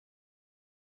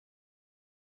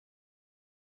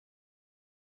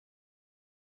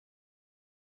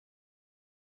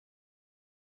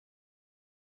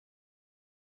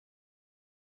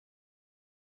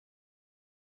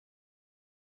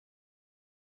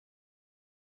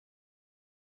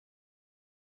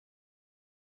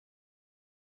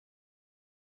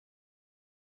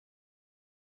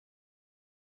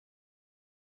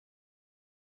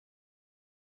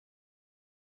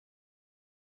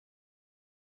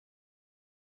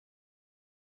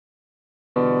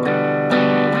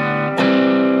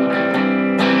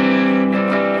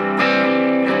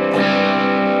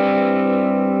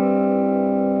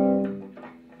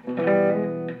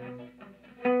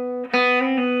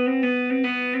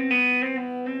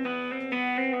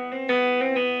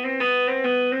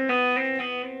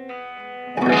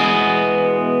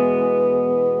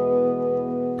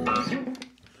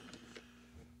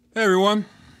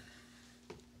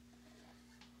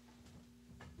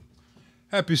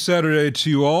Happy Saturday to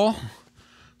you all.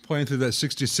 Playing through that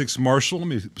 66 Marshall. Let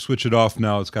me switch it off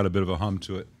now. It's got a bit of a hum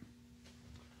to it.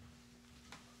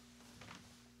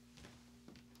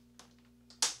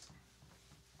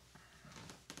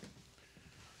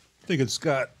 I think it's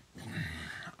got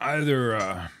either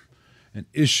an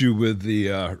issue with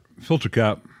the filter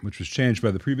cap, which was changed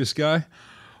by the previous guy,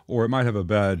 or it might have a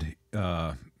bad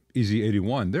Easy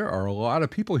 81. There are a lot of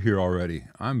people here already.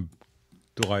 I'm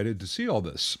delighted to see all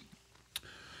this.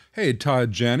 Hey,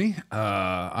 Todd Janney.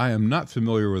 I am not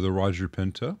familiar with a Roger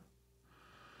Pinto.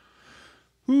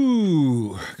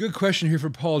 Ooh, good question here for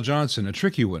Paul Johnson. A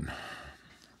tricky one.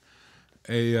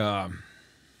 It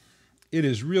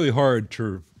is really hard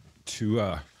to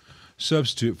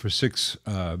substitute for 6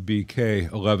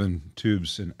 BK11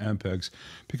 tubes in Ampegs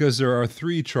because there are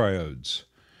 3 triodes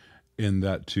in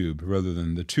that tube rather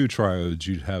than the 2 triodes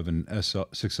you'd have in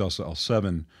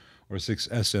 6SL7 or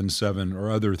 6SN7 or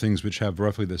other things which have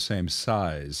roughly the same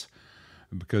size,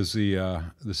 because the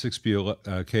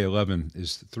 6BK11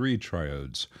 is 3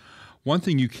 triodes. One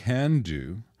thing you can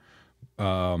do,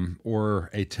 or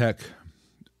a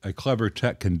clever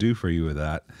tech can do for you with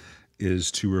that,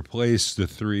 is to replace the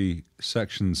 3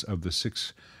 sections of the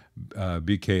 6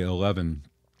 BK11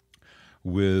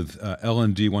 with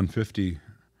LND 150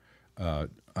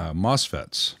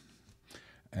 MOSFETs.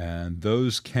 And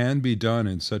those can be done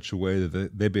in such a way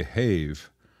that they behave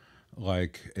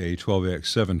like a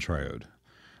 12AX7 triode.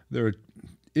 There are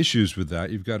issues with that.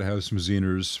 You've got to have some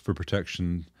Zener for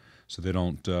protection so they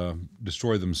don't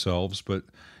destroy themselves, but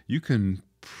you can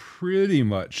pretty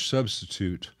much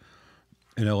substitute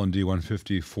an LND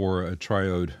 150 for a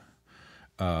triode.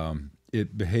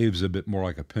 It behaves a bit more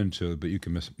like a Pinto, but you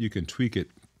can tweak it.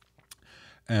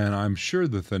 And I'm sure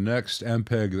that the next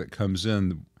Ampeg that comes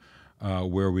in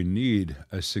where we need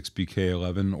a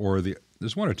 6BK11, or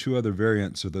there's 1 or 2 other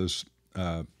variants of those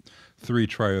 3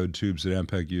 triode tubes that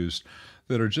Ampeg used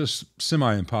that are just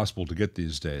semi-impossible to get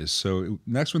these days. So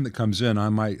next one that comes in, I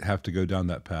might have to go down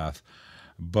that path.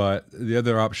 But the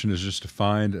other option is just to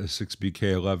find a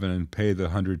 6BK11 and pay the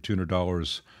 $100,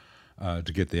 $200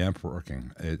 to get the amp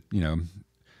working.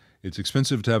 It's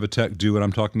expensive to have a tech do what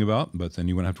I'm talking about, but then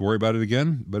you won't have to worry about it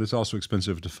again. But it's also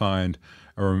expensive to find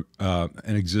an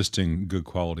existing good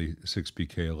quality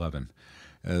 6BK11.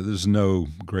 There's no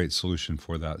great solution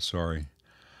for that, sorry.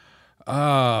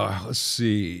 Let's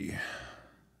see.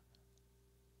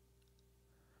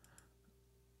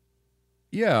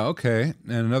 Yeah, okay.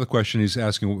 And another question he's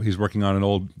asking, he's working on an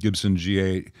old Gibson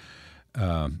GA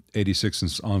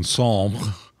 86 ensemble.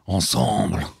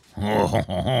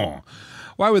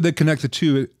 Why would they connect the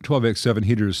 2 12X7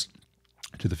 heaters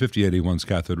to the 5081's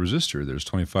cathode resistor? There's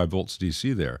 25 volts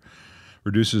DC there.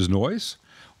 Reduces noise?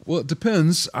 Well, it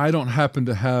depends. I don't happen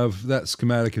to have that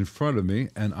schematic in front of me,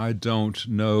 and I don't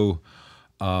know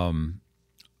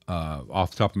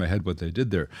off the top of my head what they did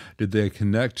there. Did they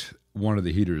connect one of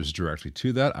the heaters directly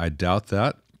to that? I doubt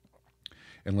that,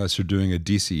 unless they're doing a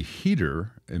DC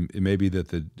heater. It may be that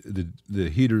the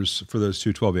heaters for those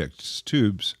 2 12X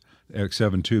tubes,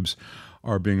 X7 tubes,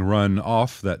 are being run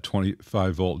off that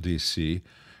 25 volt DC,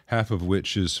 half of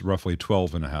which is roughly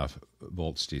 12.5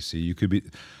 volts DC. You could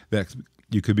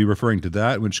be referring to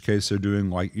that, in which case they're doing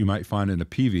like you might find in a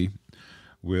PV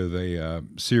with a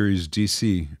series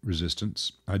DC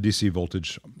resistance, DC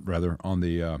voltage rather, on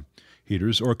the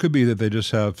heaters. Or it could be that they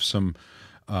just have some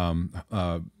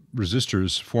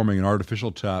resistors forming an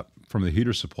artificial tap from the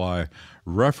heater supply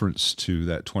reference to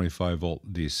that 25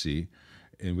 volt DC,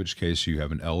 in which case you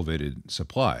have an elevated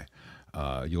supply.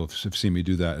 You'll have seen me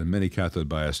do that in many cathode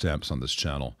biased amps on this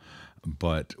channel.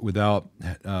 But without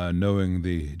knowing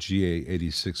the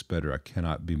GA86 better, I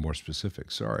cannot be more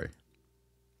specific. Sorry.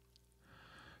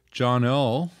 John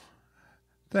L.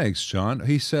 Thanks, John.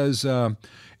 He says,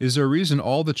 is there a reason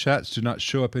all the chats do not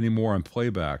show up anymore on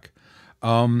playback?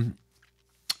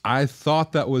 I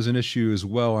thought that was an issue as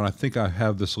well, and I think I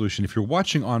have the solution. If you're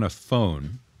watching on a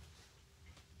phone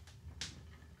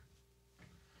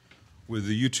with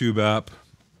the YouTube app,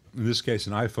 in this case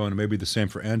an iPhone, it may be the same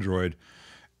for Android,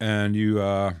 and you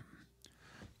have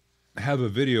a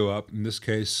video up, in this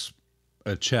case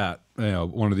a chat,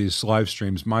 one of these live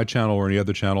streams, my channel or any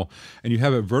other channel, and you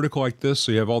have it vertical like this,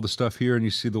 so you have all the stuff here and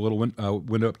you see the little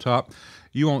window up top,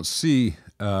 you won't see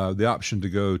the option to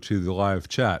go to the live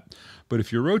chat. But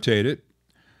if you rotate it,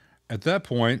 at that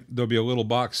point there'll be a little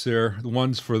box there,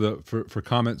 one's for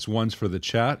comments, one's for the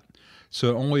chat, so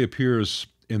it only appears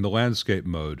in the landscape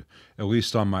mode, at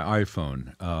least on my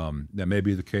iPhone. That may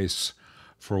be the case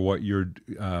for what you're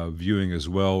viewing as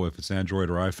well, if it's Android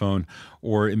or iPhone,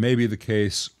 or it may be the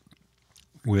case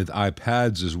with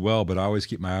iPads as well, but I always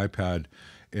keep my iPad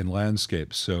in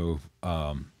landscape. So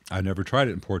I never tried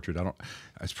it in portrait. I don't.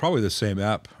 It's probably the same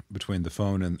app between the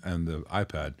phone and the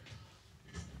iPad.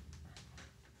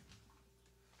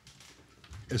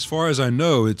 As far as I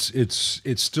know, it's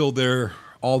still there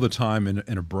all the time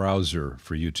in a browser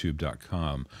for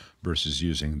YouTube.com versus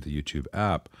using the YouTube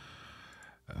app.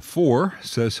 Four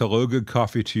says, hello, good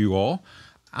coffee to you all.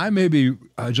 I may be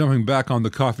jumping back on the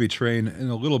coffee train in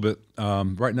a little bit.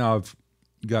 Right now, I've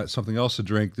got something else to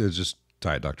drink. There's just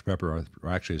Diet Dr. Pepper, or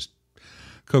actually it's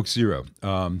Coke Zero.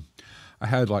 I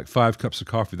had like 5 cups of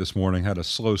coffee this morning, had a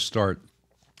slow start,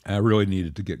 and I really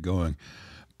needed to get going.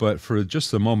 But for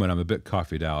just the moment, I'm a bit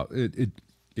coffeeed out.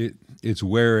 It's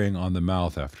wearing on the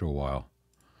mouth after a while.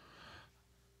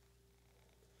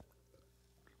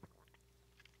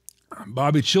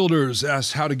 Bobby Childers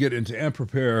asks how to get into amp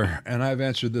repair, and I've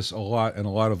answered this a lot in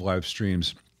a lot of live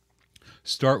streams.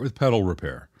 Start with pedal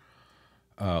repair.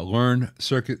 Learn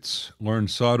circuits, learn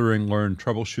soldering, learn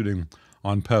troubleshooting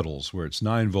on pedals where it's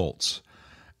 9 volts.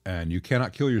 And you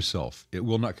cannot kill yourself. It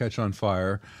will not catch on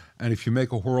fire. And if you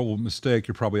make a horrible mistake,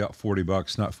 you're probably out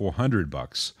 $40, not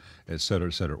 $400, et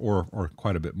cetera, or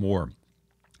quite a bit more.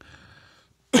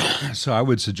 So I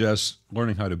would suggest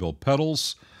learning how to build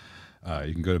pedals.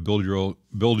 You can go to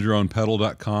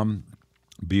buildyourownpedal.com,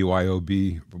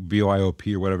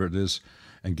 BYOP or whatever it is,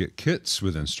 and get kits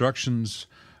with instructions.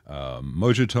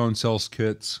 Mojotone sells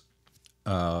kits.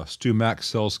 Stu Max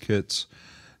sells kits.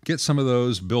 Get some of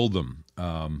those, build them.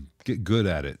 Get good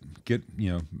at it.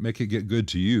 Make it get good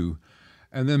to you,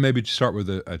 and then maybe start with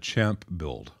a Champ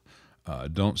build.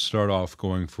 Don't start off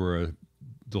going for a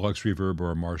Deluxe Reverb or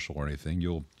a Marshall or anything.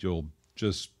 You'll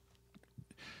just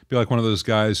be like one of those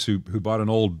guys who bought an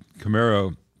old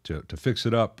Camaro to fix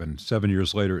it up, and 7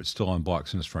 years later it's still on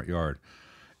blocks in his front yard.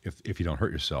 If you don't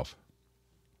hurt yourself.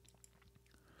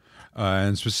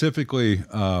 And specifically,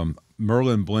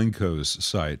 Merlin Blinco's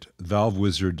site,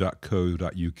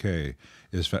 valvewizard.co.uk,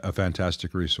 is a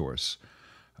fantastic resource.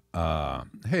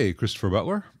 Hey, Christopher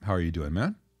Butler, how are you doing,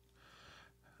 man?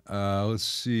 Let's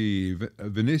see,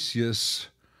 Vinicius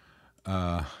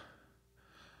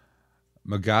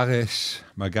Magares,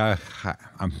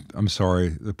 I'm sorry,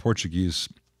 the Portuguese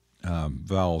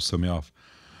vowels throw me off.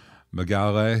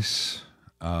 Magares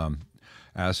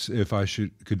asks if I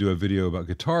could do a video about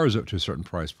guitars up to a certain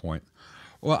price point.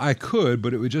 Well, I could,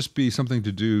 but it would just be something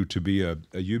to do to be a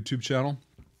YouTube channel.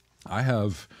 I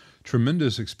have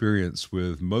tremendous experience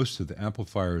with most of the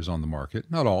amplifiers on the market.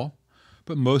 Not all,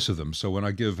 but most of them. So when I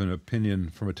give an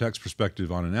opinion from a text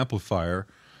perspective on an amplifier,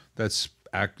 that's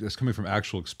coming from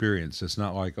actual experience. It's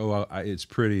not like, oh, it's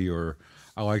pretty, or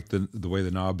I like the way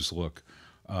the knobs look.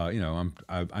 I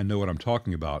know what I'm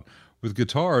talking about. With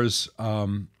guitars,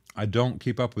 I don't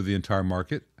keep up with the entire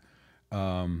market.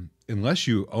 Unless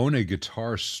you own a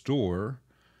guitar store,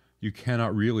 you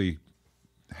cannot really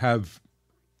have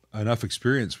enough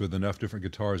experience with enough different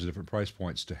guitars at different price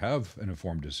points to have an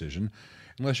informed decision.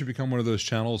 Unless you become one of those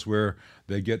channels where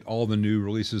they get all the new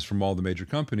releases from all the major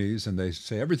companies and they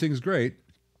say everything's great.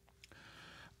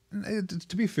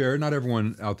 To be fair, not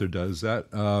everyone out there does that.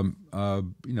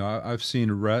 I've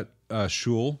seen Rhett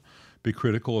Schul be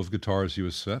critical of guitars he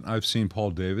was sent. I've seen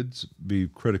Paul Davids be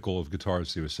critical of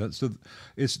guitars he was sent. So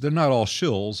they're not all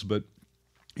shills, but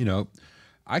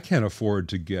I can't afford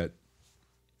to get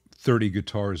 30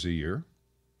 guitars a year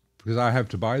because I have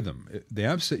to buy them. The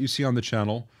amps that you see on the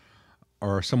channel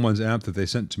are someone's amp that they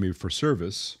sent to me for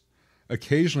service.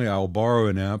 Occasionally I'll borrow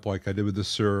an amp like I did with the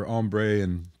Sir Ombre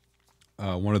and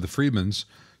one of the Friedmans,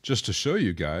 just to show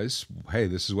you guys, hey,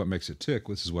 this is what makes it tick,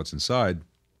 this is what's inside.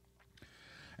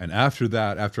 And after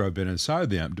that, after I've been inside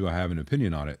the amp, do I have an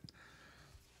opinion on it?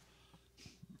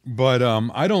 But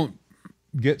I don't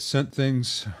get sent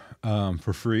things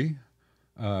for free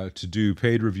to do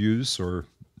paid reviews or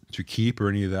to keep or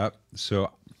any of that.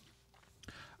 So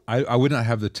I would not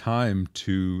have the time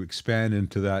to expand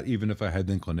into that even if I had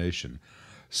the inclination.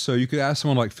 So you could ask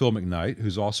someone like Phil McKnight,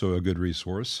 who's also a good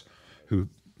resource, who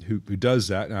does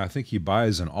that. And I think he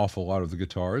buys an awful lot of the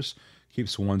guitars,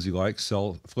 keeps the ones he likes,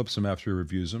 flips them after he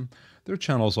reviews them. There are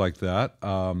channels like that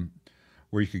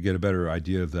where you could get a better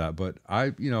idea of that. But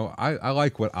I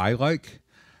like what I like.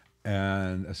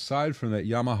 And aside from that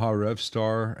Yamaha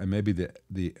Revstar and maybe the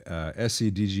SE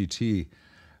DGT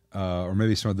or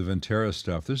maybe some of the Ventera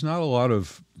stuff, there's not a lot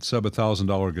of sub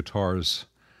 $1,000 guitars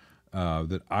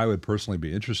that I would personally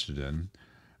be interested in.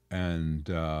 And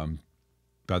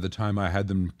by the time I had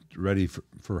them ready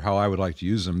for how I would like to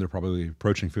use them, they're probably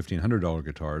approaching $1,500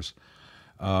 guitars.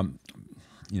 I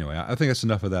think that's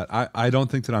enough of that. I don't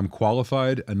think that I'm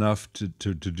qualified enough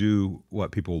to do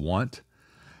what people want.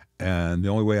 And the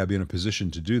only way I'd be in a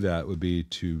position to do that would be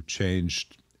to change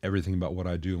everything about what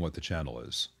I do and what the channel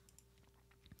is.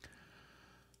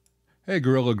 Hey,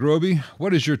 Gorilla Groby,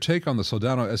 what is your take on the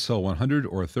Soldano SL100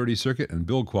 or 30 circuit and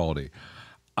build quality?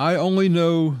 I only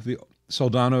know the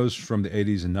Soldanos from the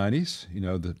 80s and 90s, you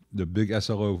know, the big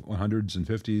SLO 100s and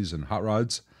 50s and hot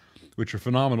rods, which are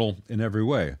phenomenal in every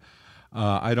way.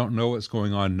 I don't know what's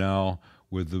going on now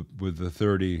with the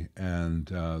 30 and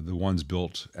the ones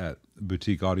built at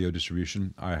Boutique Audio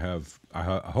Distribution. I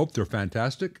hope they're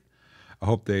fantastic. I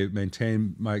hope they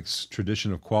maintain Mike's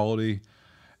tradition of quality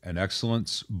and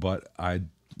excellence, but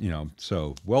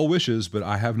so well wishes, but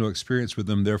I have no experience with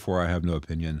them, therefore I have no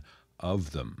opinion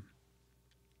of them.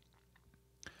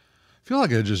 I feel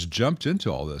like I just jumped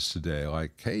into all this today,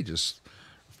 like, hey, just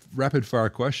rapid fire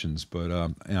questions,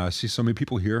 but I see so many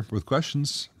people here with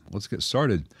questions. Let's get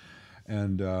started.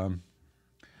 And I'll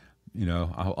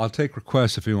take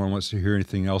requests if anyone wants to hear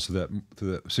anything else of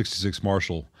the 66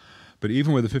 Marshall. But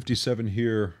even with the 57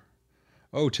 here,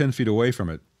 10 feet away from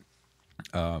it,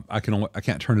 I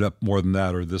can't turn it up more than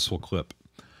that, or this will clip.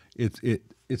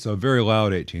 It's a very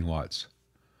loud 18 watts.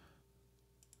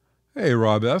 Hey,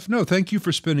 Rob F. No, thank you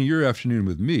for spending your afternoon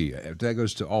with me. That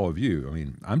goes to all of you. I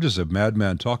mean, I'm just a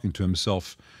madman talking to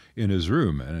himself in his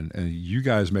room, and you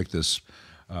guys make this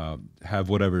have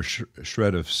whatever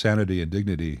shred of sanity and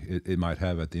dignity it might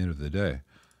have at the end of the day.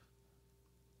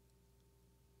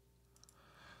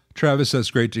 Travis,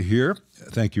 that's great to hear.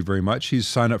 Thank you very much. He's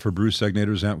signed up for Bruce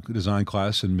Segnator's amp design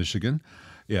class in Michigan.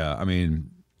 Yeah, I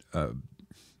mean,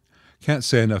 can't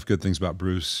say enough good things about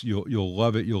Bruce. You'll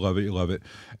love it. You'll love it. You'll love it.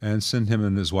 And send him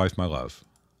and his wife my love.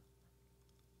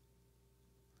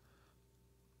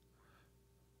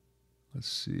 Let's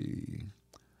see.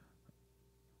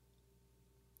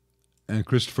 And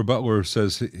Christopher Butler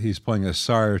says he's playing a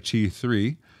Sire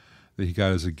T3 that he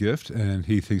got as a gift, and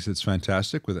he thinks it's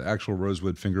fantastic with an actual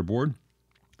rosewood fingerboard.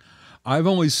 I've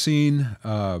only seen,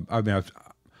 I've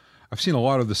seen a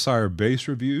lot of the Sire bass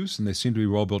reviews, and they seem to be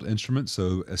well-built instruments,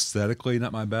 so aesthetically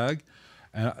not my bag.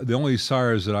 And the only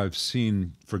Sires that I've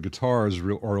seen for guitars,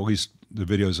 or at least the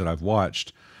videos that I've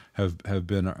watched, have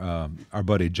been our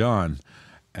buddy John.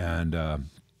 And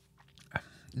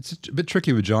it's a bit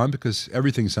tricky with John because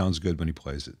everything sounds good when he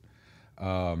plays it.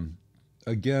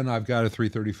 Again, I've got a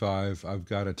 335, I've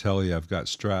got a Tele, I've got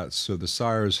Strats, so the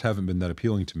Sires haven't been that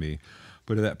appealing to me.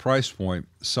 But at that price point,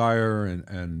 Sire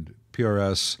and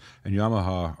PRS and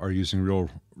Yamaha are using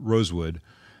real rosewood,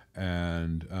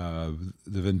 and the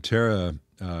Ventera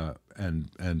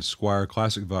and Squier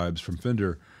Classic Vibes from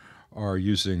Fender are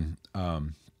using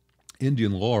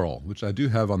Indian Laurel, which I do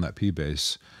have on that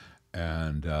P-Bass,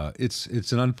 and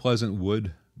it's an unpleasant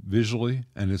wood visually,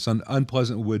 and it's an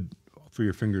unpleasant wood for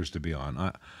your fingers to be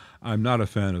on. I'm not a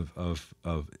fan of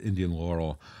Indian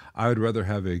Laurel. I would rather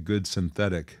have a good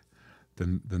synthetic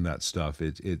than that stuff.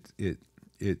 It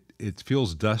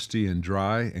feels dusty and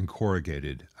dry and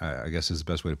corrugated, I guess is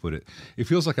the best way to put it. It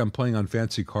feels like I'm playing on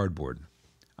fancy cardboard.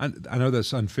 I know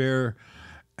that's unfair,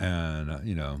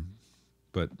 and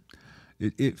but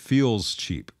it feels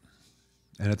cheap.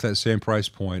 And at that same price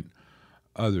point,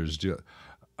 others do.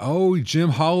 Oh, Jim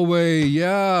Holloway,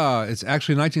 yeah, it's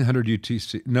actually 1900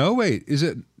 UTC. No, wait, is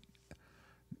it?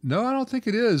 No, I don't think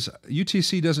it is.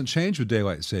 UTC doesn't change with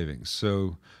daylight savings.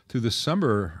 So through the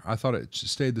summer, I thought it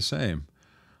stayed the same.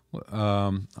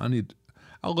 I'll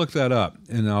look that up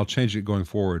and I'll change it going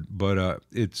forward. But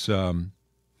it's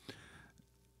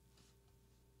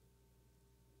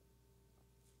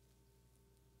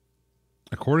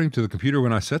according to the computer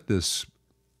when I set this,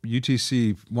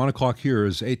 UTC 1 o'clock here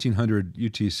is 1800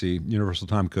 UTC Universal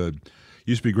Time Code.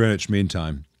 Used to be Greenwich Mean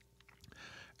Time,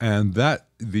 and that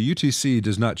the UTC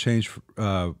does not change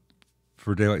for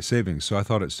daylight savings. So I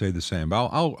thought it stayed the same. But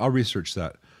I'll research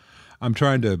that. I'm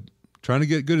trying to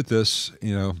get good at this,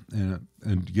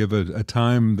 and give a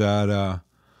time that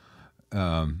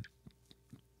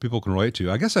people can relate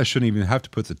to. I guess I shouldn't even have to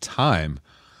put the time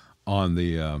on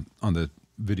the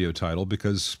video title,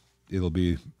 because it'll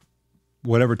be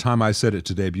whatever time I set it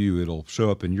to debut. It'll show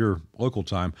up in your local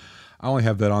time. I only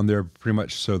have that on there pretty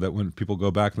much so that when people go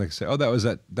back and they can say, "Oh, that was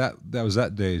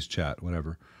that day's chat,"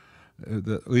 whatever.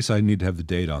 At least I need to have the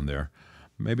date on there.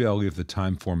 Maybe I'll leave the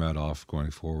time format off going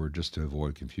forward just to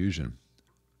avoid confusion.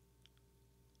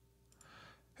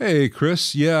 Hey,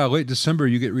 Chris. Yeah, late December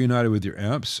you get reunited with your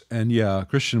amps. And yeah,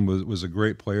 Christian was a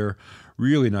great player.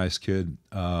 Really nice kid.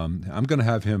 I'm going to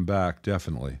have him back,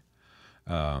 definitely.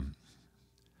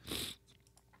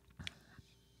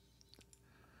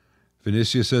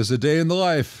 Vinicia says, "A day in the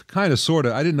life." Kind of, sort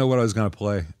of. I didn't know what I was going to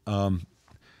play.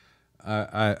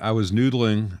 I was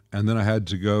noodling, and then I had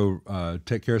to go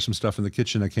take care of some stuff in the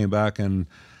kitchen. I came back and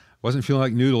wasn't feeling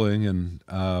like noodling, and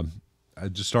I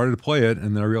just started to play it,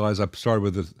 and then I realized I started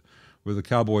with a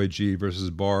Cowboy G versus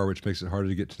bar, which makes it harder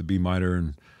to get to the B minor,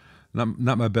 and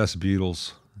not my best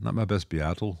Beatles, not my best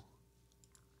Beatle.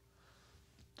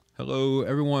 Hello,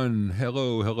 everyone.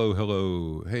 Hello, hello,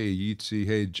 hello. Hey, Yeatsy.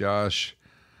 Hey, Josh.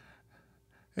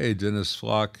 Hey, Dennis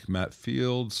Flock, Matt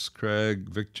Fields, Craig,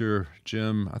 Victor,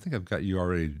 Jim. I think I've got you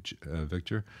already,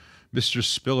 Victor. Mr.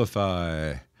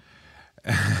 Spillify.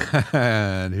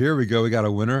 And here we go. We got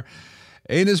a winner.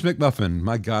 Anus McMuffin.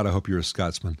 My God, I hope you're a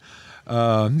Scotsman.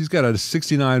 He's got a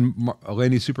 69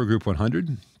 Laney Supergroup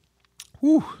 100.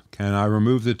 Whew. Can I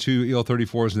remove the two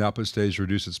EL34s in the output stage to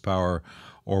reduce its power,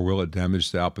 or will it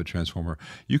damage the output transformer?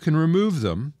 You can remove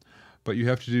them, but you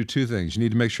have to do two things. You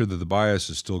need to make sure that the bias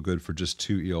is still good for just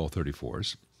two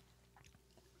EL34s.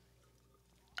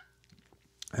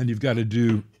 And you've got to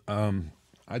do,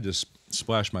 I just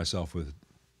splashed myself with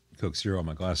Coke Zero on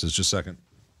my glasses, just a second.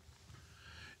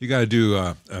 You got to do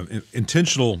an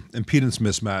intentional impedance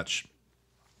mismatch.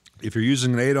 If you're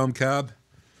using an 8 ohm cab,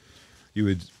 you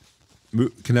would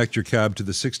connect your cab to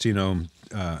the 16 ohm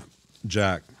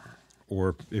jack,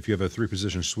 or if you have a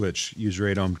 3-position switch, use your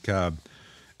 8 ohm cab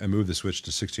and move the switch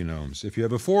to 16 ohms. If you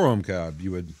have a 4 ohm cab,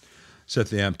 you would set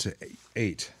the amp to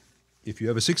 8. If you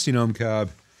have a 16 ohm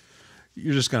cab,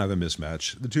 you're just going to have a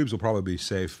mismatch. The tubes will probably be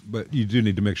safe, but you do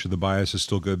need to make sure the bias is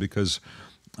still good, because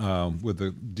with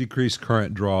the decreased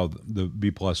current draw, the B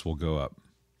plus will go up.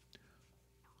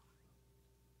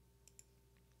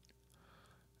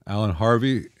 Alan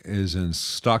Harvey is in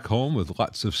Stockholm with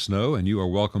lots of snow, and you are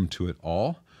welcome to it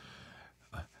all.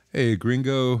 Hey,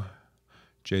 Gringo,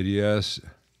 JDS.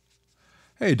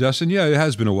 Hey, Dustin. Yeah, it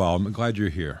has been a while. I'm glad you're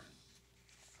here.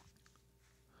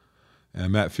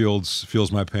 And Matt Fields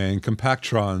feels my pain.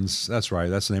 Compactrons, that's right,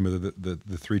 that's the name of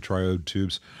the 3 triode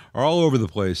tubes, are all over the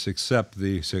place except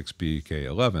the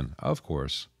 6BK11, of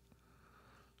course.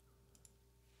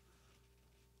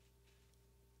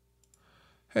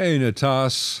 Hey,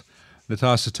 Natas.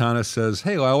 Natas Satana says,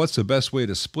 hey, Lyle, what's the best way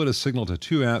to split a signal to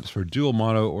 2 amps for dual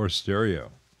mono or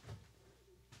stereo?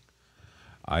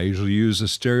 I usually use a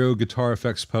stereo guitar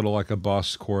effects pedal like a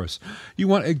Boss Chorus. You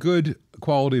want a good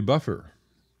quality buffer.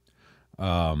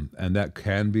 And that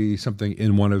can be something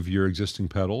in one of your existing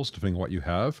pedals, depending on what you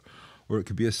have, or it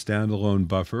could be a standalone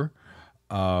buffer.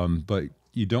 But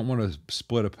you don't want to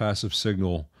split a passive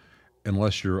signal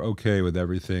unless you're okay with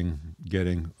everything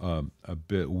getting a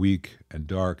bit weak and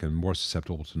dark and more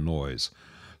susceptible to noise.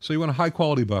 So you want a high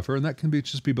quality buffer, and that can be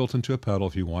just be built into a pedal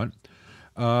if you want.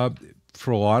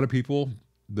 For a lot of people,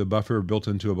 the buffer built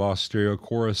into a Boss Stereo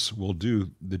Chorus will do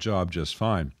the job just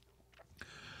fine.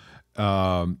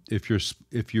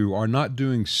 If you are not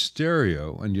doing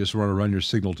stereo and you just want to run your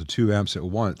signal to 2 amps at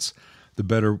once,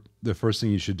 the first thing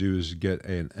you should do is get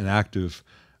an active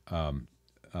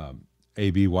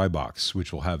ABY box,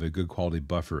 which will have a good quality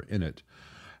buffer in it.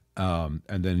 And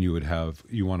then you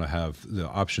want to have the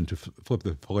option to flip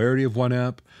the polarity of 1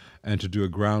 amp and to do a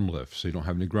ground lift, so you don't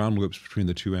have any ground loops between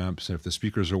the 2 amps. And if the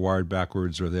speakers are wired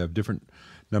backwards or they have different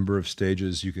number of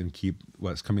stages, you can keep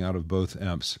what's coming out of both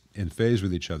amps in phase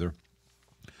with each other.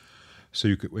 So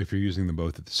you could, if you're using them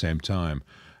both at the same time.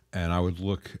 And I would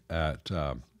look at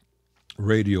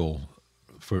Radial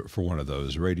for one of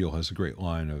those. Radial has a great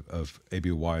line of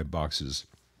ABY boxes.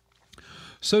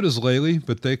 So does Lely,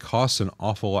 but they cost an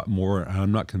awful lot more, and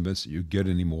I'm not convinced that you get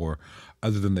any more,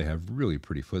 other than they have really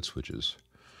pretty foot switches.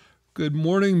 Good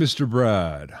morning, Mr.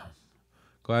 Brad.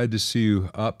 Glad to see you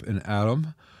up and at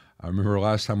 'em. I remember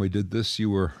last time we did this, you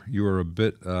were a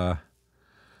bit under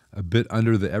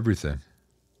the everything.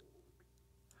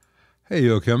 Hey,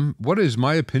 Joachim, what is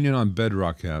my opinion on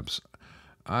Bedrock amps?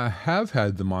 I have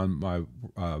had them on my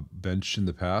bench in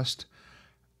the past,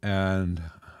 and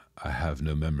I have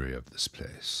no memory of this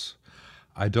place.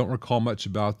 I don't recall much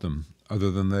about them,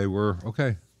 other than they were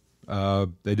okay.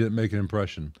 They didn't make an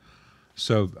impression.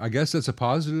 So I guess that's a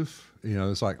positive. You know,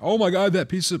 it's like, oh my God, that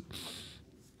piece of...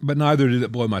 But neither did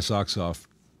it blow my socks off.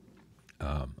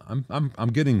 I'm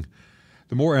getting...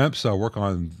 The more amps I work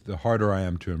on, the harder I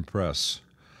am to impress.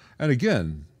 And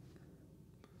again,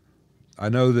 I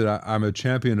know that I'm a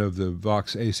champion of the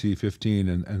Vox AC15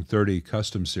 and 30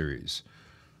 custom series.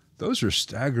 Those are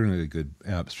staggeringly good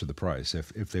amps for the price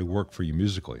if they work for you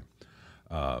musically.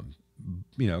 You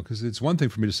know, because it's one thing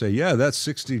for me to say, yeah, that's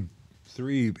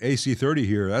 63 AC30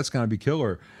 here. That's going to be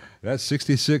killer. That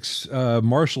 66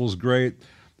 Marshall is great.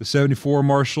 The 74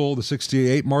 Marshall, the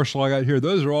 68 Marshall I got here,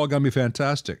 those are all going to be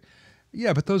fantastic.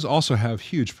 Yeah, but those also have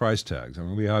huge price tags. I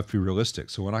mean, we have to be realistic.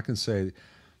 So when I can say,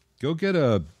 go get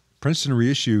a Princeton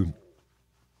reissue,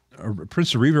 or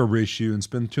Princeton Reverb reissue, and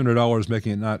spend $200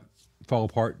 making it not fall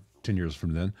apart 10 years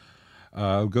from then.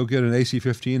 Go get an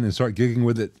AC-15 and start gigging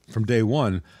with it from day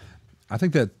one. I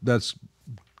think that's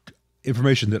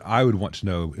information that I would want to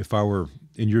know if I were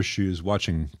in your shoes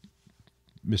watching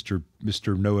Mr.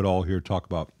 Know-It-All here talk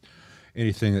about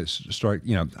anything that's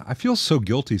I feel so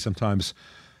guilty sometimes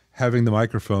having the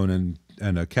microphone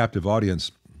and a captive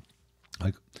audience.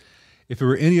 Like, if it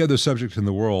were any other subject in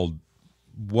the world,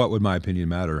 what would my opinion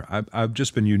matter? I've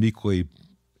just been uniquely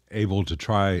able to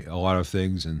try a lot of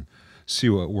things and see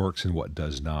what works and what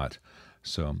does not.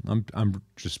 So I'm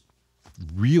just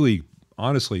really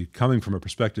honestly coming from a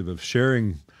perspective of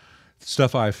sharing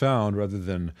stuff I found rather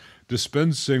than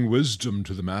dispensing wisdom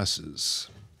to the masses.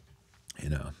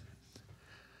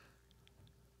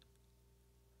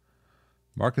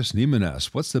 Marcus Neiman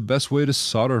asks, what's the best way to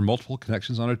solder multiple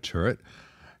connections on a turret?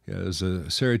 He has a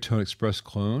Seritone Express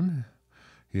clone.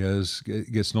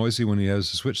 It gets noisy when he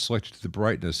has the switch selected to the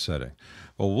brightness setting.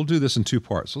 Well, we'll do this in two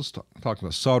parts. Let's talk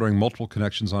about soldering multiple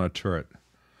connections on a turret.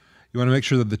 You want to make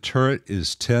sure that the turret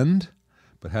is tinned,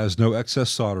 but has no excess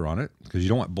solder on it, because you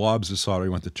don't want blobs of solder.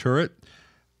 You want the turret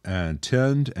and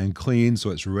tinned and clean so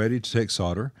it's ready to take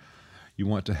solder. You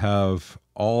want to have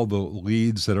all the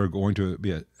leads that are going to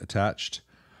be attached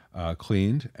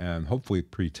cleaned and hopefully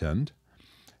pre-tinned.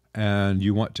 And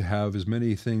you want to have as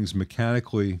many things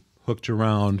mechanically hooked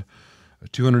around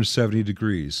 270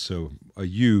 degrees, so a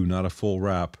U, not a full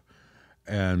wrap,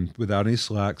 and without any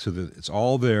slack, so that it's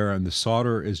all there, and the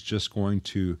solder is just going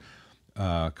to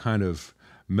kind of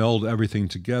meld everything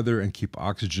together and keep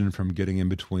oxygen from getting in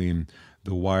between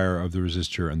the wire of the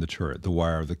resistor and the turret, the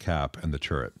wire of the cap and the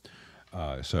turret.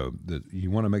 So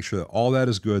you want to make sure that all that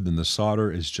is good, then the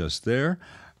solder is just there.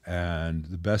 And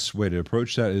the best way to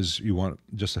approach that is you want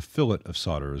just a fillet of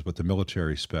solder, is what the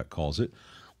military spec calls it,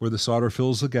 where the solder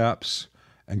fills the gaps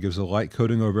and gives a light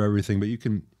coating over everything. But you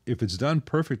can, if it's done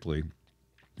perfectly,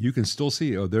 you can still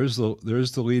see, oh, there's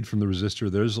the lead from the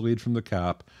resistor, there's the lead from the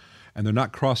cap, and they're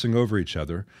not crossing over each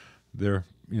other. They're,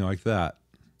 like that.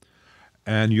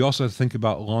 And you also have to think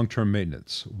about long-term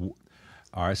maintenance.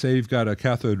 All right, say you've got a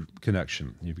cathode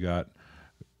connection. You've got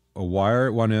a wire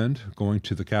at one end going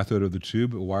to the cathode of the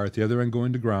tube, a wire at the other end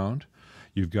going to ground.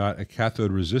 You've got a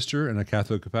cathode resistor and a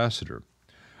cathode capacitor.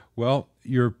 Well,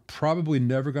 you're probably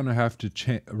never going to have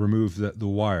to remove the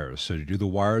wires. So you do the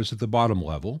wires at the bottom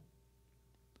level,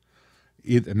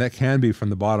 and that can be from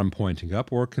the bottom pointing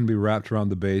up, or it can be wrapped around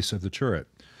the base of the turret.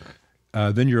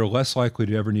 Then you're less likely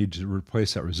to ever need to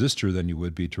replace that resistor than you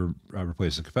would be to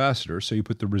replace the capacitor. So you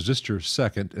put the resistor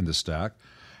second in the stack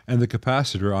and the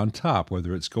capacitor on top,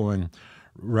 whether it's going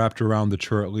wrapped around the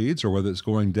turret leads or whether it's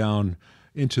going down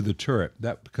into the turret.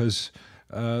 Because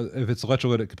if it's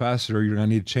electrolytic capacitor, you're going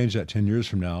to need to change that 10 years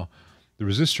from now. The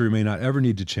resistor you may not ever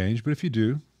need to change, but if you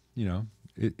do,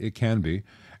 it can be.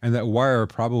 And that wire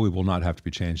probably will not have to be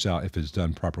changed out if it's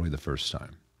done properly the first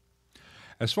time.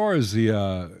 As far as the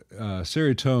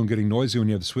Seritone getting noisy when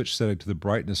you have the switch setting to the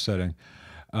brightness setting,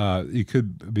 it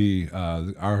could be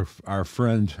our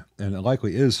friend, and it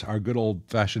likely is our good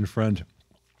old-fashioned friend,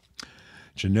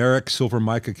 generic silver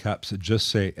mica caps that just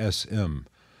say SM.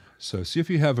 So see if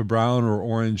you have a brown or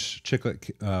orange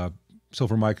chiclet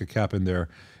silver mica cap in there.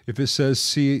 If it says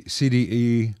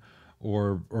CDE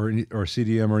or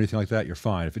CDM or anything like that, you're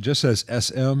fine. If it just says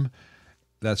SM,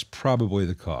 that's probably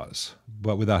the cause.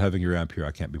 But without having your amp here,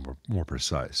 I can't be more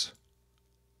precise.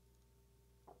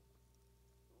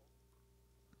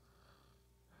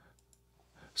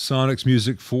 Sonic's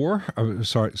Music 4,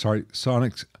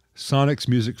 Sonic's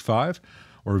Music 5,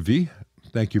 or V.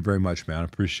 Thank you very much, man. I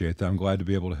appreciate that. I'm glad to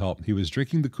be able to help. He was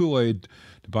drinking the Kool-Aid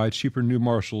to buy cheaper new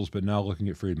Marshalls, but now looking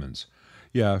at Friedman's.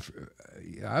 Yeah,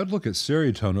 I'd look at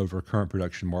Seritone over a current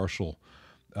production Marshall,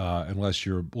 unless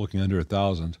you're looking under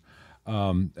 1,000.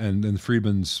 And then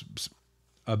Friedman's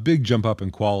a big jump up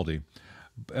in quality,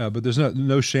 but there's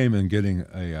no shame in getting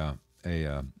a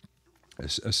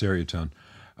Seritone.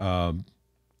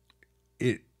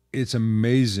 It's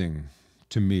amazing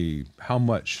to me how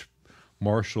much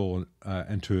Marshall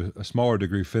and to a smaller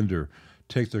degree Fender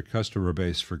take their customer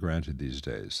base for granted these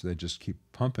days. They just keep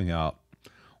pumping out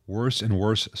worse and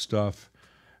worse stuff,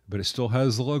 but it still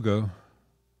has the logo.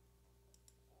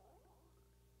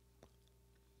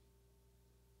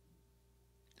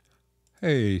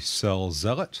 Hey, Cell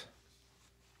Zealot.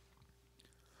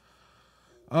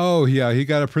 Oh, yeah, he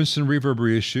got a Princeton Reverb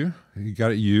reissue. He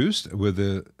got it used with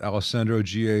the Alessandro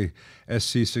GA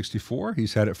SC64.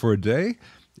 He's had it for a day.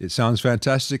 It sounds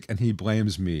fantastic, and he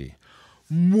blames me.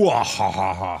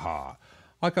 Mwahahaha.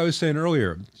 Like I was saying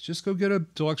earlier, just go get a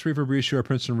Deluxe Reverb reissue or a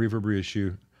Princeton Reverb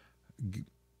reissue.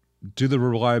 do the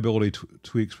reliability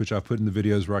tweaks, which I've put in the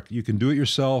videos where you can do it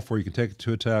yourself or you can take it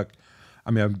to a tech.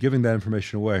 I mean, I'm giving that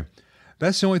information away.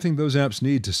 That's the only thing those amps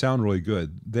need to sound really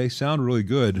good. They sound really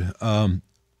good.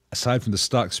 Aside from the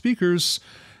stock speakers,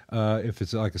 if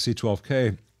it's like a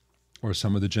C12K or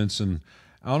some of the Jensen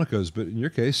Alnicos, but in your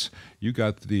case, you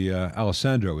got the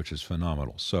Alessandro, which is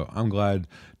phenomenal. So I'm glad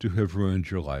to have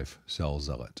ruined your life, Cell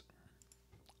Zealot.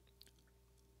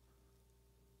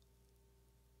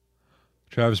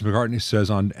 Travis McCartney says,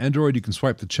 on Android, you can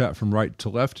swipe the chat from right to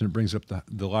left and it brings up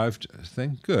the live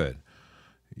thing. Good.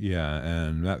 Yeah,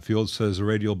 and Matt Fields says, a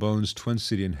Radial Bones twin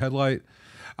CDN headlight.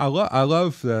 I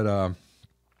love that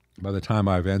by the time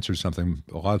I've answered something,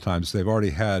 a lot of times they've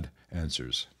already had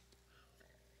answers.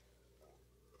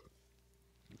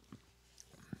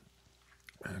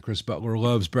 Chris Butler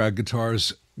loves Brad's Guitar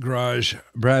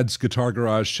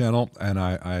Garage channel, and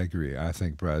I agree. I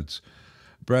think Brad's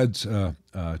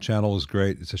channel is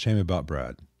great. It's a shame about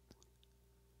Brad.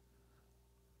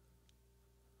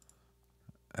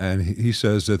 And he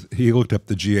says that he looked up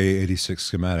the GA86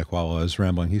 schematic while I was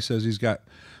rambling. He says he got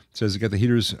the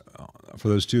heaters for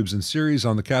those tubes in series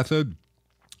on the cathode.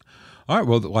 All right,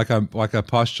 well, like I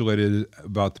postulated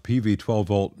about the PV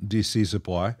 12-volt DC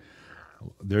supply,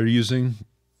 they're using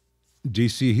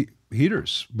DC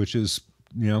heaters, which is,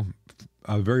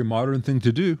 a very modern thing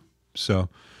to do. So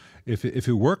if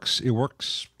it works, it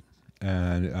works.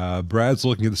 And Brad's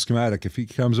looking at the schematic. If he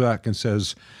comes back and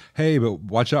says, hey, but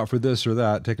watch out for this or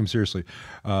that, take him seriously.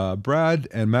 Brad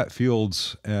and Matt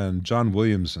Fields and John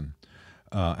Williamson,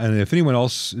 and if anyone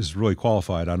else is really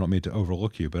qualified, I don't mean to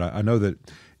overlook you, but I know that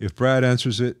if Brad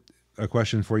answers a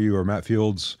question for you, or Matt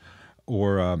Fields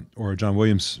or John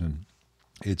Williamson,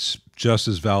 it's just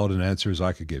as valid an answer as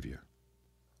I could give you.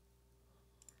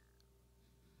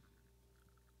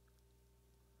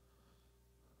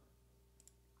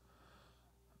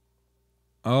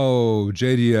 Oh,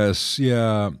 JDS,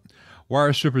 yeah.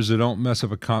 Wire strippers that don't mess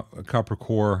up a copper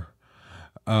core.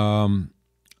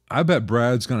 I bet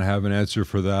Brad's going to have an answer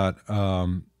for that,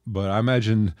 but I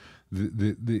imagine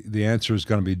the answer is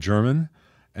going to be German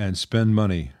and spend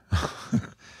money.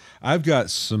 I've got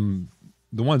the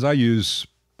ones I use,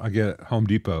 I get at Home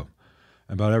Depot.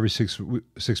 About every 6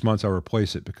 months I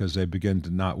replace it because they begin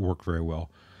to not work very well.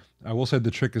 I will say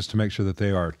the trick is to make sure that they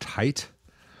are tight,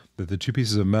 that the two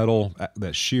pieces of metal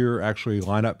that shear actually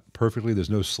line up perfectly. There's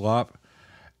no slop.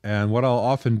 And what I'll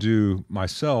often do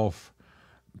myself,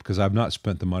 because I've not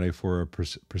spent the money for a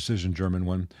precision German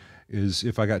one, is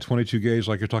if I got 22 gauge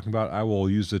like you're talking about, I will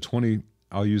use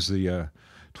I'll use the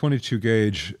 22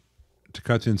 gauge to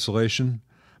cut the insulation,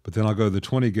 but then I'll go to the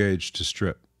 20 gauge to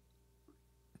strip,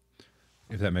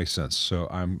 if that makes sense. So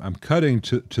I'm cutting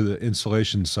to the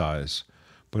insulation size,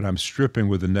 but I'm stripping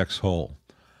with the next hole.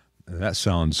 And that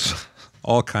sounds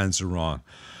all kinds of wrong.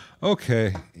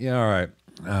 Okay, yeah, all right.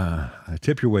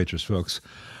 Tip your waitress, folks.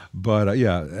 But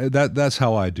yeah, that's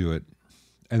how I do it.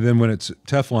 And then when it's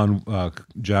Teflon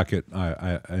jacket,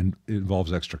 and it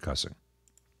involves extra cussing.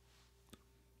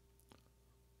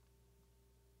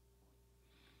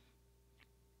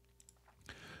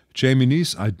 Jamie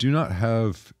Neese, I do not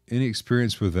have any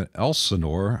experience with an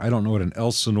Elsinore. I don't know what an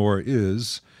Elsinore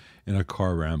is in a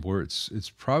car Rambler.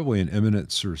 It's probably an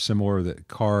Eminence or similar that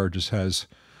car just has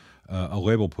a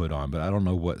label put on, but I don't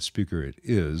know what speaker it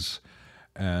is.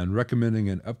 And recommending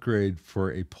an upgrade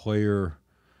for a player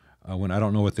when I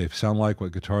don't know what they sound like,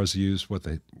 what guitars they use,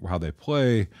 how they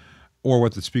play, or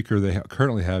what the speaker they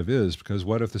currently have is. Because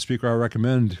what if the speaker I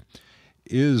recommend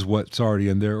is what's already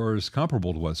in there or is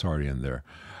comparable to what's already in there?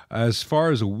 As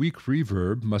far as a weak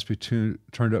reverb, must be turned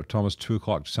up to almost 2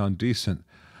 o'clock to sound decent.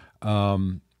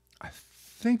 I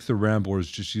think the Rambler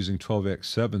is just using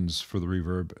 12X7s for the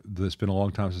reverb. It's been a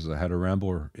long time since I had a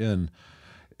Rambler in.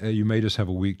 You may just have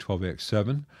a weak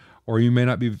 12X7, or you may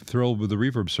not be thrilled with the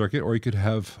reverb circuit, or you could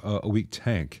have a weak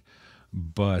tank.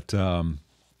 But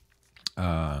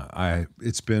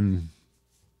it's been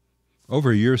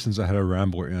over a year since I had a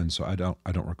Rambler in, so I don't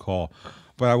recall.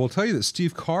 But I will tell you that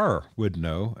Steve Carr would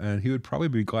know, and he would probably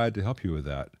be glad to help you with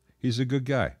that. He's a good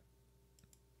guy.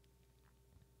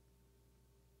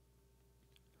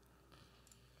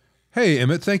 Hey,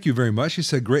 Emmett, thank you very much. He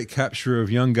said, great capture of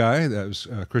Young Guy. That was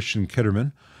Christian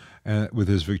Ketterman with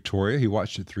his Victoria. He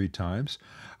watched it 3 times.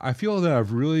 I feel that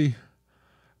I've really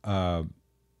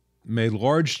made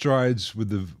large strides with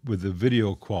the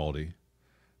video quality.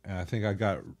 And I think I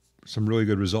got some really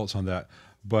good results on that.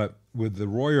 But with the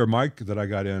Royer mic that I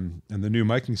got in and the new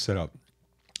miking setup,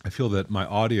 I feel that my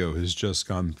audio has just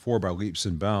gone forward by leaps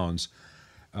and bounds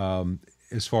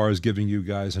as far as giving you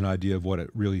guys an idea of what it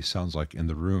really sounds like in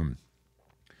the room.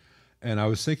 And I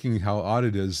was thinking how odd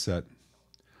it is that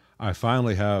I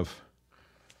finally have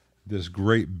this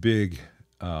great big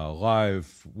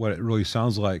live, what it really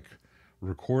sounds like,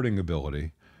 recording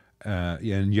ability.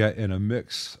 And yet, in a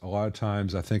mix, a lot of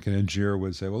times I think an engineer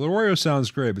would say, well, the Royo sounds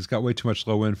great, but it's got way too much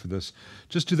low end for this.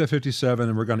 Just do that 57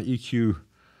 and we're going to EQ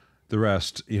the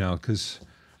rest, because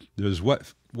there's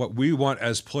what we want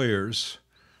as players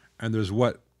and there's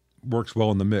what works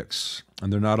well in the mix.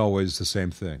 And they're not always the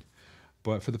same thing.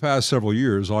 But for the past several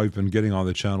years, all I've been getting on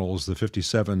the channel is the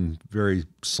 57 very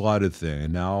slotted thing.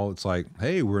 And now it's like,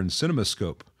 hey, we're in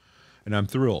CinemaScope. And I'm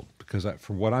thrilled because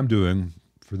for what I'm doing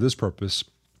for this purpose,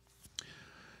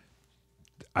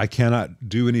 I cannot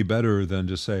do any better than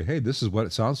just say, hey, this is what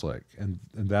it sounds like. And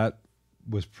that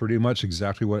was pretty much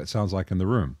exactly what it sounds like in the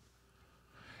room.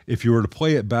 If you were to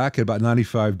play it back at about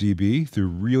 95 dB through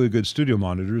really good studio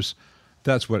monitors,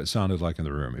 that's what it sounded like in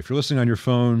the room. If you're listening on your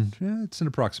phone, it's an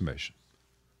approximation.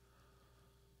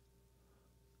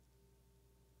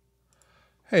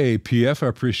 Hey, PF, I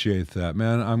appreciate that,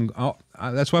 man.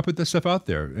 That's why I put this stuff out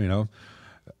there,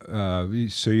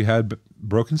 so you had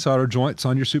broken solder joints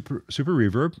on your super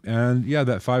reverb, and yeah,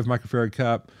 that 5 microfarad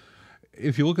cap.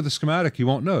 If you look at the schematic, you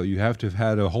won't know. You have to have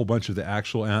had a whole bunch of the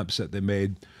actual amps that they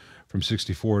made from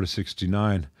 64 to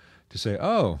 69 to say,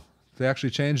 oh, they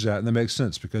actually changed that, and that makes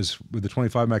sense because with the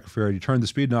 25 microfarad, you turn the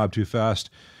speed knob too fast,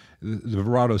 the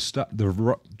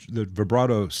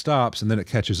vibrato stops, and then it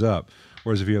catches up.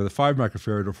 Whereas if you have the 5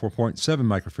 microfarad or 4.7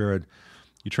 microfarad,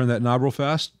 you turn that knob real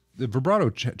fast, the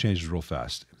vibrato changes real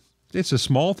fast. It's a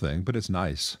small thing, but it's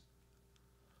nice.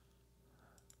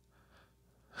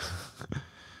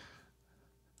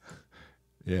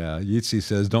 Yeah, Yitzi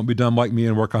says, don't be dumb like me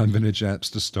and work on vintage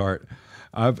amps to start.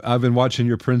 I've been watching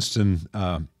your Princeton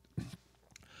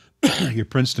your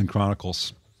Princeton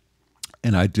Chronicles,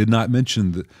 and I did not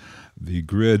mention the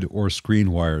grid or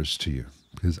screen wires to you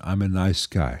because I'm a nice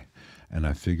guy. And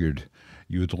I figured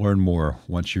you would learn more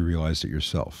once you realized it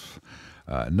yourself.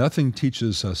 Nothing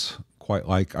teaches us quite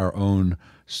like our own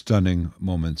stunning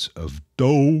moments of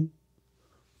dough.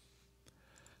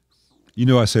 You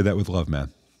know I say that with love,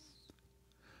 man.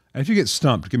 And if you get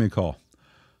stumped, give me a call.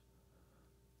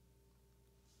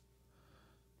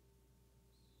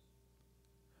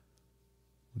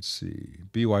 Let's see.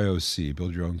 BYOC,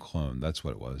 build your own clone. That's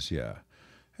what it was, yeah.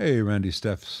 Hey, Randy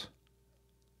Steffs.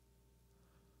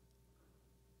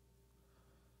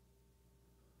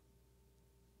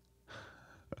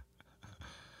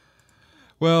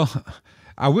 Well,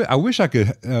 I wish I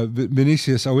could,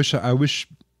 Vinicius. I wish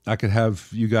I could have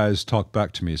you guys talk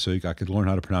back to me so I could learn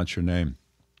how to pronounce your name.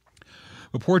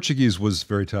 But Portuguese was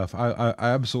very tough. I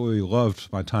absolutely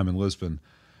loved my time in Lisbon,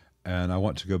 and I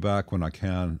want to go back when I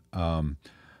can.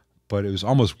 But it was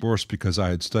almost worse because I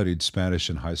had studied Spanish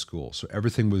in high school, so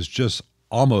everything was just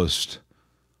almost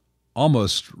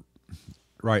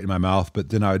right in my mouth. But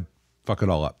then I'd fuck it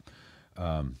all up.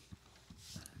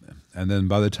 And then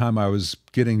by the time I was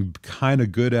getting kind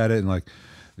of good at it and like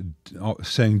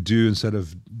saying do instead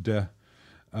of de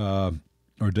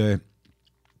or de,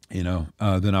 then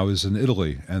I was in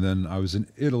Italy. And then I was in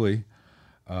Italy,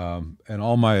 and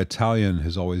all my Italian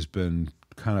has always been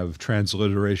kind of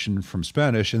transliteration from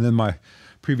Spanish. And then my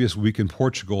previous week in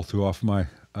Portugal threw off my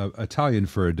Italian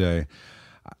for a day.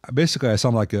 Basically, I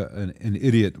sound like an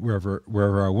idiot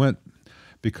wherever I went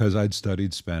because I'd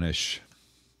studied Spanish.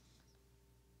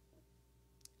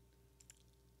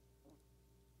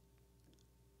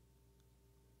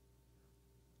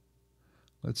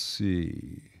 Let's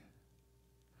see.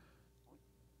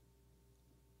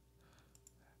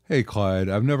 Hey, Clyde,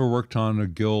 I've never worked on a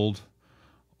Guild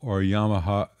or a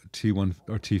Yamaha T1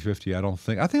 or T50, I don't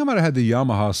think. I think I might have had the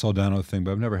Yamaha Soldano thing,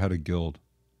 but I've never had a Guild.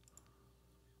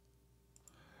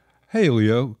 Hey,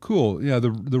 Leo, cool. Yeah,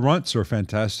 the Runts are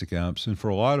fantastic amps, and for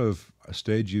a lot of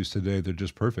stage use today, they're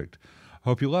just perfect. I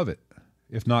hope you love it.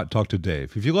 If not, talk to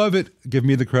Dave. If you love it, give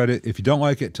me the credit. If you don't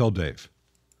like it, tell Dave.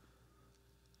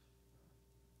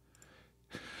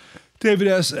 David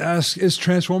S. asks, is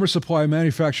transformer supply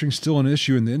manufacturing still an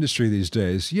issue in the industry these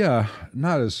days? Yeah,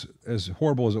 not as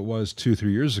horrible as it was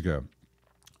 2-3 years ago.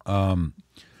 But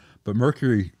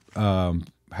Mercury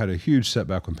had a huge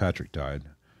setback when Patrick died.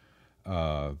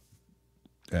 And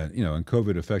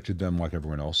COVID affected them like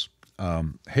everyone else.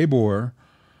 Habor,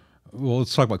 well,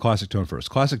 let's talk about Classic Tone first.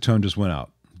 Classic Tone just went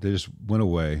out. They just went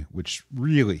away, which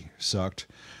really sucked.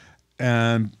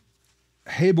 And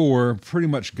Habor pretty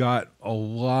much got a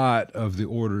lot of the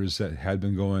orders that had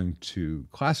been going to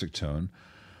Classic Tone,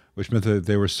 which meant that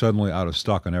they were suddenly out of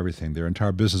stock on everything. Their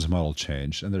entire business model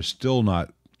changed, and they're still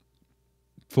not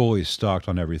fully stocked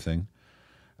on everything.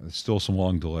 There's still some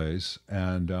long delays.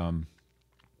 And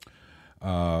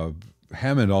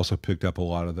Hammond also picked up a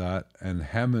lot of that, and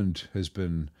Hammond has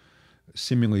been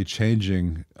seemingly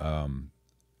changing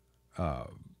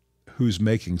who's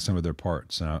making some of their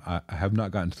parts. And I have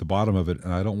not gotten to the bottom of it,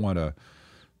 and I don't want to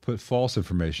put false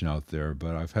information out there,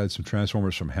 but I've had some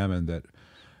transformers from Hammond that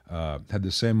had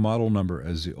the same model number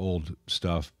as the old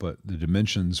stuff, but the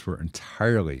dimensions were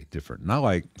entirely different. Not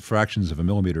like fractions of a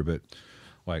millimeter, but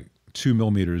like 2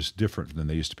 millimeters different than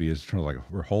they used to be. It's kind of like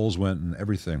where holes went and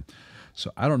everything.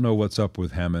 So I don't know what's up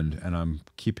with Hammond, and I'm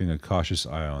keeping a cautious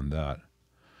eye on that.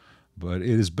 But it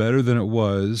is better than it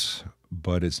was,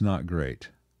 but it's not great.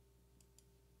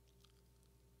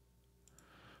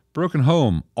 Broken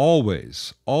Home,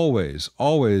 always, always,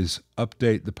 always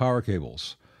update the power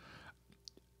cables.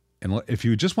 And if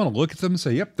you just want to look at them and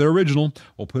say, yep, they're original,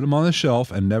 we'll put them on the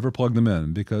shelf and never plug them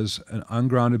in, because an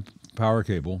ungrounded power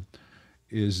cable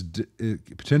is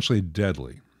potentially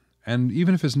deadly. And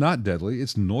even if it's not deadly,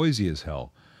 it's noisy as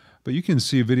hell. But you can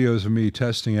see videos of me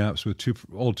testing apps with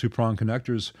old two-prong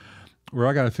connectors where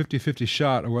I got a 50-50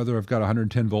 shot of whether I've got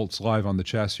 110 volts live on the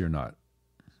chassis or not.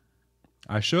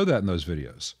 I show that in those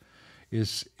videos.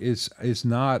 It's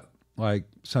not like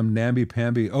some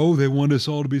namby-pamby, oh, they want us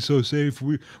all to be so safe,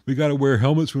 we got to wear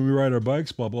helmets when we ride our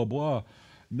bikes, blah, blah, blah.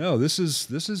 No, this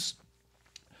is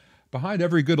behind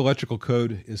every good electrical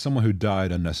code is someone who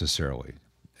died unnecessarily.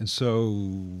 And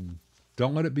so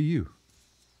don't let it be you.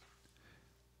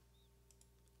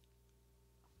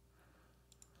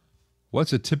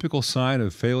 What's a typical sign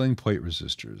of failing plate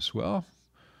resistors? Well,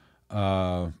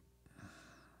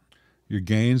 your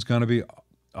gain's going to be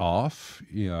off.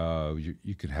 You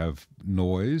could have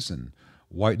noise and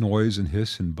white noise and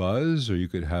hiss and buzz, or you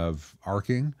could have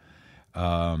arcing.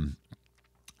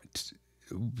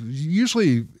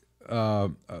 Usually,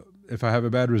 if I have a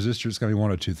bad resistor, it's going to be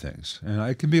one of two things. And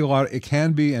it can be a lot. It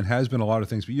can be and has been a lot of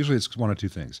things, but usually it's one of two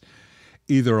things.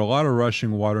 Either a lot of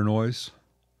rushing water noise,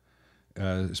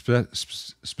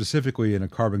 specifically in a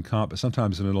carbon comp, but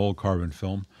sometimes in an old carbon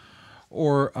film,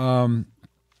 or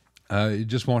you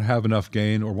just won't have enough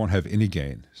gain or won't have any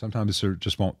gain. Sometimes there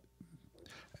just won't.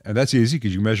 And that's easy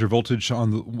because you measure voltage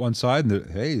on the one side and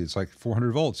hey, it's like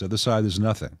 400 volts. The other side, there's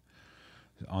nothing.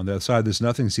 On the other side, there's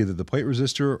nothing. It's either the plate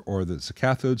resistor or there's a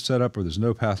cathode setup or there's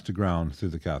no path to ground through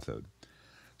the cathode.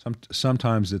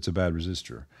 Sometimes it's a bad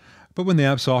resistor. But when the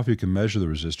app's off, you can measure the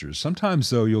resistors. Sometimes,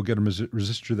 though, you'll get a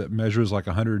resistor that measures like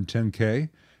 110K,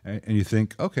 and you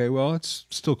think, okay, well, it's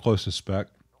still close to spec.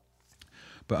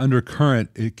 But under current,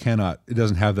 it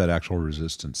doesn't have that actual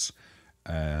resistance.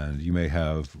 And you may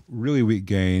have really weak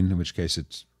gain, in which case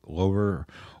it's lower,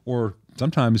 or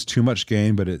sometimes too much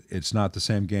gain, but it's not the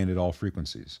same gain at all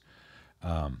frequencies.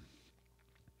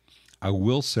 I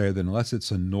will say that unless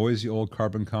it's a noisy old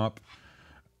carbon comp,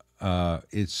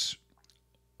 it's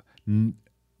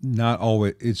not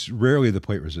always. It's rarely the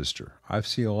plate resistor. I've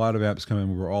seen a lot of apps come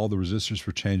in where all the resistors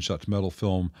were changed out to metal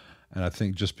film, and I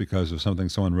think just because of something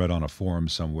someone read on a forum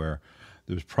somewhere,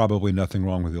 there's probably nothing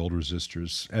wrong with the old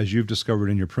resistors. As you've discovered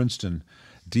in your Princeton,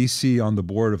 DC on the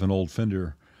board of an old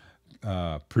Fender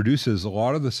produces a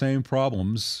lot of the same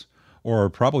problems, or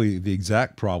probably the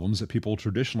exact problems that people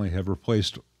traditionally have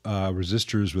replaced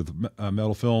resistors with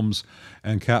metal films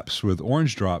and caps with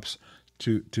orange drops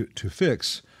to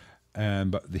fix.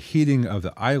 But the heating of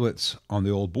the eyelets on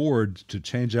the old board to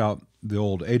change out the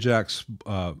old Ajax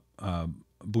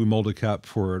blue molded cap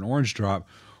for an orange drop,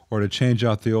 or to change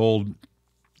out the old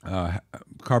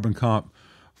carbon comp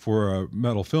for a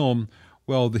metal film,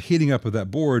 well, the heating up of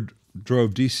that board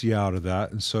drove DC out of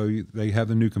that, and so they have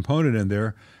the new component in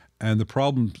there, and the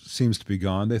problem seems to be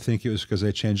gone. They think it was because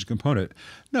they changed the component.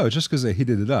 No, it's just because they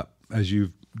heated it up, as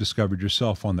you've discovered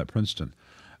yourself on that Princeton.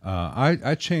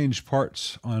 I change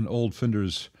parts on old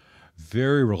Fenders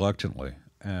very reluctantly,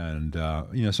 and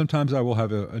sometimes I will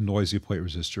have a noisy plate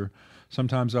resistor.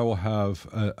 Sometimes I will have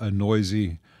a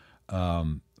noisy,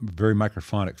 very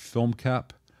microphonic film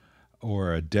cap,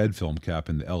 or a dead film cap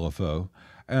in the LFO.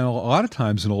 And a lot of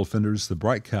times in old Fenders, the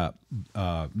bright cap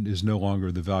is no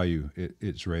longer the value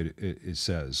it's rated. It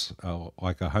says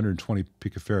like 120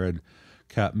 picofarad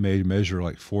cap may measure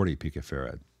like 40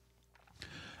 picofarad.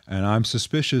 And I'm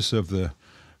suspicious of the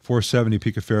 470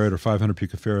 picofarad or 500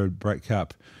 picofarad bright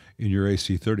cap in your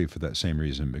AC30 for that same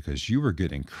reason, because you were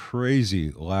getting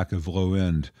crazy lack of low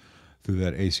end through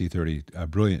that AC30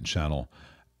 brilliant channel,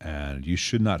 and you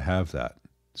should not have that.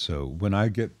 So when I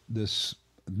get this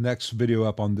next video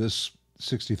up on this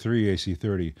 63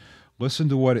 AC30, listen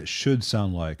to what it should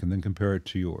sound like and then compare it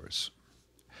to yours.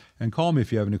 And call me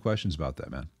if you have any questions about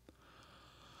that, man.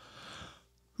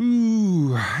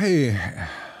 Ooh, hey,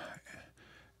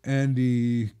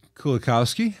 Andy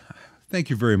Kulikowski, Thank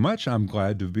you very much. I'm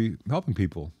glad to be helping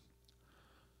people.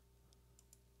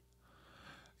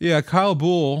 Yeah, Kyle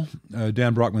Bull.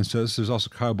 Dan Brockman says there's also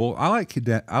Kyle Bull. I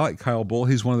like Kyle Bull.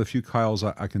 He's one of the few Kyles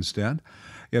I can stand.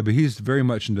 Yeah, but he's very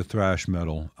much into thrash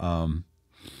metal.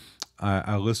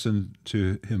 I listened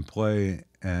to him play,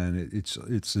 and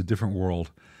it's a different world.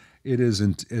 It is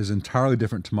entirely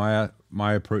different to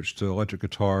my approach to electric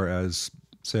guitar as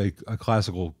say a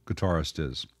classical guitarist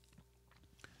is.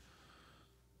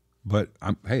 But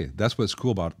hey, that's what's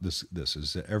cool about this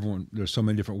is that there's so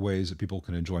many different ways that people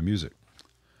can enjoy music.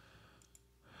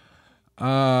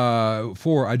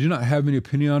 Four, I do not have any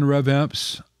opinion on rev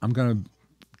amps. I'm gonna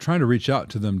trying to reach out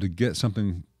to them to get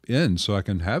something in so I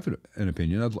can have an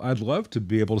opinion. I'd love to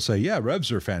be able to say, yeah,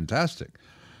 revs are fantastic,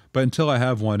 but until I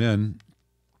have one in,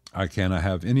 I cannot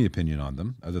have any opinion on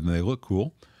them other than they look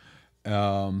cool.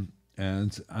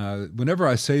 And whenever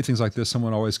I say things like this,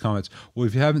 someone always comments, well,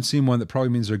 if you haven't seen one, that probably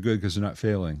means they're good because they're not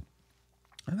failing.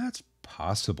 And that's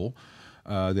possible.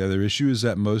 The other issue is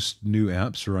that most new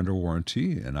amps are under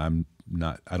warranty, and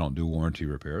I don't do warranty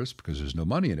repairs because there's no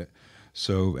money in it.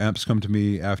 So amps come to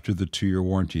me after the 2-year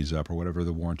warranty is up or whatever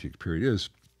the warranty period is.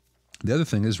 The other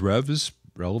thing is Rev is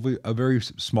relatively a very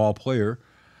small player,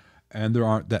 and there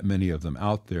aren't that many of them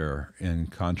out there in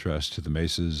contrast to the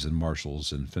Mesas and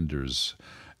Marshalls and Fenders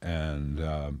and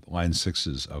Line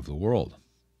 6s of the world.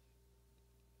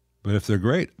 But if they're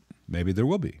great, maybe there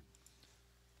will be.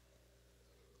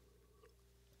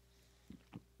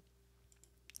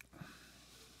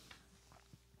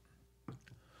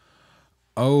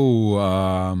 Oh,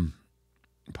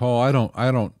 Paul, I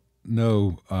don't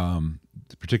know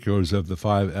the particulars of the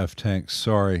 5F tanks.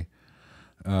 Sorry,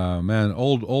 man.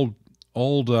 Old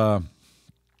reverb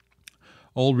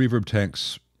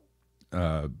tanks.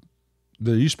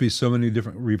 There used to be so many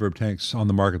different reverb tanks on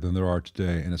the market than there are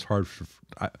today, and it's hard for.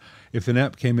 If an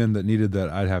amp came in that needed that,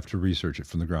 I'd have to research it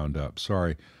from the ground up.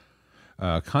 Sorry.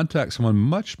 Contact someone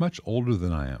much older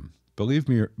than I am. Believe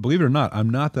it or not, I'm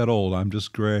not that old. I'm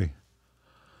just gray.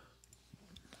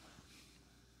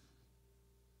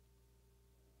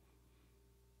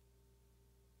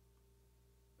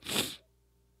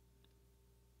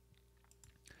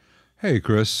 Hey,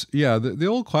 Chris. Yeah, the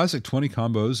old classic 20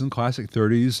 combos and classic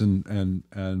 30s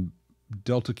and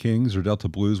Delta Kings or Delta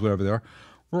Blues, whatever they are,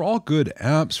 were all good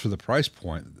amps for the price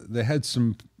point. They had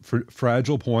some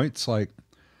fragile points like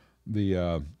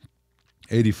the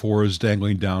 84s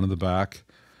dangling down in the back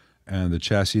and the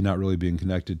chassis not really being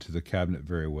connected to the cabinet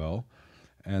very well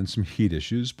and some heat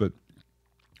issues, but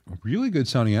really good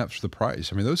sounding amps for the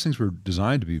price. I mean, those things were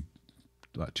designed to be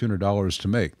about $200 to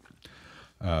make.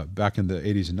 Back in the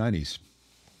 80s and 90s.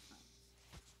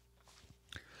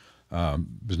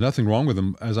 There's nothing wrong with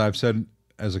them. As I've said,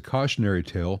 as a cautionary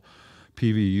tale,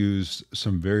 PV used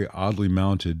some very oddly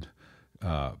mounted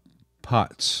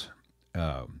pots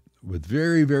with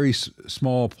very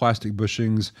small plastic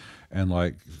bushings and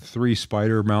like 3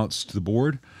 spider mounts to the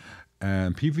board.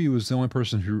 And PV was the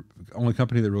only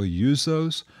company that really used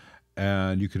those.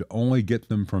 And you could only get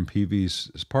them from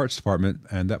PV's parts department,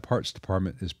 and that parts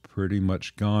department is pretty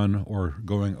much gone or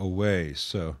going away.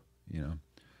 So,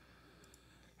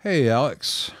 Hey,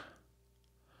 Alex.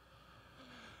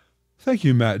 Thank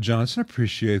you, Matt Johnson.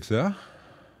 Appreciate that.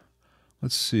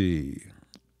 Let's see.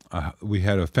 We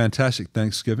had a fantastic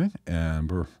Thanksgiving,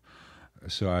 and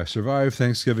so I survived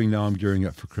Thanksgiving. Now I'm gearing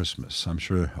up for Christmas. I'm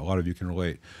sure a lot of you can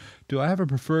relate. Do I have a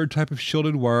preferred type of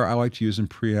shielded wire I like to use in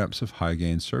preamps of high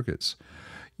gain circuits?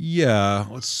 Yeah,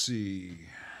 let's see.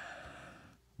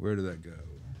 Where did that go?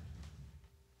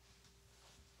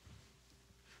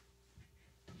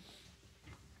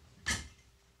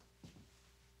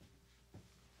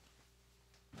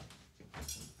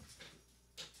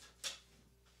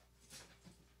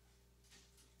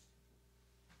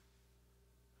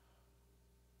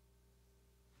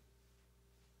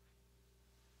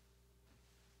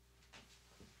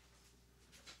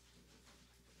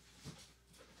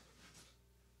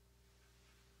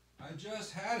 I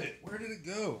just had it. Where did it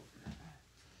go?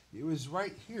 It was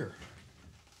right here.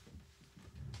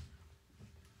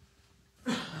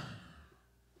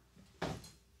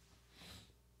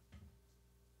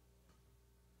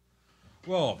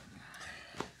 Well,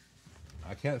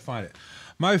 I can't find it.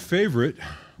 My favorite,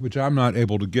 which I'm not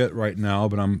able to get right now,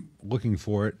 but I'm looking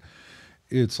for it,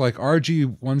 it's like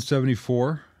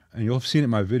RG174, and you'll have seen it in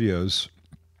my videos.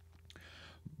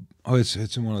 Oh, it's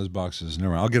in one of those boxes.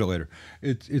 Never mind. I'll get it later.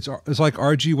 It's like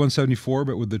RG174,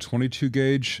 but with the 22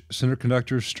 gauge center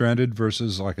conductor stranded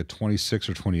versus like a 26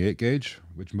 or 28 gauge,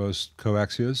 which most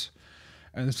coax is.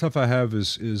 And the stuff I have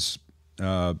is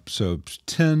so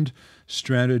tinned,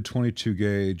 stranded 22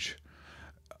 gauge,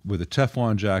 with a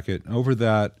Teflon jacket. Over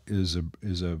that is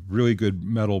a really good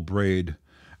metal braid,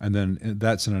 and then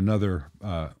that's in another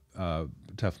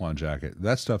Teflon jacket.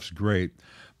 That stuff's great,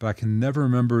 but I can never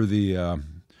remember the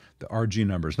RG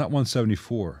numbers. Not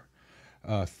 174.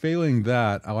 Failing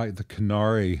that, I like the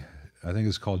Canary. I think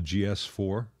it's called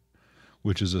GS4,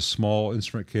 which is a small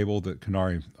instrument cable that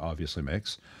Canary obviously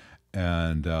makes,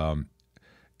 and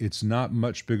it's not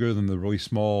much bigger than the really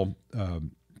small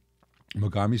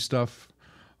Mogami stuff,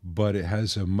 but it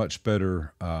has a much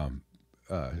better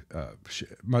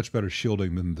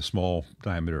shielding than the small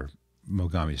diameter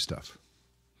Mogami stuff.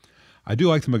 I do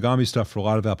like the Mogami stuff for a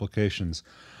lot of applications,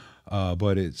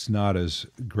 but it's not as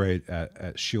great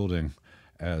at shielding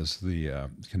as the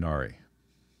Canary.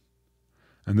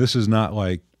 And this is not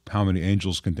like how many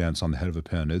angels can dance on the head of a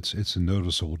pin. It's a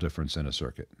noticeable difference in a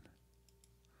circuit.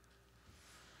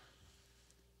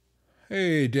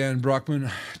 Hey, Dan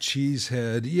Brockman,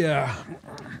 cheesehead. Yeah,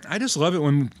 I just love it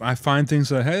when I find things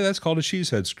that, hey, that's called a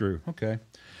cheesehead screw. Okay.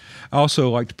 I also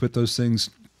like to put those things,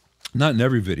 not in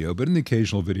every video, but in the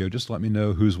occasional video, just let me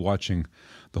know who's watching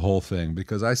the whole thing,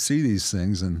 because I see these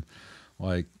things and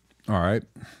like, all right,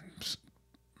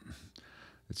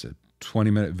 it's a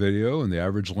 20-minute video and the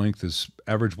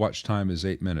average watch time is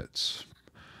 8 minutes.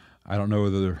 I don't know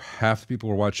whether half the people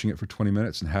are watching it for 20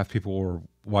 minutes and half people are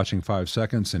watching 5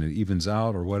 seconds and it evens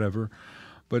out or whatever,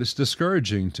 but it's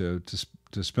discouraging to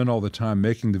spend all the time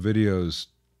making the videos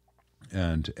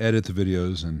and to edit the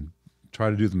videos and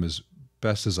try to do them as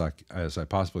best as I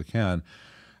possibly can,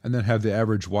 and then have the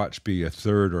average watch be a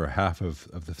third or a half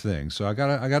of the thing. So I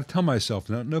gotta tell myself,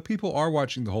 no, people are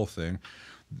watching the whole thing.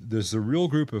 There's a real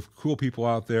group of cool people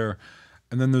out there,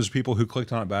 and then there's people who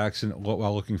clicked on it by accident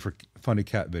while looking for funny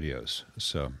cat videos.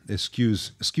 So it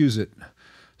skews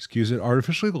it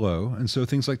artificially low. And so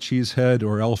things like Cheesehead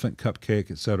or Elephant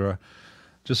Cupcake, etc.,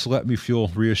 just let me feel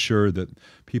reassured that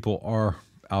people are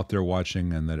out there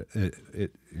watching and that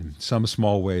it in some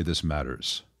small way this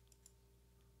matters.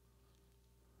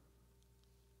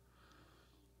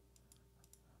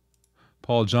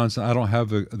 Paul Johnson, I don't have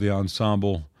the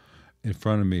ensemble in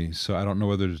front of me, so I don't know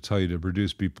whether to tell you to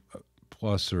reduce B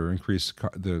plus or increase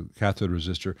the cathode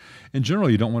resistor. In general,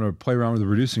 you don't want to play around with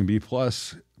reducing B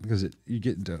plus because you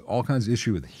get into all kinds of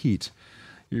issue with heat.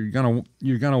 You're gonna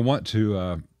want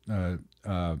to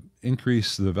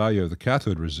increase the value of the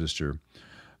cathode resistor,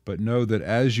 but know that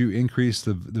as you increase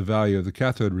the value of the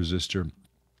cathode resistor,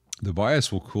 the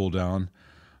bias will cool down,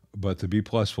 but the B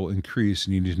plus will increase,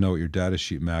 and you need to know what your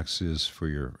datasheet max is for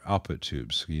your output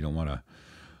tubes. You don't want to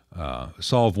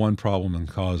solve one problem and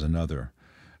cause another.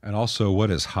 And also,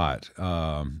 what is hot?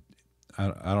 I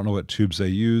don't know what tubes they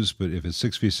use, but if it's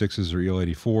 6v6s or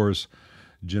EL84s,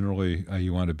 generally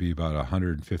you want to be about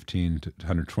 115 to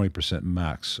 120%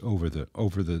 max over the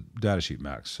datasheet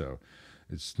max. So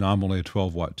it's nominally a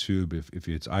 12-watt tube. If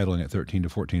it's idling at 13 to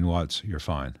 14 watts, you're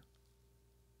fine.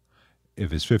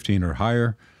 If it's 15 or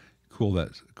higher, cool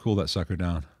that sucker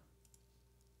down.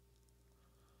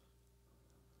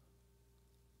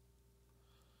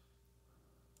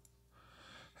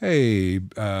 Hey,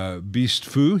 Beast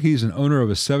Fu, he's an owner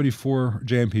of a 74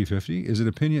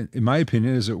 JMP50. In my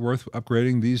opinion, is it worth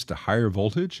upgrading these to higher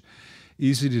voltage?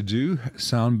 Easy to do,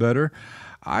 sound better.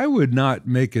 I would not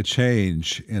make a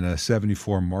change in a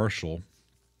 74 Marshall.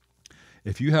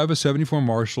 If you have a 74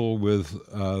 Marshall with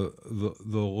the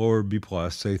lower B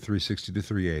plus, say 360 to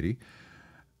 380,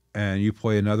 and you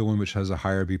play another one which has a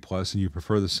higher B plus, and you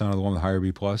prefer the sound of the one with the higher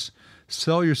B plus,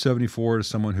 sell your 74 to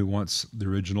someone who wants the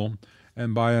original,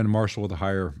 and buy a Marshall with a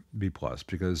higher B plus,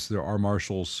 because there are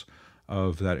Marshalls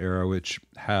of that era which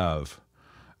have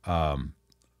higher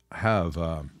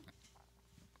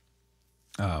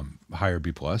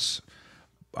B plus.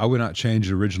 I would not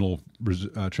change original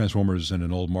transformers in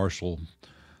an old Marshall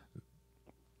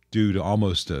due to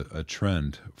almost a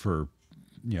trend for,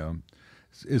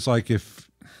 it's like if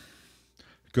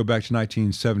go back to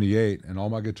 1978 and all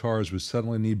my guitars would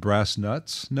suddenly need brass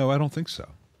nuts. No, I don't think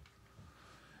so.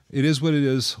 It is what it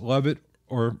is. Love it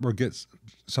or get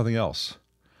something else.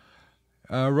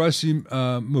 Rusty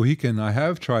Mohican, I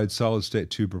have tried solid state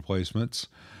tube replacements.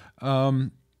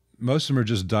 Most of them are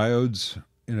just diodes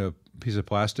in a piece of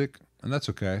plastic, and that's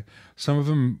okay. Some of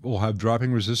them will have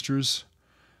dropping resistors,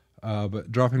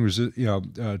 but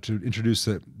to introduce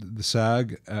the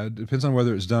sag depends on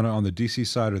whether it's done on the DC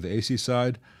side or the AC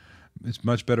side. It's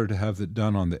much better to have it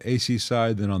done on the AC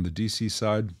side than on the DC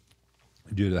side,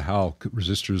 due to how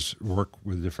resistors work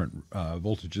with different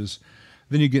voltages.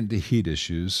 Then you get into heat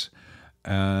issues,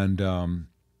 and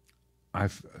I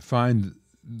find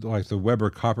like the Weber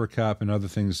copper cap and other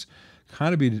things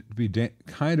kind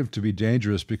of to be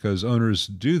dangerous because owners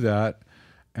do that,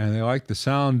 and they like the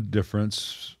sound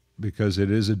difference because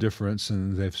it is a difference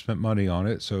and they've spent money on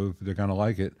it, so they're going to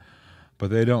like it, but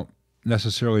they don't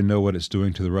necessarily know what it's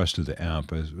doing to the rest of the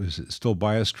amp. Is it still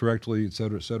biased correctly, et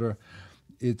cetera, et cetera?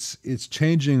 It's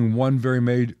changing one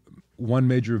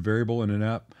major variable in an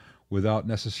amp without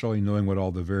necessarily knowing what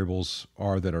all the variables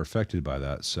are that are affected by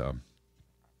that. So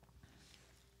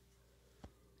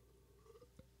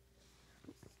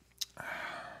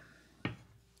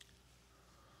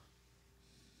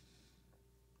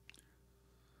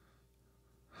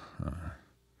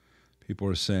people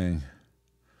are saying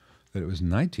that it was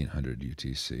 1900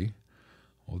 UTC.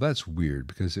 Well, that's weird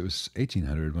because it was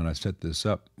 1800 when I set this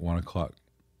up, 1 o'clock.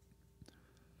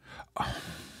 Oh.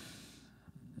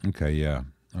 Okay, yeah.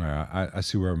 All right, I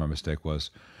see where my mistake was.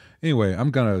 Anyway,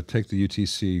 I'm going to take the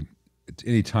UTC,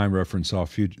 any time reference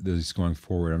off this going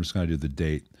forward. I'm just going to do the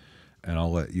date, and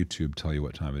I'll let YouTube tell you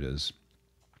what time it is.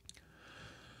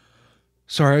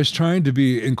 Sorry, I was trying to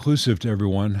be inclusive to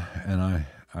everyone, and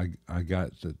I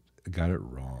got it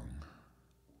wrong.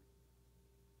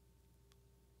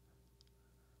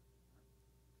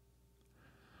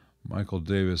 Michael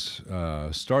Davis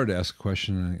started to ask a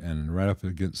question and right up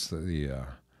against the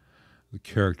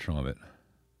character limit.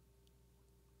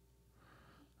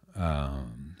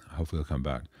 Hopefully he'll come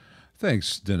back.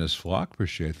 Thanks, Dennis Flock.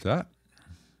 Appreciate that.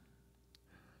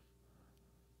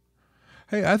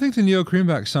 Hey, I think the Neo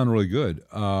Creambacks sound really good.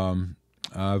 I've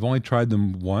only tried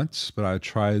them once, but I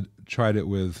tried it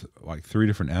with like 3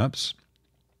 different amps,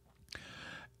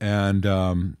 and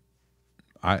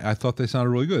I thought they sounded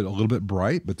really good. A little bit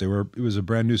bright, but it was a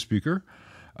brand new speaker.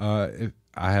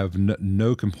 I have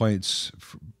no complaints,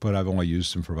 but I've only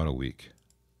used them for about a week.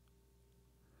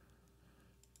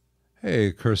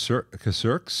 Hey,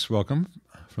 Kasurks, welcome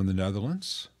from the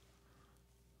Netherlands.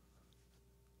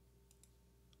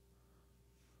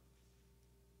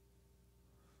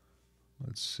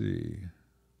 Let's see.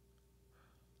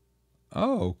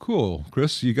 Oh, cool,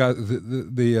 Chris, you got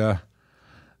the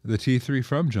T3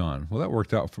 from John. Well, that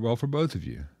worked out well for both of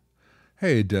you.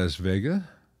 Hey, Des Vega.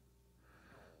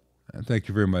 And thank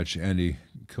you very much, Andy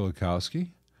Kulikowski.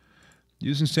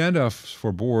 Using standoffs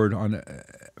for board on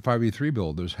 5E3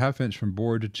 build, there's half-inch from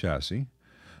board to chassis.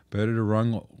 Better to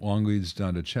run long leads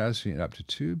down to chassis and up to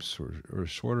tubes, or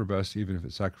shorter best, even if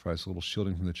it sacrifices a little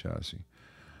shielding from the chassis.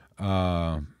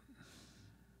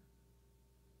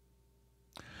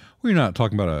 We're not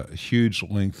talking about a huge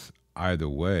length either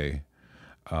way.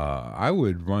 I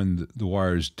would run the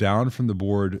wires down from the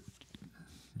board.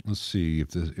 Let's see if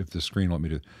the screen will let me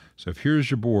do. So if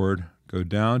here's your board, go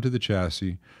down to the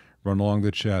chassis, run along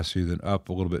the chassis, then up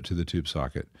a little bit to the tube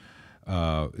socket.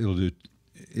 It'll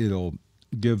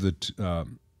give the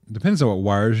depends on what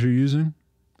wires you're using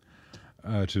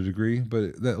to a degree,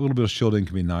 but that little bit of shielding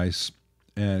can be nice,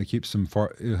 and it keeps them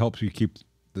far. It helps you keep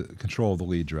the control of the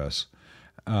lead dress.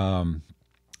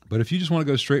 But if you just want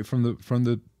to go straight from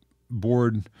the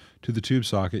board to the tube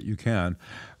socket, you can.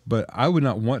 But I would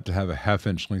not want to have a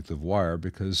half-inch length of wire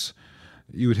because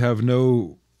you would have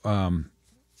no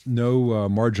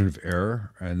margin of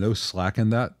error and no slack in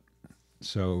that.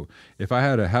 So if I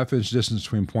had a half-inch distance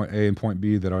between point A and point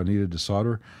B that I needed to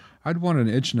solder, I'd want an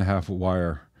 1.5 inch of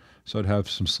wire, so I'd have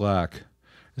some slack.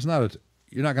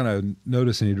 You're not going to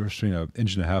notice any difference between 1.5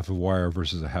 inches of wire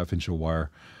versus a half-inch of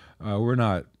wire. We're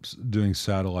not doing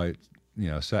satellite,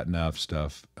 sat nav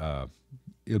stuff.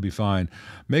 It'll be fine.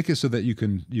 Make it so that you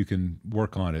can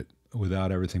work on it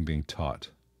without everything being taut.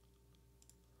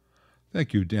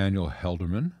 Thank you, Daniel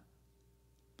Helderman.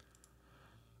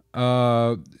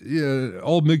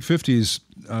 Old MiG-50s,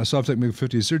 Sovtek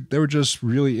MiG-50s, they were just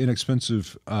really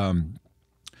inexpensive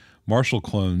Marshall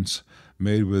clones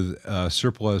made with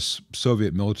surplus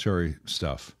Soviet military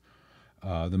stuff.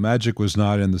 The magic was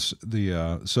not in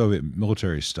the Soviet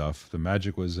military stuff. The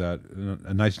magic was that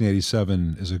a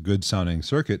 1987 is a good sounding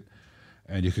circuit,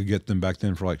 and you could get them back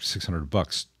then for like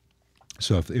 $600.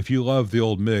 So if you love the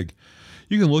old MiG,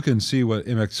 you can look and see what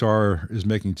MXR is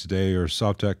making today or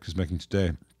Sovtek is making today.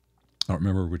 I don't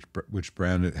remember which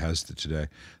brand it has today,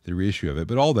 the reissue of it.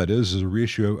 But all that is a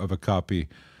reissue of a copy.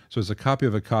 So it's a copy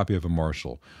of a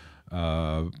Marshall.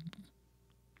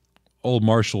 Old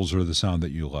Marshalls are the sound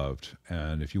that you loved.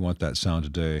 And if you want that sound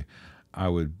today, I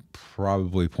would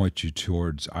probably point you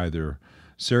towards either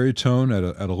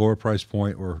Seritone at a lower price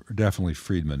point or definitely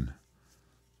Friedman.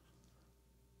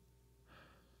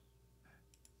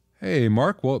 Hey,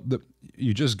 Mark. Well,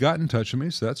 you just got in touch with me,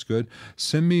 so that's good.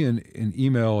 Send me an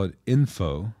email at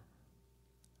info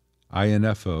at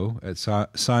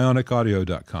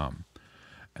psionicaudio.com.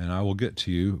 and I will get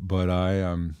to you. But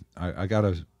I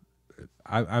gotta.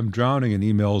 I'm drowning in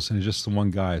emails, and it's just the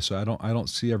one guy, so I don't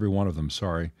see every one of them.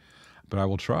 Sorry, but I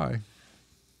will try.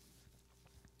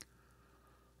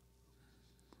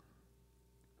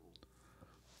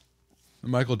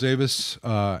 Michael Davis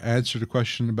answered a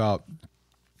question about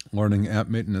learning app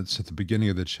maintenance at the beginning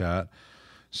of the chat.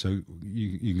 So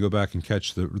you can go back and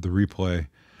catch the replay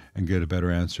and get a better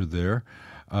answer there.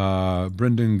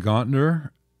 Brendan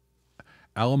Gauntner,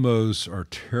 Alamos are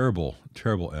terrible,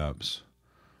 terrible apps.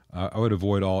 I would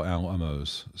avoid all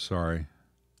Alamos. Sorry.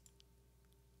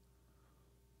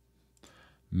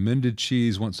 Mended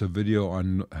Cheese wants a video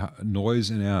on noise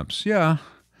in apps. Yeah.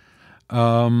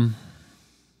 Um,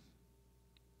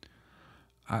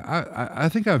 I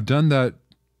think I've done that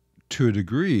to a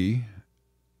degree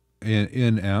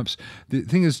in apps. The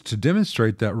thing is, to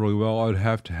demonstrate that really well, I would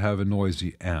have to have a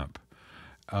noisy app.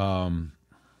 And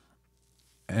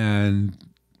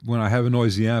when I have a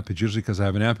noisy app, it's usually because I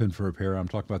have an app in for repair. I'm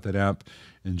talking about that app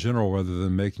in general rather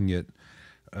than making it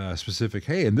specific.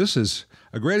 Hey, and this is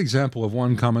a great example of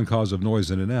one common cause of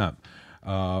noise in an app.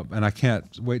 And I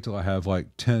can't wait till I have like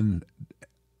 10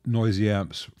 noisy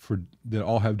apps that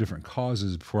all have different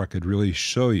causes before I could really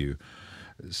show you.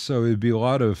 So it'd be a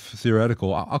lot of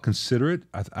theoretical. I'll consider it.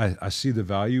 I see the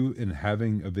value in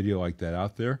having a video like that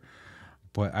out there,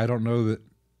 but I don't know that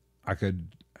I could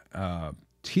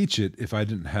teach it if I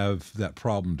didn't have that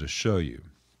problem to show you.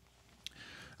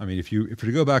 I mean, if you were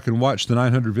to go back and watch the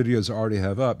 900 videos I already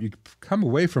have up, you come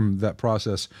away from that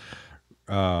process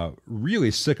really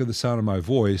sick of the sound of my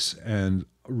voice and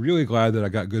really glad that I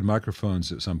got good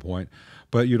microphones at some point.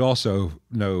 But you'd also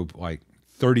know like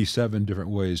 37 different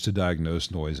ways to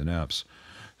diagnose noise in apps.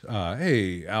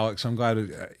 Hey, Alex, I'm glad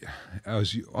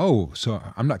so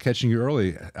I'm not catching you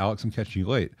early, Alex. I'm catching you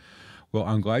late. Well,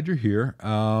 I'm glad you're here.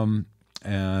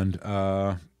 And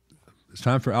it's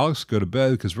time for Alex to go to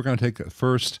bed because we're going to take a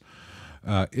first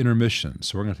intermission.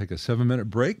 So we're going to take a 7-minute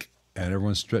break and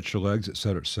everyone stretch your legs, et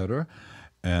cetera, et cetera.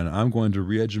 And I'm going to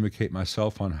re-educate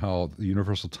myself on how the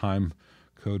universal time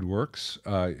code works.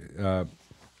 I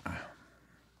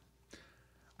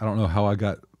don't know how I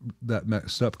got that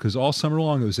mixed up because all summer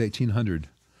long it was 1800.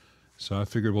 So I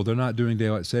figured, well, they're not doing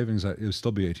daylight savings. It would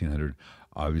still be 1800.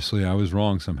 Obviously, I was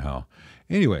wrong somehow.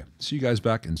 Anyway, see you guys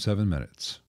back in 7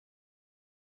 minutes.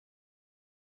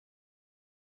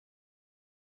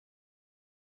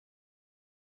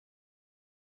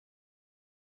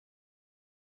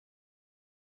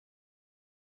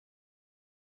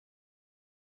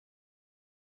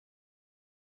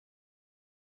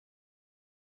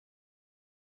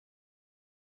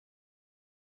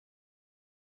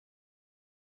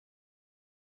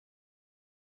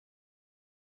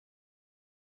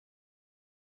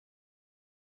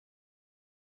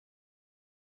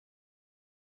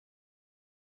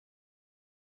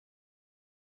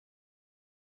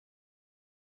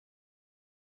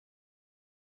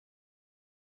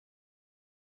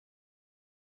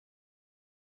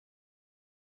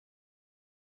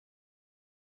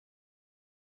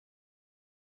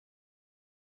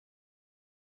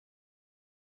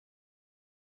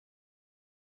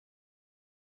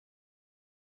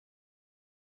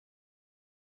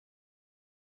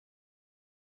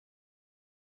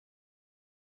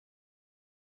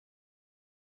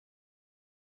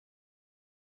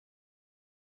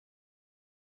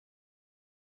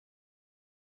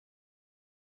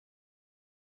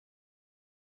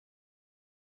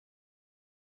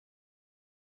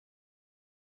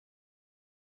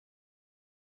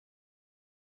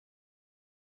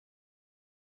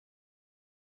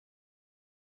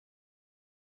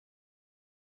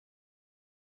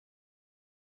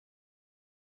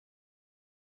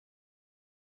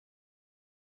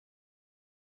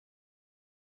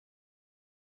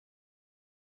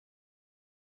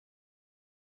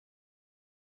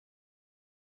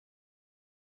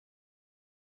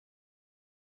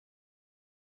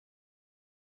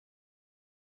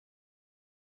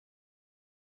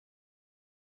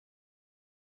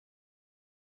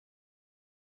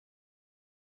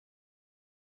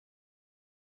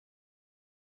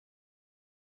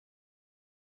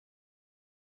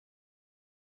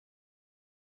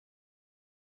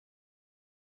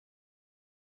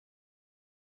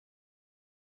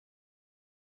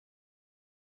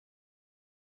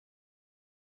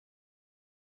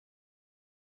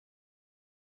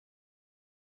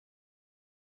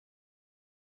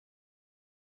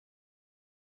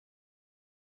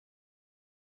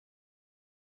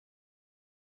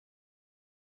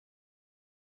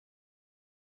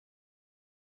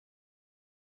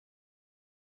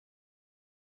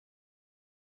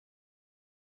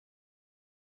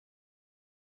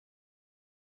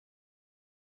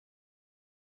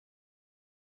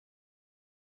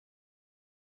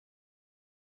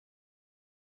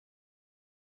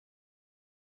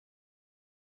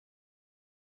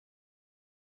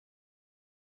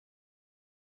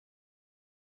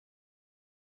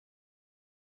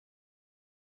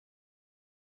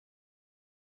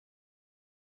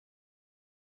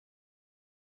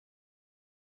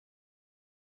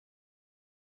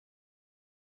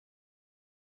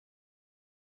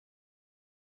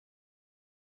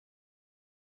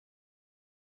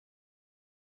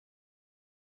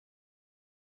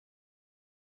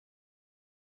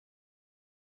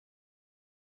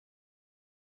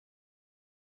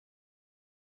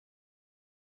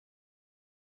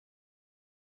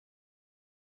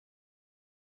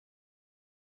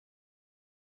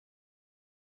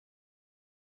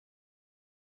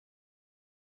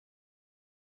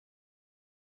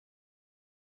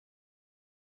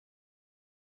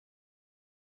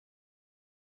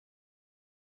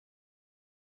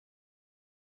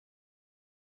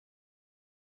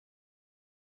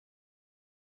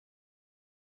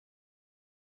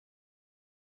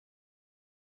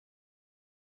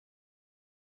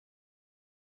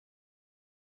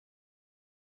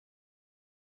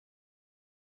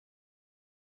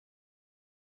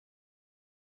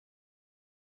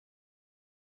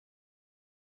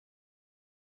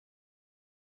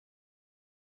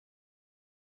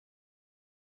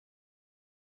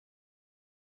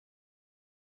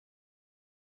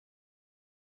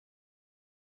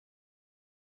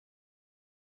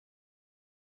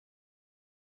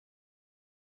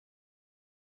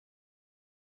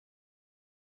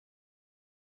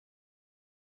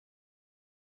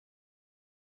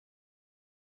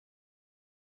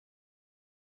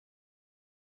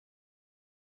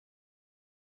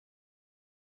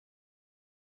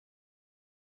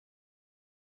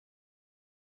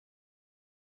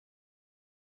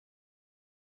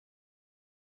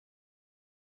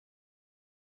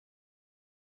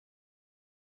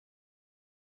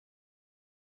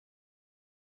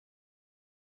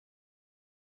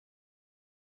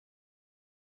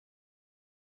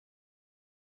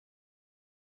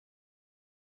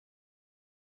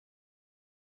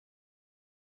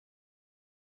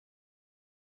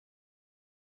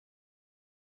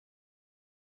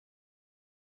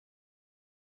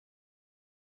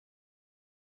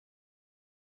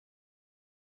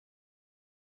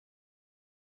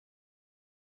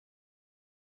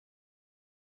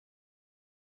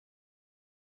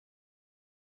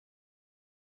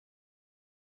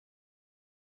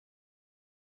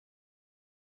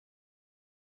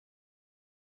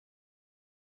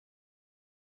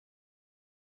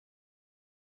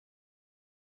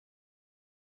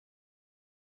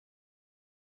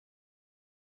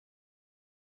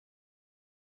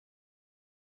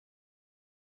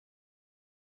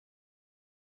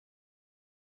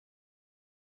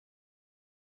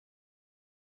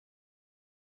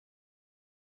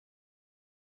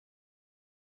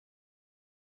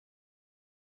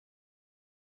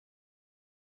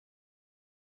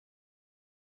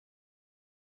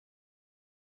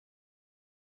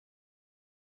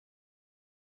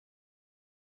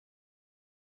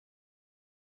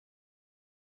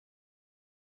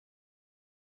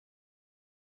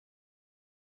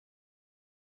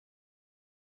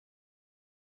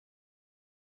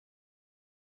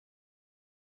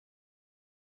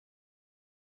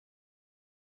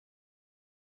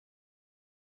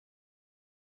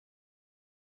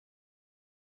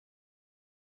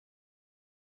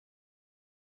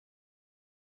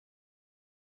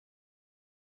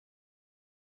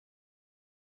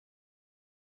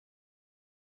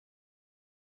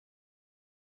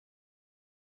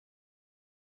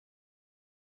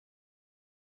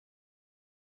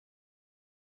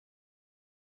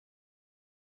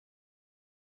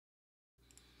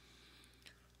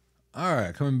 All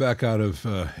right, coming back out of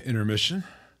intermission.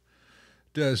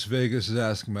 Des Vegas is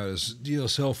asking about his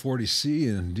DSL 40C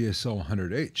and DSL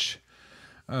 100H.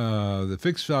 The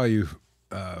fixed value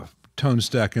tone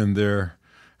stack in there,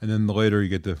 and then later you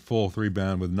get the full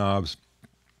 3-band with knobs.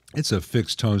 It's a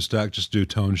fixed tone stack, just do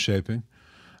tone shaping.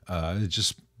 It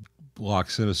just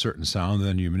locks in a certain sound,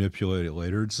 then you manipulate it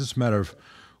later. It's just a matter of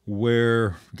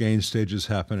where gain stages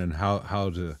happen and how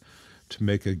to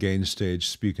make a gain stage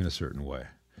speak in a certain way.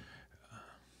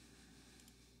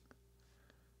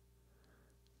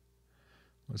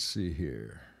 Let's see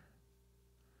here.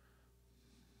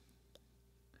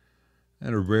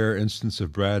 And a rare instance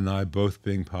of Brad and I both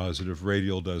being positive.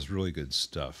 Radial does really good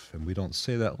stuff, and we don't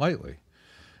say that lightly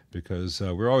because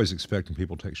we're always expecting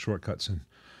people to take shortcuts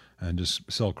and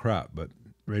just sell crap, but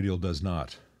Radial does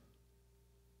not.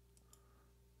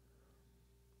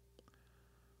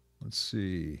 Let's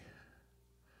see.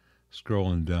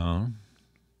 Scrolling down.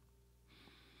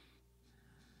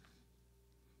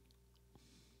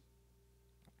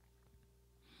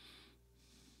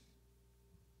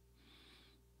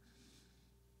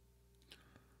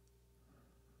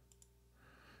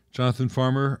 Jonathan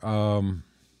Farmer,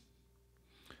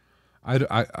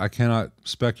 I cannot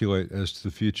speculate as to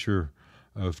the future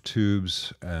of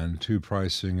tubes and tube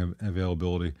pricing and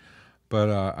availability, but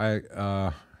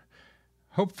I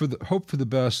hope for the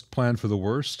best, plan for the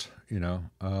worst. You know,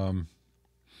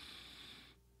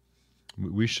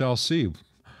 we shall see.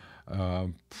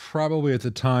 Probably at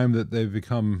the time that they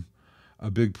become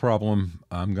a big problem,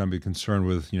 I'm going to be concerned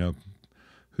with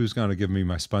who's going to give me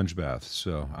my sponge bath.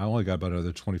 So I only got about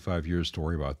another 25 years to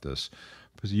worry about this.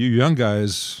 Because you young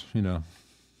guys, let's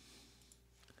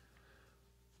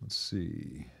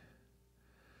see.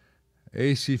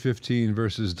 AC15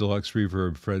 versus Deluxe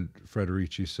Reverb,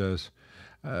 Frederici says.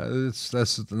 That's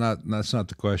not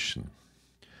the question.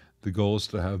 The goal is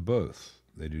to have both.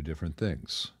 They do different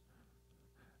things.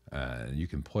 And you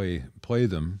can play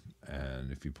them, and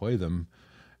if you play them,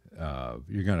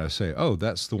 you're going to say, oh,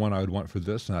 that's the one I would want for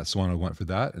this, and that's the one I want for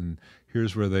that, and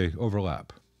here's where they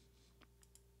overlap.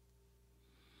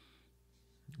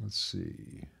 Let's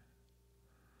see.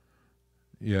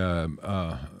 Yeah,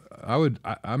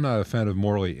 I'm not a fan of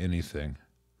Morley anything.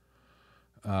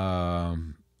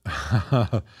 The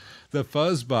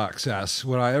Fuzzbox asks,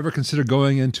 would I ever consider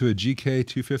going into a GK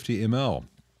 250ML?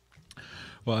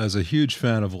 Well, as a huge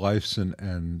fan of Lifeson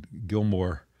and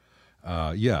Gilmore,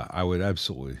 yeah, I would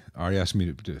absolutely. Already asked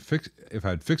me to fix if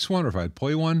I'd fix one or if I'd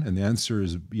play one, and the answer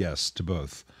is yes to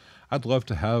both. I'd love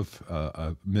to have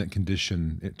a mint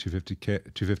condition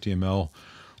 250 ml,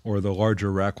 or the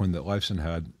larger rack one that Lifeson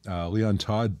had. Leon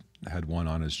Todd had one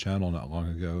on his channel not long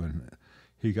ago, and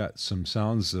he got some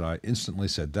sounds that I instantly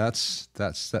said, that's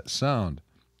that sound.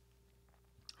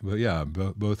 But yeah,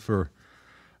 both for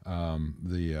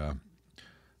the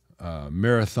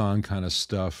marathon kind of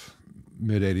stuff,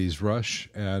 mid-'80s Rush,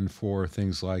 and for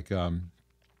things like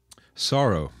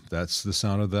Sorrow. That's the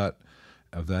sound of that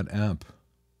amp.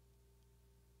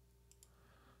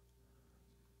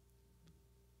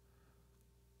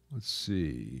 Let's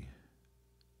see.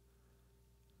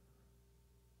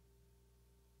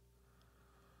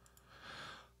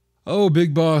 Oh,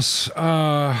 Big Boss,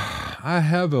 I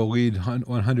have a Lead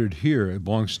 100 here. It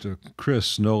belongs to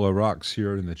Chris Nola Rocks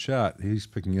here in the chat. He's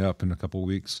picking it up in a couple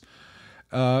weeks.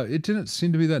 It didn't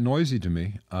seem to be that noisy to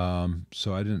me,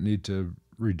 so I didn't need to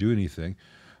redo anything.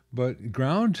 But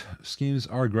ground schemes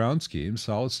are ground schemes,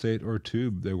 solid state or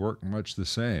tube. They work much the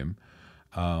same.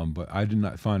 But I did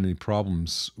not find any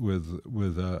problems with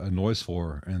a noise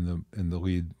floor in the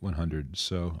Lead 100,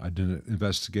 so I didn't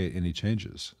investigate any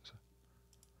changes.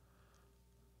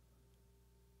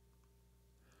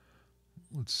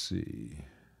 Let's see.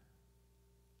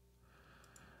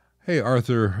 Hey,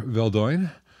 Arthur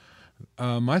Veldoin.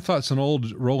 My thoughts on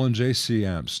old Roland JC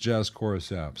amps, jazz chorus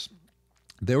amps.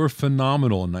 They were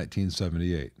phenomenal in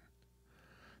 1978.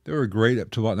 They were great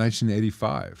up to about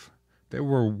 1985. They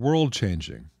were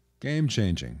world-changing,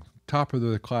 game-changing, top of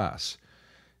their class.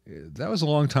 That was a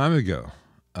long time ago.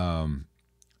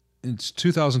 It's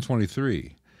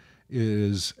 2023. It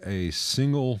is a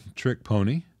single-trick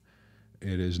pony.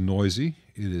 It is noisy.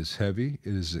 It is heavy.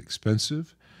 It is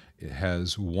expensive. It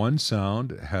has one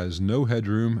sound. It has no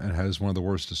headroom and has one of the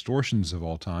worst distortions of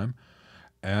all time.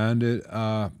 And it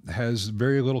has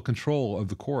very little control of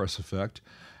the chorus effect.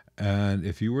 And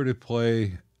if you were to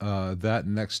play that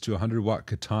next to a 100-watt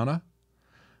Katana,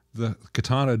 the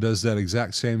Katana does that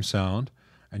exact same sound,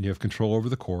 and you have control over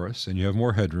the chorus, and you have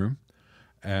more headroom.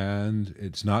 and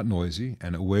it's not noisy,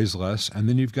 and it weighs less. And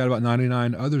then you've got about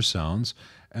 99 other sounds,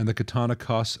 and the Katana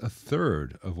costs a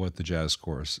third of what the Jazz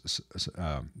Chorus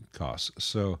costs.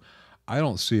 So I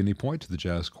don't see any point to the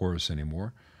Jazz Chorus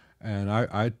anymore. And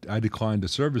I declined to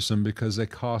service them because they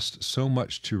cost so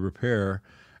much to repair,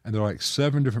 and they're like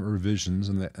 7 different revisions,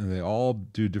 and they all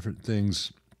do different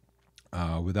things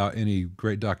without any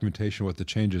great documentation of what the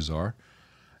changes are.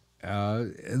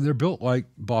 And they're built like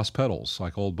Boss pedals,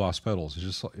 like old Boss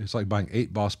pedals. It's like buying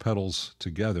 8 Boss pedals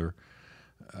together.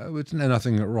 It's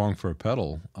nothing wrong for a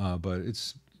pedal, but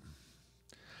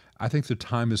I think the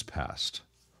time has passed.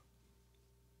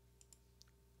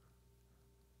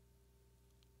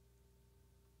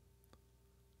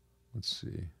 Let's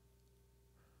see.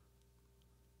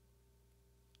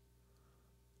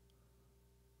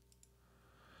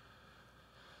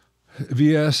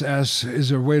 VS asks, is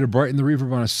there a way to brighten the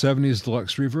reverb on a 70s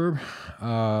deluxe reverb?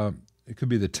 It could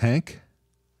be the tank.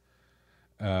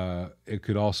 It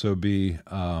could also be,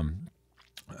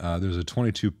 there's a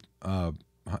 22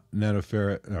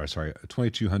 nanofarad, no, sorry,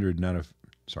 2200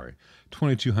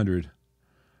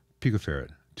 picofarad,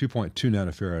 2.2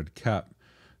 nanofarad cap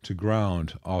to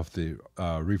ground off the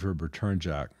reverb return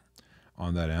jack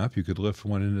on that amp. You could lift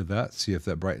one into that, see if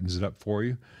that brightens it up for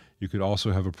you. You could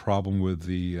also have a problem with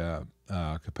the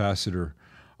capacitor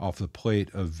off the plate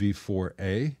of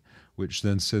V4A, which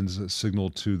then sends a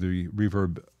signal to the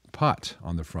reverb pot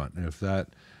on the front. And if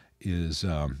that is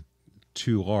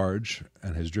too large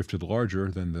and has drifted larger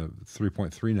than the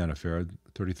 3.3 nanofarad,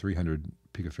 3300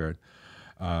 picofarad,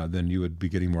 then you would be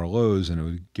getting more lows, and it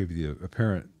would give you the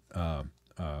apparent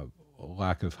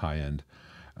lack of high end.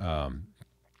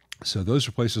 So those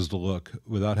are places to look.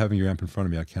 Without having your amp in front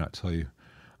of me, I cannot tell you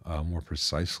more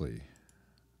precisely.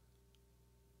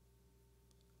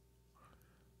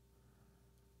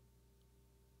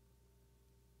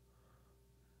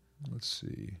 Let's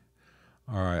see.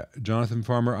 All right, Jonathan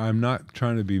Farmer, I'm not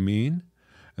trying to be mean,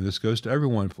 and this goes to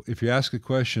everyone. If you ask a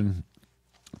question,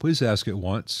 please ask it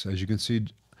once. As you can see,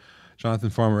 Jonathan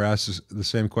Farmer asked the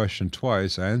same question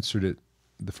twice. I answered it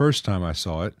the first time I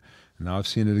saw it, and now I've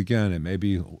seen it again. It may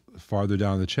be farther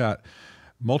down the chat.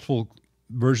 Multiple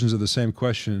versions of the same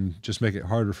question just make it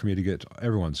harder for me to get to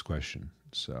everyone's question.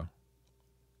 So.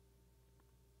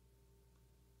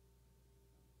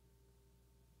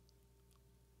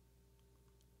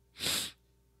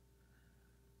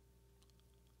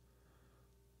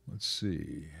 Let's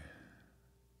see.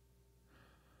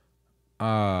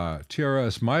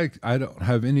 TRS, Mike, I don't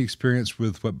have any experience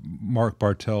with what Mark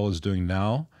Bartel is doing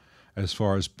now as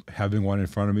far as having one in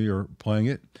front of me or playing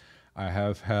it. I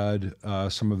have had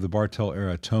some of the Bartel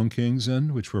era Tone Kings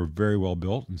in, which were very well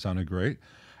built and sounded great.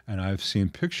 And I've seen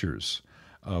pictures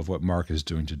of what Mark is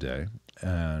doing today.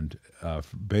 And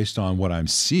based on what I'm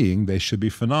seeing, they should be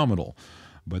phenomenal.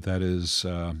 But that is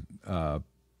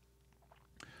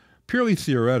purely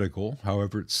theoretical.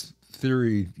 However, it's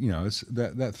theory, you know, it's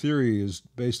that theory is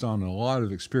based on a lot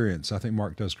of experience. I think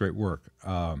Mark does great work,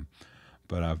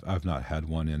 but I've not had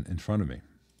one in front of me.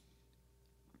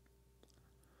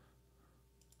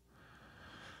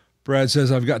 Brad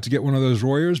says, I've got to get one of those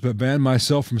Royers, but banned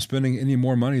myself from spending any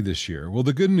more money this year. Well,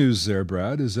 the good news there,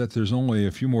 Brad, is that there's only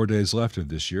a few more days left of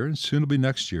this year, and soon it'll be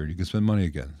next year, and you can spend money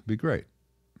again. It'll be great.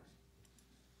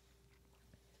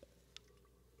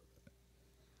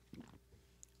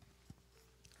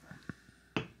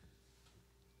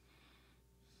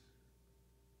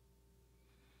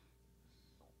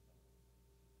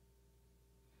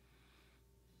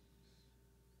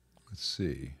 Let's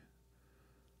see.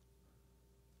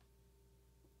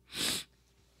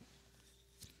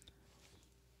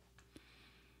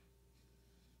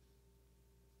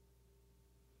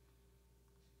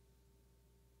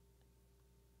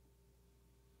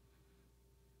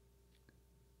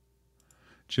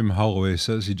 Jim Holloway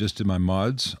says he just did my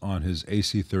mods on his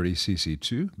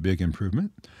AC30CC2. Big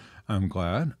improvement. I'm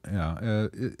glad. Yeah,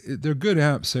 they're good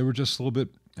amps. They were just a little bit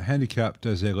handicapped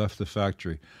as they left the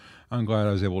factory. I'm glad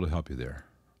I was able to help you there.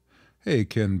 Hey,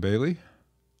 Ken Bailey.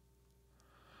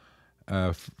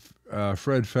 Fred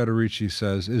Federici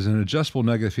says, is an adjustable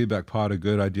negative feedback pod a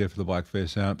good idea for the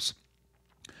Blackface amps?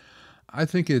 I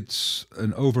think it's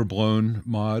an overblown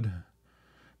mod.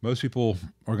 Most people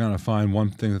are going to find one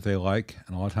thing that they like,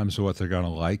 and a lot of times what they're going to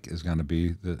like is going to be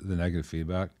the negative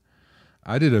feedback.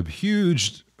 I did a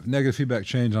huge negative feedback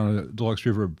change on a deluxe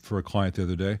reverb for a client the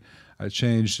other day. I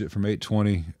changed it from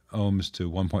 820 ohms to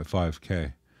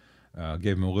 1.5K.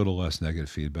 Gave him a little less negative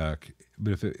feedback.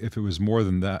 But if it was more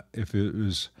than that, if it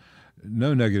was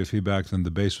no negative feedback, then the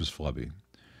bass was flubby.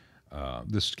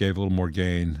 This gave a little more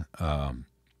gain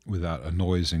without a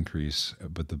noise increase,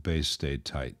 but the bass stayed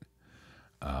tight.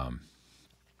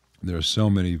 There are so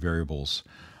many variables.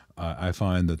 I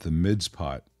find that the mids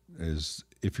pot is,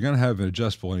 if you're going to have an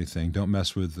adjustable anything, don't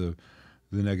mess with the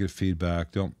negative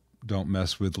feedback. Don't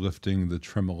mess with lifting the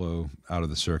tremolo out of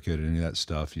the circuit, any of that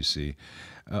stuff you see.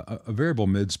 A variable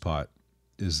mids pot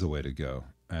is the way to go.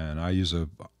 And I use a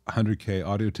 100K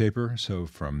audio taper, so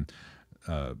from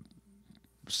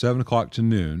 7 o'clock to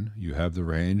noon, you have the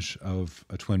range of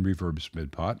a Twin Reverb's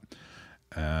mid pot.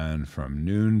 And from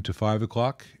noon to 5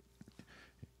 o'clock,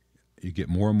 you get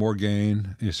more and more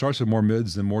gain. It starts with more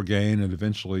mids, then more gain, and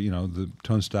eventually, the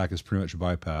tone stack is pretty much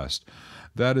bypassed.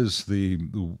 That is the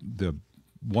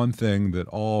one thing that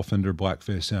all Fender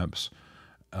Blackface amps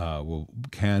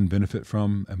can benefit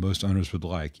from, and most owners would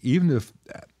like. Even if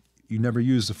you never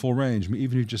use the full range, even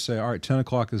if you just say, all right, 10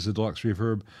 o'clock is the deluxe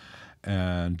reverb,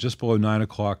 and just below 9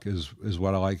 o'clock is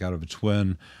what I like out of a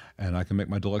Twin, and I can make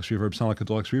my deluxe reverb sound like a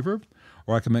deluxe reverb,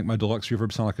 or I can make my deluxe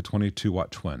reverb sound like a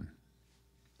 22-watt Twin.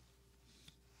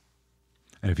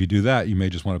 And if you do that, you may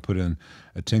just want to put in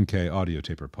a 10K audio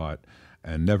taper pot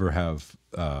and never have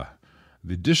the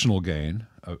additional gain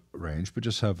range, but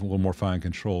just have a little more fine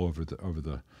control over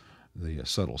the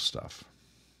subtle stuff.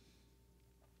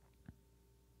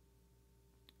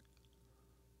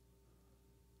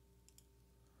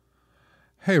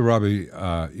 Hey, Robbie,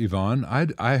 Yvonne,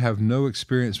 I have no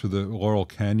experience with the Laurel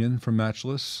Canyon from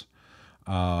Matchless.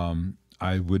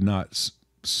 I would not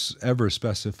ever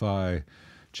specify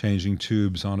changing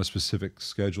tubes on a specific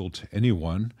schedule to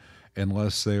anyone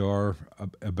unless they are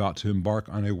about to embark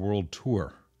on a world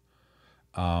tour,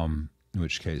 in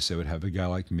which case they would have a guy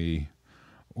like me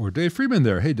or Dave Friedman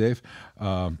there. Hey, Dave,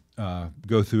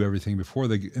 go through everything before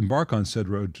they embark on said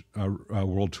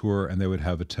world tour, and they would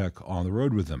have a tech on the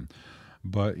road with them.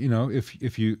 But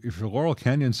if your Laurel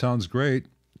Canyon sounds great,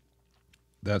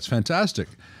 that's fantastic,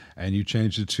 and you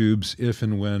change the tubes if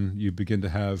and when you begin to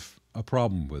have a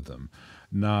problem with them,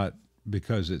 not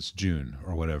because it's June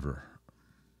or whatever.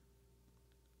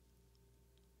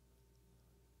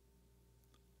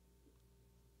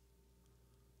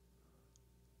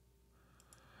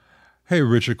 Hey,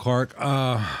 Richard Clark.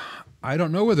 I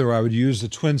don't know whether I would use the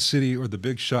Twin City or the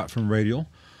Big Shot from Radial,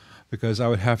 because I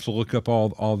would have to look up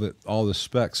all the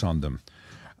specs on them.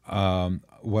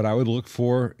 What I would look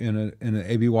for in an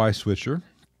ABY switcher,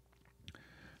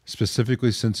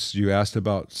 specifically since you asked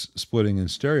about splitting in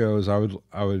stereos, I would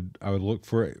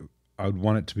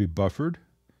want it to be buffered,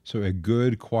 so a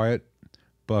good, quiet,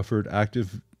 buffered,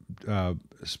 active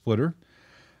splitter.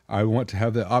 I want to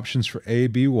have the options for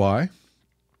ABY.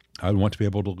 I'd want to be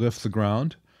able to lift the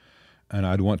ground, and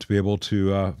I'd want to be able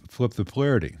to flip the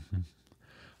polarity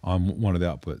on one of the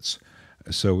outputs.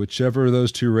 So whichever of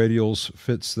those two radials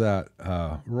fits that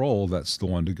role, that's the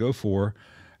one to go for.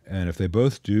 And if they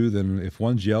both do, then if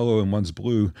one's yellow and one's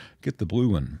blue, get the blue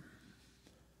one.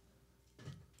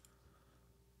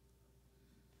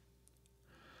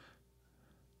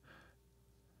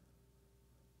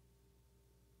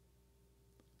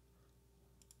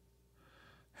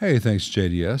 Hey, thanks,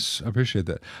 JDS. I appreciate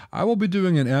that. I will be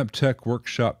doing an Amp Tech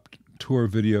workshop tour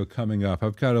video coming up.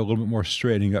 I've got a little bit more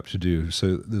straightening up to do,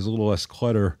 so there's a little less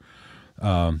clutter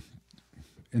in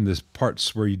this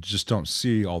parts where you just don't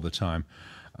see all the time.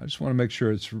 I just want to make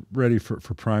sure it's ready for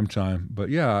prime time. But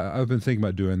yeah, I've been thinking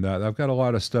about doing that. I've got a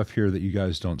lot of stuff here that you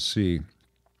guys don't see,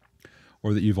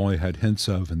 or that you've only had hints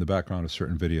of in the background of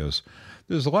certain videos.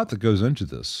 There's a lot that goes into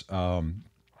this.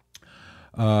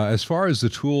 As far as the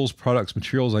tools, products,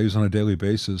 materials I use on a daily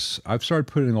basis, I've started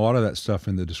putting a lot of that stuff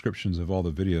in the descriptions of all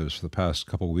the videos for the past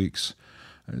couple of weeks.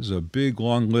 There's a big,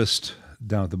 long list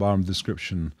down at the bottom of the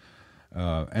description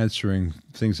answering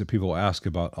things that people ask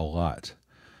about a lot.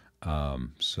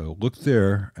 So look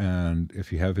there, and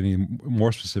if you have any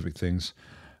more specific things,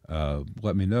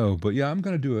 let me know. But yeah, I'm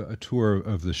going to do a tour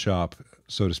of the shop,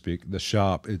 so to speak. The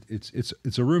shop,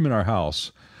 it's a room in our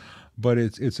house, but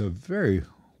it's a very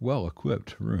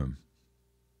well-equipped room.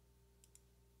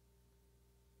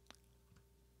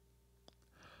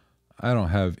 I don't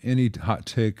have any hot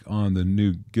take on the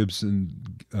new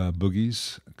Gibson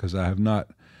Boogies, because I have not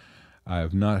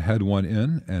had one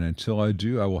in, and until I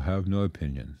do, I will have no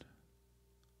opinion.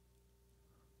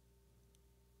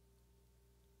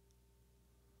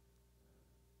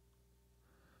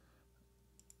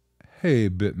 Hey,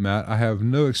 BitMat, I have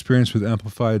no experience with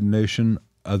Amplified Nation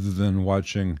other than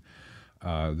watching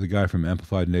the guy from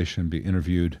Amplified Nation be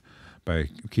interviewed by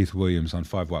Keith Williams on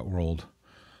 5 Watt World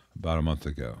about a month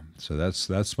ago. So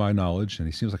that's my knowledge, and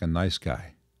he seems like a nice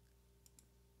guy.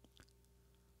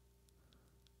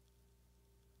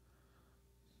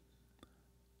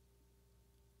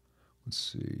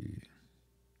 Let's see.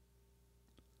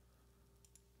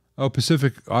 Oh,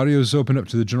 Pacific Audio's open up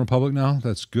to the general public now?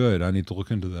 That's good. I need to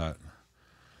look into that.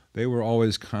 They were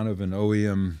always kind of an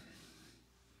OEM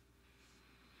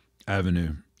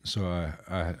avenue, so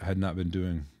I had not been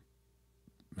doing,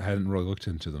 I hadn't really looked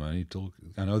into them. I need to look,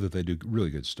 I know that they do really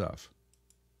good stuff.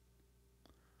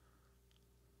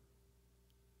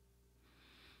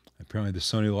 Apparently the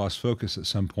Sony lost focus at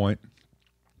some point.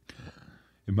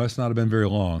 It must not have been very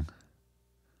long.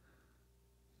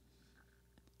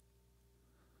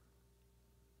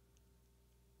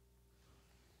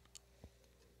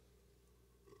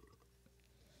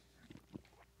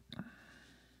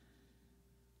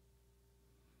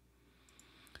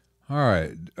 All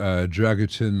right,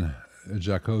 Dragutin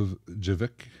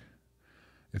Jakovic.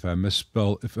 If I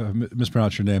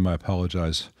mispronounce your name, I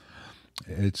apologize.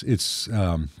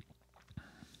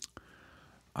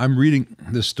 I'm reading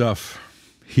this stuff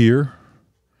here,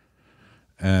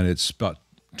 and it's about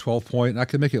 12 point. I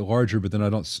can make it larger, but then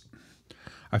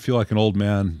I feel like an old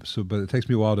man. But it takes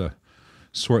me a while to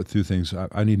sort through things.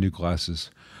 I need new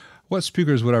glasses. What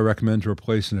speakers would I recommend to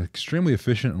replace an extremely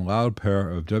efficient and loud pair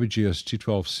of WGS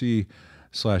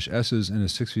G12C/S's in a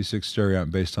 6v6 stereo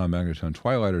amp based on Magnatone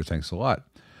Twilighter? Thanks a lot.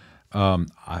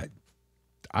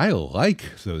 I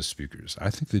like those speakers. I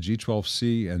think the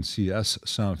G12C and CS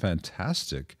sound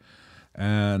fantastic,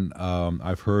 and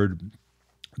I've heard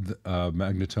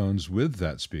Magnatones with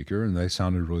that speaker, and they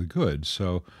sounded really good.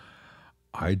 So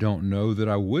I don't know that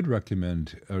I would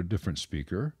recommend a different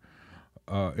speaker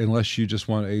unless you just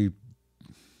want a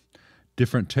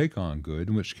different take on good,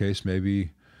 in which case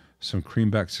maybe some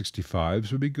Creamback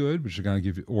 65s would be good, which are going to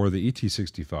give you, or the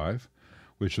ET65,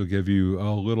 which will give you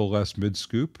a little less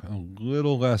mid-scoop, a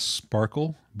little less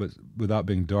sparkle, but without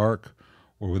being dark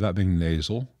or without being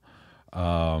nasal.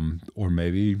 Or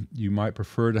maybe you might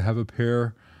prefer to have a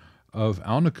pair of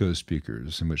Alnico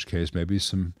speakers, in which case maybe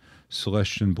some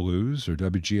Celestion Blues or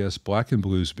WGS Black and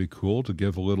Blues would be cool to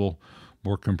give a little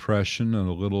more compression and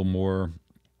a little more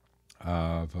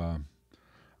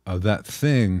of that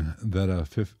thing that a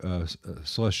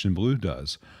Celestion Blue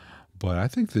does. But I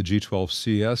think the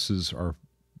G12CSs are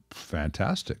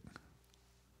fantastic.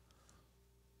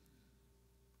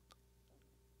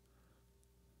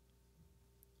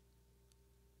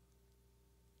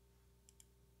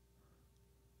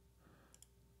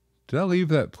 Did I leave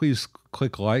that please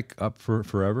click like up for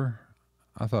forever?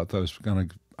 I thought that was going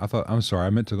to, I'm sorry,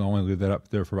 I meant to only leave that up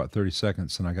there for about 30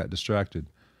 seconds and I got distracted.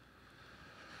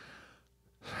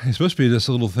 It's supposed to be this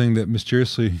little thing that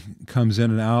mysteriously comes in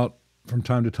and out from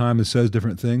time to time and says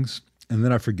different things, and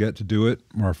then I forget to do it,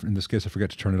 or in this case I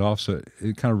forget to turn it off, so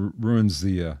it kind of ruins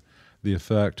the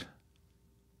effect.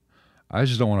 I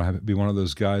just don't want to be one of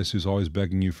those guys who's always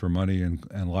begging you for money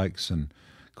and likes and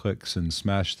clicks and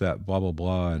smash that blah blah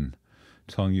blah and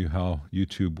telling you how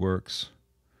YouTube works.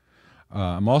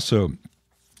 I'm also,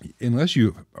 unless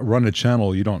you run a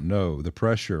channel you don't know the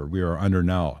pressure we are under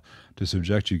now to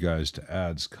subject you guys to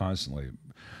ads constantly.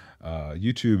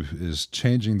 YouTube is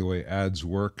changing the way ads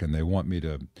work, and they want me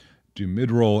to do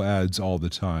mid-roll ads all the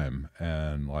time.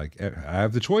 And like, I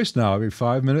have the choice now, every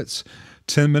 5 minutes,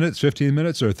 10 minutes, 15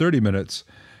 minutes, or 30 minutes.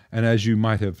 And as you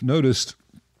might have noticed,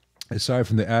 aside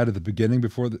from the ad at the beginning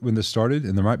when this started,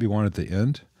 and there might be one at the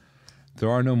end, there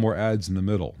are no more ads in the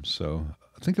middle. So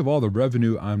think of all the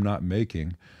revenue I'm not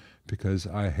making, because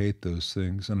I hate those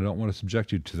things and I don't want to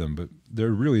subject you to them, but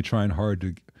they're really trying hard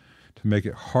to make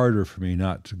it harder for me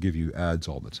not to give you ads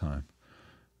all the time.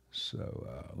 So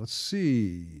let's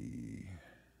see.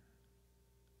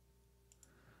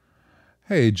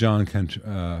 Hey, John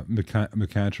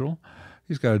McCantrell.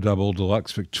 He's got a double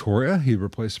deluxe Victoria. He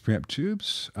replaced the preamp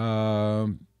tubes. If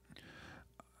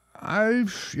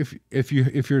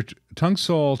your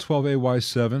Tungsol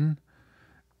 12AY7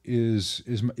 is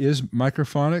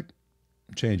microphonic,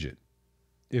 change it.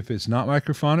 If it's not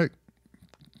microphonic,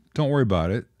 don't worry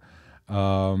about it.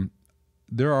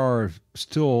 There are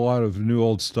still a lot of new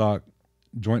old stock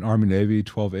Joint Army Navy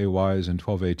 12AYs and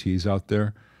 12ATs out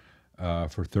there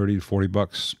for 30 to 40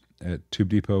 bucks at Tube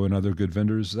Depot and other good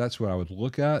vendors. That's what I would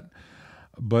look at.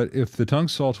 But if the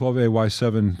Tungsol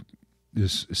 12AY7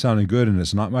 is sounding good and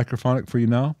it's not microphonic for you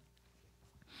now,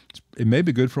 it may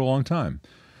be good for a long time.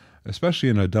 Especially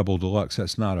in a double deluxe,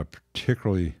 that's not a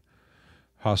particularly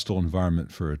hostile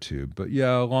environment for a tube. But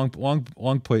yeah,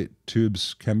 long plate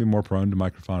tubes can be more prone to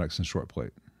microphonics than short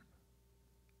plate.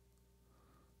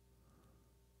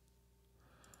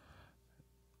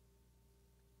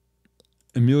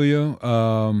 Emilio,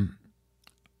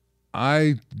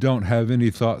 I don't have any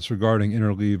thoughts regarding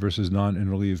interleaved versus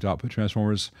non-interleaved output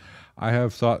transformers. I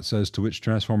have thoughts as to which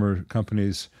transformer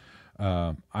companies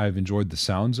I've enjoyed the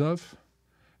sounds of,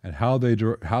 and how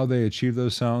they achieve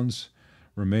those sounds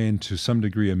remain to some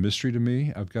degree a mystery to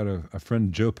me. I've got a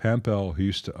friend, Joe Pampel, who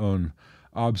used to own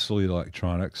Obsolete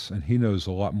Electronics, and he knows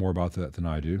a lot more about that than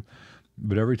I do.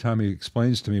 But every time he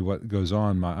explains to me what goes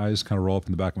on, my eyes kind of roll up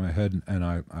in the back of my head, and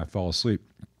I fall asleep.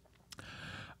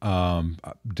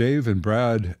 Dave and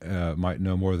Brad might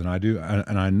know more than I do,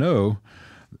 and I know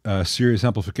Sirius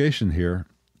Amplification here.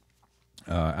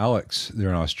 Alex, there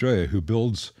in Australia, who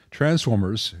builds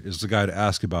transformers, is the guy to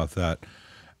ask about that.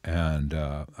 And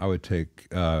I would take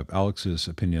Alex's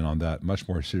opinion on that much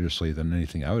more seriously than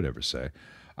anything I would ever say.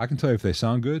 I can tell you if they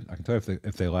sound good. I can tell you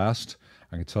if they last.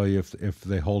 I can tell you if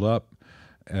they hold up.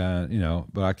 And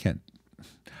but I can't.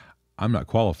 I'm not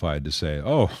qualified to say,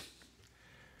 oh,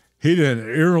 he didn't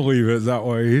interleave it that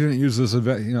way. He didn't use this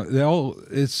event. They all.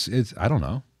 It's. I don't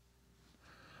know.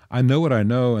 I know what I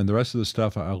know, and the rest of the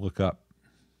stuff I look up,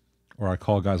 or I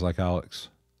call guys like Alex.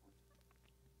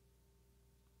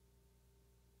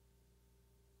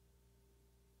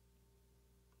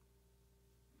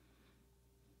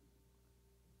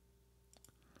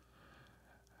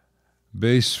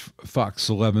 Base Fox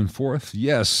 11 fourth.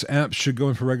 Yes, amps should go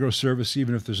in for regular service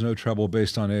even if there's no trouble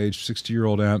based on age.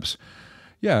 60-year-old amps.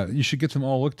 Yeah, you should get them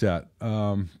all looked at.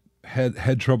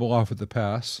 Head trouble off at the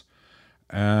pass,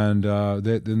 and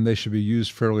then they should be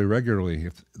used fairly regularly.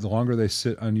 If the longer they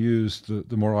sit unused,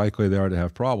 the more likely they are to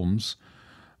have problems.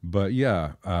 But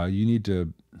yeah, you need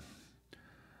to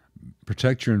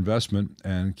protect your investment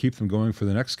and keep them going for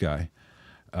the next guy.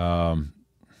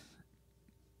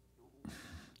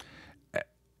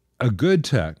 A good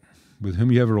tech with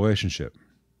whom you have a relationship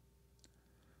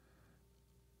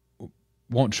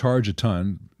won't charge a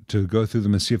ton to go through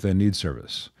them and see if they need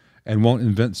service, and won't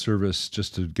invent service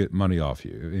just to get money off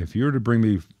you. If you were to bring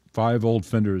me 5 old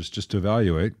Fenders just to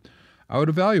evaluate, I would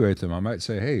evaluate them. I might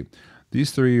say, hey,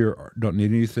 these 3 don't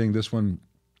need anything. This one,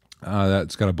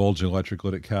 that's got a bulging electric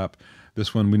lytic cap.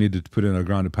 This one, we need to put in a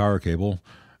grounded power cable.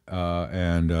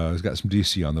 And it's got some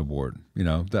DC on the board.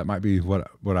 That might be what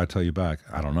I tell you back.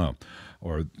 I don't know.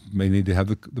 Or may need to have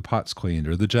the pots cleaned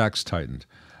or the jacks tightened.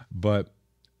 But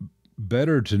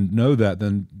better to know that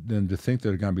than to think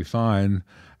they're going to be fine,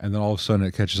 and then all of a sudden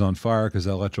it catches on fire because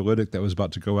that electrolytic that was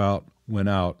about to go out went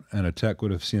out, and a tech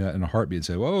would have seen that in a heartbeat and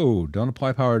say, whoa, don't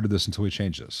apply power to this until we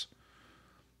change this.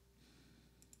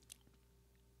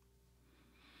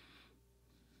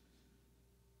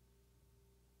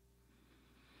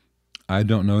 I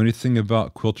don't know anything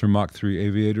about Quilter Mach 3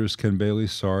 aviators, Ken Bailey.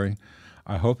 Sorry.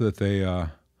 I hope that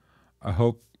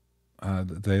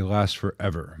they last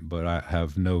forever, but I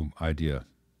have no idea.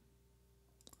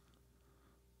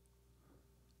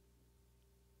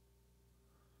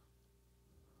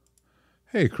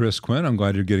 Hey, Chris Quinn. I'm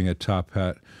glad you're getting a top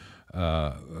hat.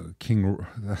 King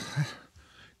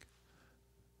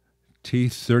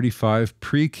T35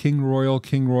 pre-King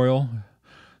Royal.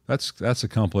 That's a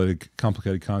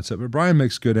complicated concept, but Brian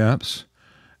makes good amps,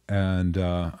 and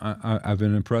I've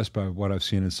been impressed by what I've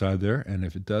seen inside there. And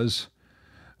if it does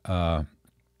the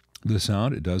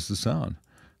sound, it does the sound.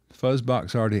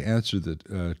 Fuzzbox already answered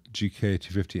the GK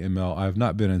 250ml. I've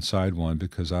not been inside one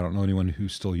because I don't know anyone who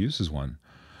still uses one,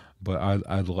 but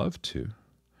I'd love to.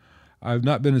 I've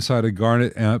not been inside a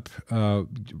Garnet amp.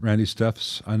 Randy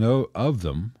Steffs, I know of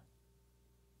them.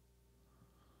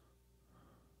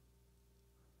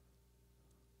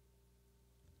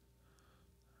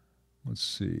 Let's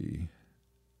see.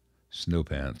 Snow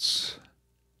Pants.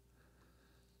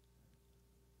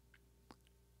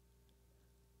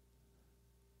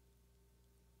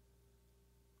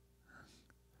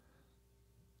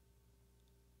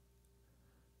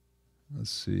 Let's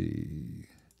see.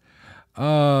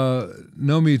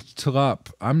 Nomi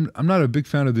Talap. I'm not a big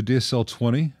fan of the DSL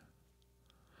 20.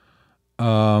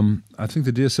 I think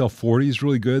the DSL 40 is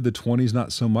really good. The 20 is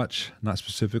not so much. Not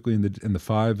specifically. In the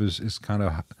 5 is kind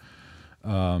of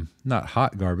not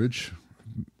hot garbage,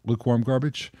 lukewarm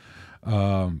garbage.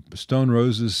 Stone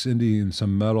Roses, Indy, and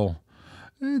some metal.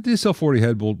 DSL 40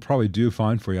 head will probably do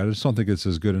fine for you. I just don't think it's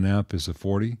as good an amp as a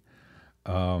 40.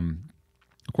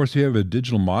 Of course, if you have a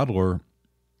digital modeler,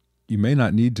 you may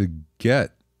not need to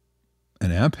get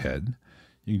an amp head.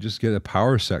 You can just get a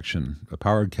power section, a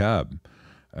powered cab,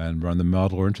 and run the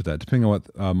modeler into that. Depending on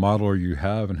what modeler you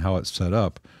have and how it's set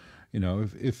up.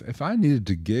 If I needed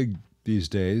to gig these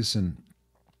days, and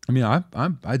I mean, I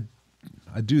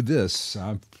do this.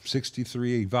 I'm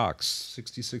 63 Vox,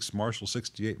 66 Marshall,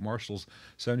 68 Marshalls,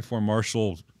 74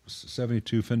 Marshall,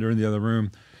 72 Fender in the other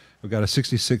room. I've got a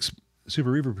 66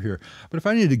 Super Reverb here. But if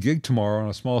I needed to gig tomorrow on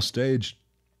a small stage,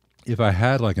 if I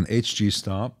had like an HG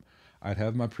Stomp, I'd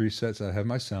have my presets, I'd have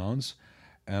my sounds,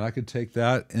 and I could take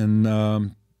that and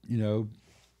you know,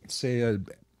 say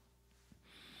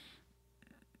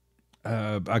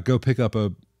I go pick up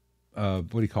a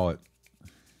what do you call it?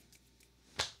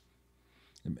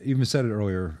 Even said it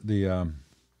earlier. The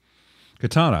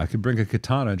katana. I could bring a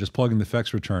katana and just plug in the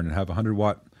effects return and have a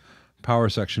 100-watt power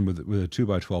section with a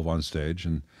 2x12 on stage,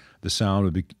 and the sound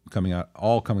would be coming out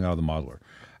of the modeler,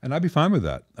 and I'd be fine with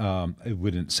that. It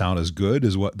wouldn't sound as good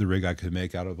as what the rig I could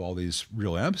make out of all these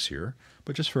real amps here,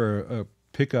 but just for a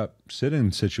pickup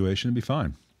sit-in situation, it'd be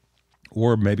fine.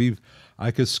 Or maybe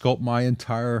I could sculpt my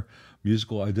entire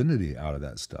musical identity out of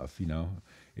that stuff. You know,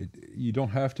 you don't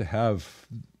have to have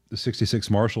the 66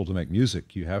 Marshall to make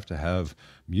music. You have to have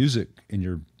music in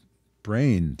your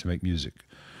brain to make music.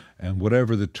 And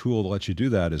whatever the tool that lets you do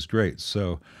that is great.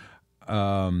 So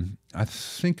I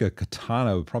think a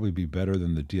katana would probably be better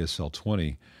than the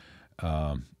DSL-20.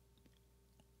 I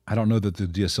don't know that the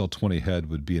DSL-20 head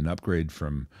would be an upgrade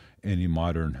from any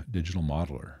modern digital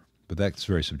modeler, but that's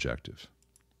very subjective.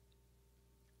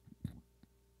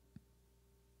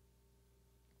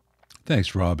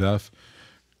 Thanks, Rob F.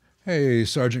 Hey,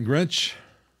 Sergeant Grinch.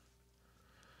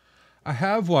 I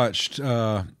have watched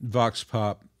Vox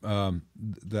Pop,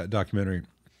 that documentary.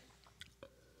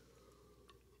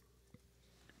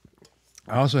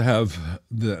 I also have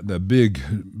the big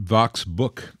Vox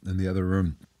book in the other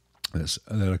room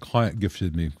that a client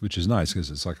gifted me, which is nice because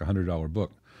it's like $100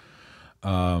 book.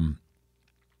 But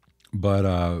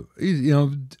you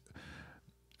know,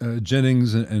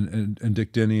 Jennings and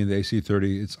Dick Denny and the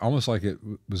AC30, it's almost like it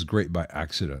was great by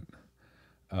accident.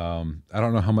 I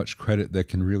don't know how much credit they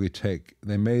can really take.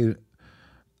 They made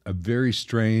a very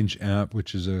strange amp,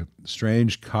 which is a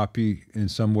strange copy in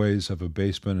some ways of a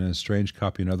Bassman and a strange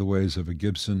copy in other ways of a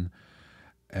Gibson.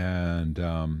 And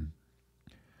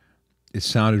it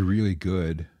sounded really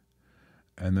good.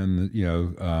 And then, you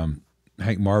know,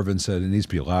 Hank Marvin said it needs to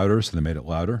be louder, so they made it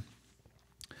louder.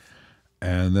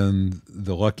 And then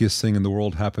the luckiest thing in the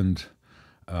world happened.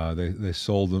 They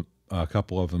sold a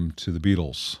couple of them to the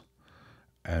Beatles.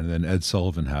 And then Ed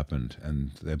Sullivan happened,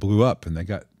 and they blew up, and they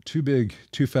got too big,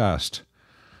 too fast,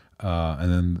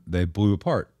 and then they blew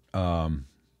apart. So,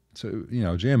 you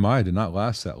know, JMI did not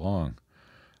last that long.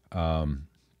 And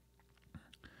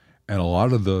a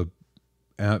lot of the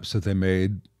amps that they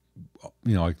made,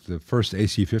 you know, like the first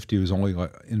AC50 was only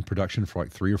like in production for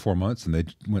like 3 or 4 months, and they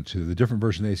went to the different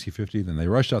version of the AC50, then they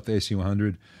rushed out the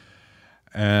AC100,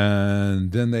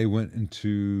 and then they went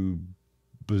into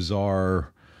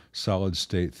bizarre solid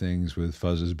state things with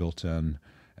fuzzes built in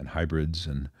and hybrids,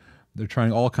 and they're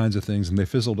trying all kinds of things, and they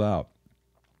fizzled out.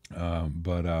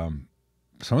 But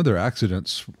some of their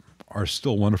accidents are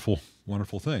still wonderful,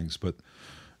 wonderful things. But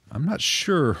I'm not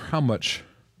sure how much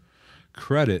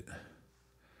credit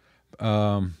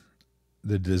the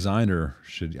designer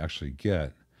should actually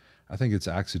get. I think it's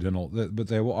accidental. But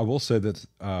I will say that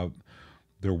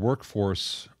their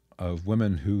workforce of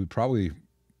women who probably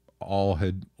all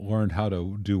had learned how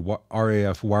to do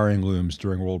RAF wiring looms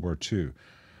during World War II.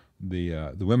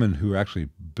 The women who actually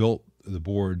built the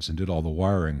boards and did all the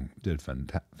wiring did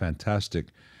fantastic,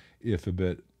 if a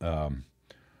bit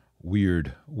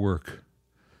weird work.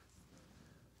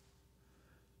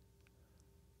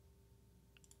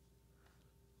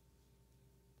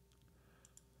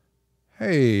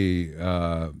 Hey,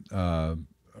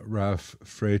 Ralph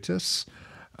Freitas.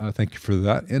 Thank you for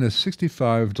that. In a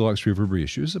 65 Deluxe Reverb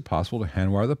reissue, is it possible to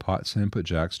hand wire the pots and input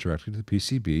jacks directly to the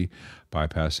PCB,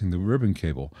 bypassing the ribbon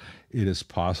cable? It is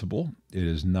possible. It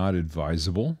is not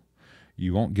advisable.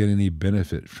 You won't get any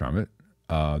benefit from it.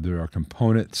 There are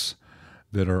components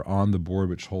that are on the board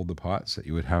which hold the pots that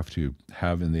you would have to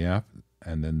have in the app,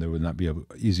 and then there would not be an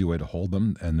easy way to hold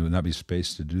them, and there would not be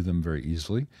space to do them very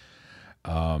easily.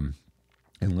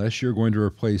 Unless you're going to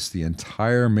replace the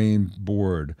entire main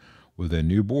board with a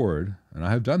new board, and I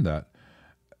have done that,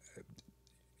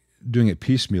 doing it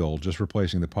piecemeal, just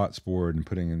replacing the pots board and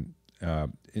putting in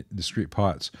discrete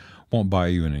pots, won't buy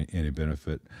you any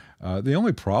benefit. The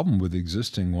only problem with the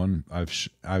existing one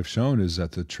I've shown is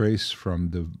that the trace from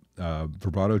the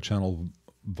vibrato channel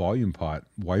volume pot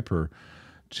wiper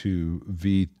to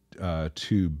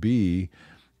V2B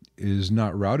is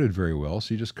not routed very well.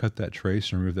 So you just cut that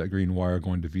trace and remove that green wire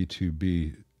going to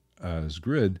V2B as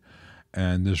grid,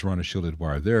 and just run a shielded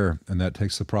wire there, and that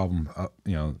takes the problem,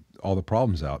 you know, all the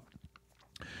problems out.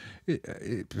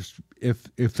 If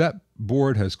that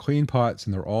board has clean pots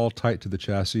and they're all tight to the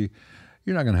chassis,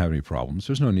 you're not going to have any problems.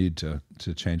 There's no need to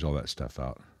change all that stuff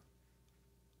out.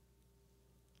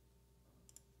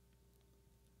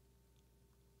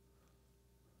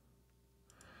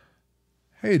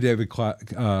 Hey, David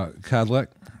Cadillac.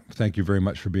 Thank you very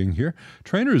much for being here.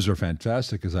 Trainers are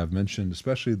fantastic, as I've mentioned,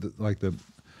 especially the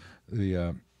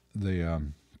uh, the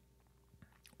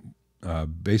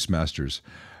bass masters.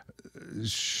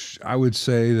 I would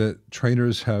say that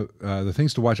trainers have the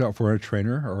things to watch out for in a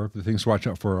trainer, or the things to watch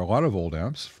out for a lot of old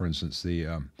amps. For instance, the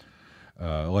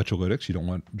electrolytics. You don't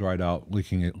want dried out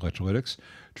leaking electrolytics.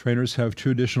 Trainers have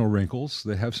two additional wrinkles.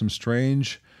 They have some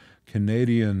strange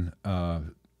Canadian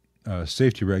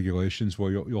safety regulations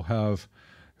where you'll have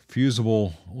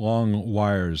fusible long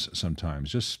wires sometimes,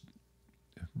 just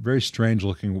very strange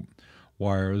looking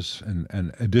wires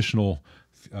and additional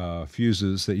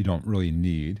fuses that you don't really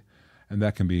need, and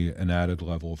that can be an added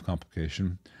level of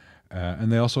complication.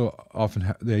 And they also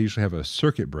they usually have a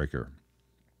circuit breaker,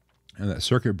 and that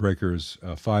circuit breaker is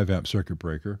a 5 amp circuit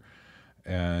breaker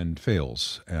and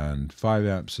fails. And 5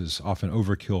 amps is often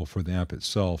overkill for the amp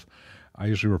itself. I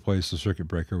usually replace the circuit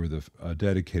breaker with a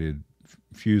dedicated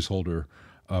fuse holder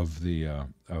of the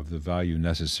value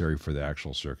necessary for the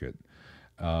actual circuit.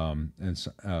 And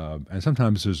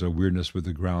sometimes there's a weirdness with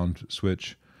the ground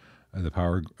switch, the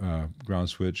power ground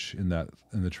switch in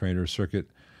the trainer circuit.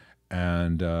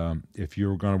 And if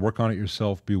you're going to work on it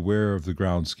yourself, beware of the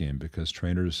ground scheme, because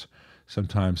trainers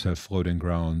sometimes have floating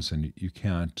grounds, and you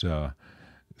can't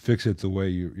fix it the way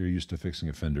you're used to fixing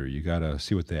a Fender. You got to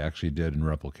see what they actually did and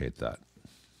replicate that.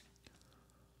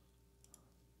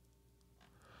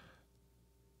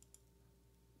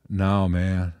 No,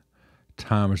 man,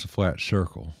 time is a flat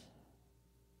circle.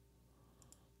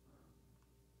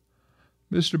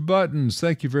 Mr. Buttons,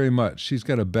 thank you very much. He's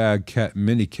got a Bad Cat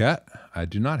Mini Cat. I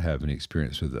do not have any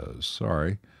experience with those.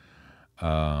 Sorry.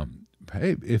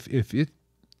 Hey, if it,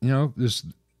 this,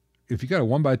 if you got a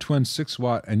 1x12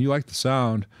 6-watt and you like the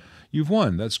sound, you've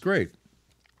won. That's great.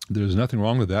 There's nothing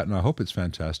wrong with that, and I hope it's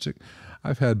fantastic.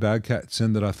 I've had Bad Cats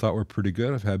in that I thought were pretty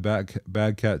good. I've had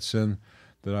Bad Cats in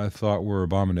that I thought were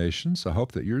abominations. I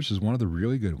hope that yours is one of the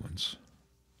really good ones.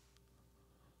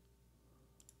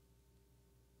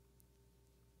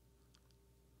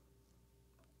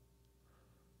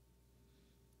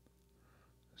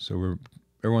 So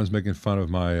everyone's making fun of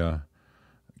my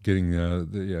getting the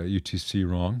UTC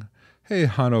wrong. Hey,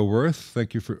 Hanno Worth,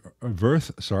 thank you for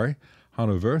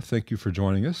Hanno Worth, thank you for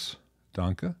joining us.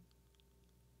 Danke.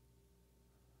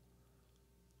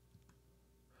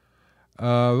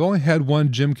 I've only had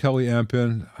one Jim Kelly amp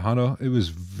in, Hanno. It was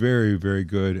very, very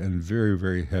good and very,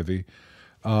 very heavy.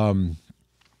 Had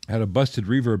a busted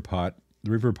reverb pot.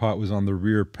 The reverb pot was on the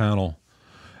rear panel,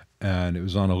 and it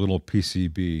was on a little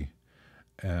PCB.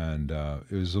 And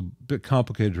it was a bit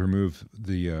complicated to remove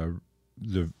the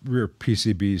rear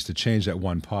PCBs to change that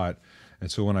one pot.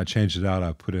 And so when I changed it out,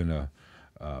 I put in a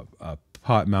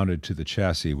pot mounted to the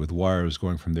chassis with wires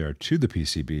going from there to the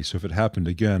PCB. So if it happened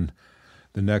again,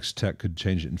 the next tech could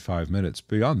change it in 5 minutes.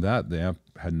 Beyond that, the amp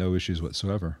had no issues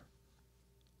whatsoever.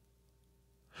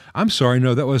 I'm sorry,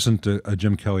 no, that wasn't a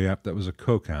Jim Kelly amp. That was a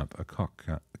Coke amp, a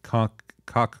Cock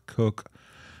Coke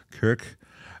Kirk.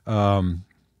 I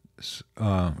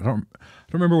don't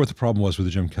remember what the problem was with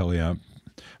the Jim Kelly amp.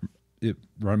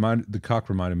 The Cock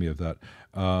reminded me of that.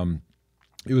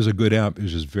 It was a good amp. It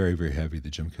was just very, very heavy, the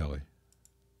Jim Kelly.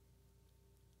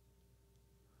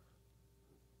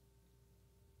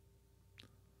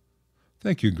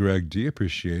 Thank you, Greg D.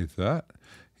 Appreciate that.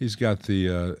 He's got the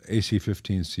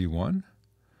AC15C1.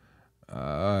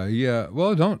 Yeah,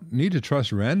 well, don't need to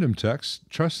trust random text.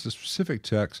 Trust the specific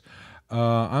text.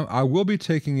 I will be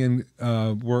taking in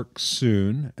work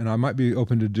soon, and I might be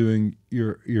open to doing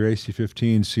your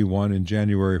AC15C1 in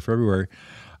January, February.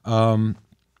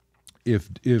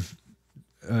 If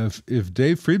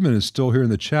Dave Friedman is still here in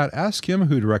the chat, ask him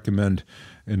who to recommend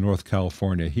in North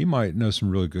California. He might know some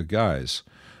really good guys.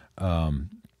 I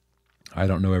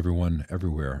don't know everyone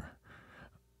everywhere.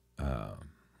 And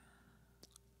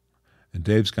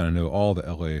Dave's going to know all the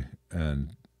LA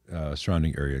and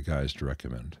surrounding area guys to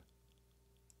recommend.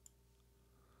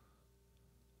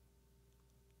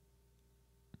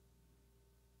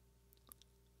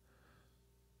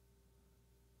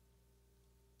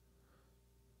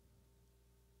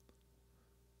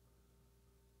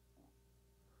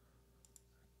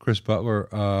 Chris Butler,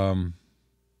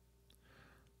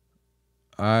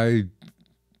 I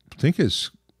think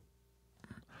it's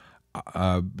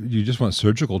you just want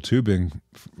surgical tubing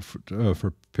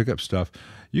for pickup stuff.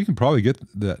 You can probably get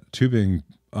that tubing,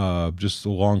 just the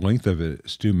long length of it,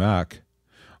 Stu Mac,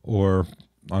 or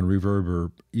on Reverb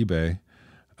or eBay.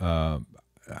 I'm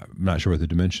not sure what the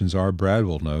dimensions are. Brad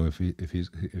will know if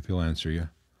he'll answer you.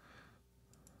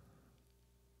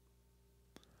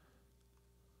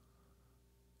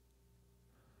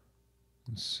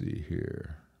 Let's see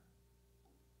here.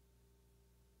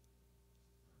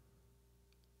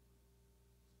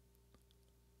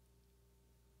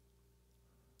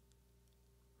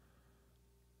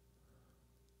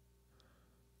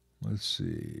 Let's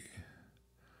see.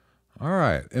 All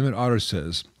right. Emmett Otter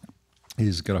says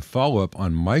he's got a follow-up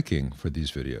on miking for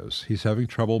these videos. He's having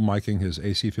trouble miking his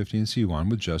AC15C1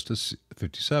 with just a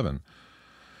 57.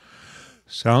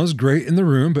 Sounds great in the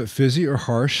room, but fizzy or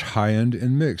harsh, high-end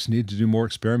in mix. Need to do more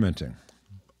experimenting.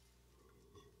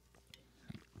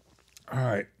 All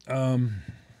right.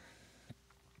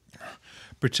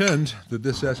 Pretend that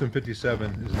this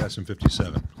SM57 is an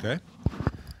SM57, okay?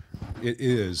 It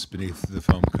is beneath the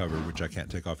foam cover, which I can't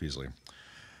take off easily.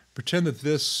 Pretend that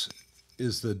this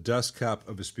is the dust cap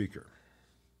of a speaker.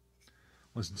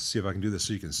 Let's see if I can do this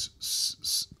so you can...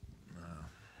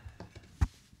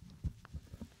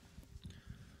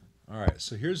 All right,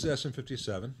 so here's the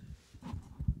SM57.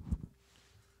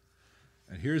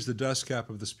 And here's the dust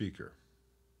cap of the speaker.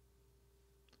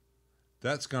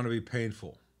 That's going to be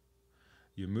painful.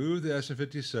 You move the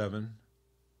SM57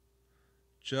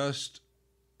 just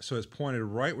so it's pointed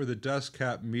right where the dust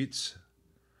cap meets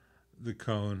the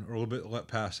cone, or a little bit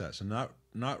past that. So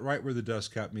not right where the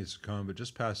dust cap meets the cone, but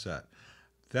just past that.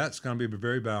 That's going to be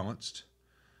very balanced.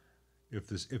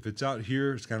 If it's out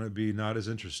here, it's going to be not as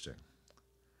interesting.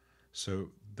 So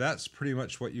that's pretty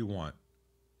much what you want.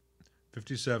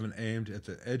 57 aimed at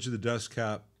the edge of the dust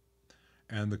cap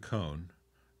and the cone,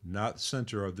 not the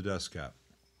center of the dust cap.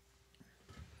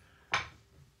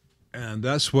 And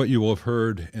that's what you will have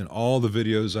heard in all the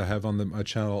videos I have on my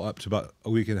channel up to about a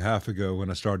week and a half ago when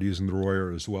I started using the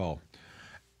Royer as well.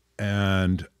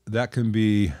 And that can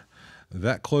be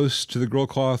that close to the grill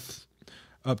cloth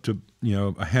up to,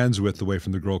 a hand's width away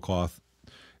from the grill cloth.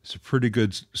 It's a pretty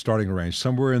good starting range.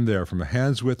 Somewhere in there, from a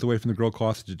hand's width away from the grill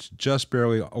cloth to just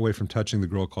barely away from touching the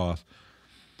grill cloth.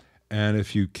 And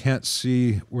if you can't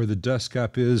see where the dust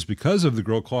cap is because of the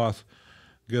grill cloth,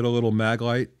 get a little mag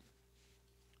light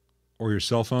or your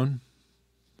cell phone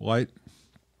light,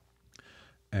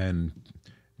 and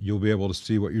you'll be able to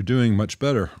see what you're doing much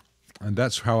better. And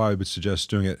that's how I would suggest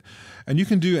doing it. And you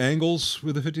can do angles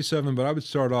with the 57, but I would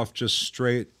start off just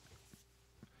straight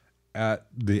at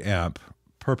the amp,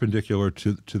 perpendicular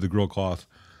to the grill cloth,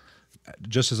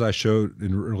 just as I showed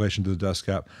in relation to the dust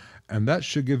cap. And that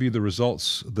should give you the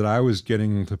results that I was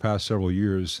getting the past several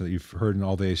years that you've heard in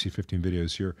all the AC15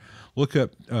 videos here. Look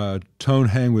up Tone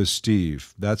Hang with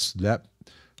Steve. That's that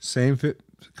same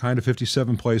kind of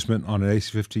 57 placement on an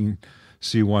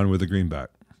AC15C1 with a greenback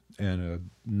and a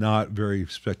not very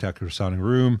spectacular sounding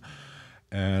room.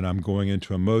 And I'm going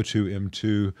into a Motu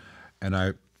M2, and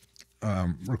I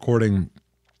record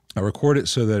it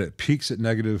so that it peaks at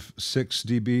 -6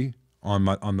 dB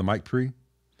on the mic pre.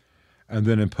 And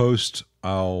then in post,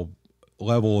 I'll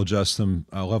level adjust them,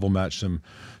 level match them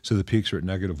so the peaks are at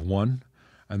 -1.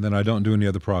 And then I don't do any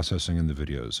other processing in the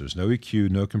videos. There's no EQ,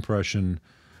 no compression,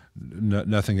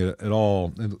 nothing at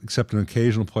all, except in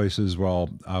occasional places where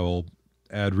I will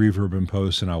add reverb in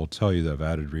post, and I will tell you that I've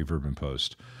added reverb in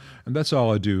post. And that's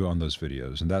all I do on those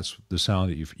videos. And that's the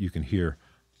sound that you can hear.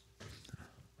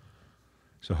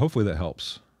 So hopefully that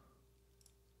helps.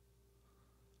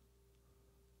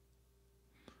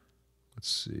 Let's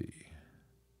see.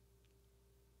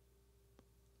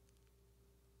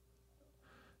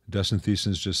 Dustin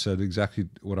Thiesens just said exactly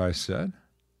what I said.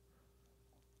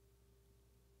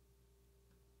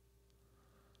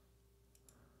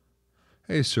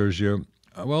 Hey, Sergio.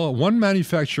 Well, one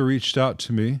manufacturer reached out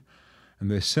to me, and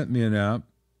they sent me an amp,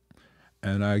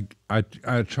 and I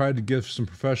tried to give some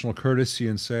professional courtesy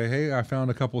and say, hey, I found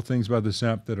a couple of things about this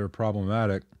amp that are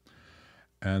problematic,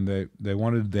 and they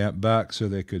wanted the amp back so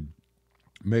they could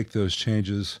make those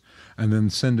changes and then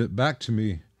send it back to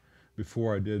me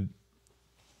before I did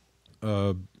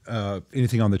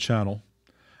anything on the channel.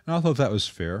 And I thought that was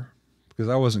fair because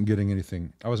I wasn't getting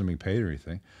anything. I wasn't being paid or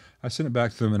anything. I sent it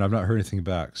back to them, and I've not heard anything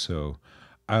back. So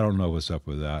I don't know what's up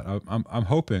with that. I'm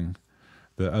hoping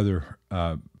that other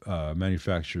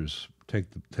manufacturers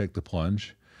take the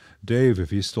plunge. Dave, if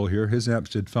he's still here, his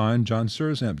amps did fine. John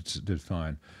Sir's amps did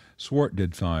fine. Swart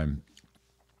did fine.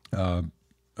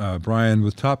 Brian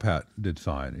with Top Hat did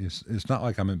fine. It's not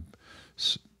like I'm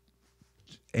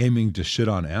aiming to shit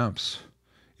on amps.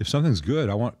 If something's good,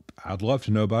 I'd love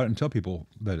to know about it and tell people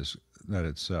that it's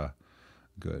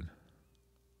good.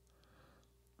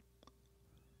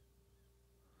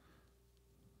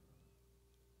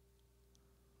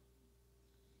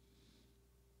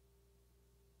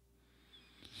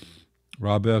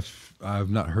 Rob F.,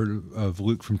 I've not heard of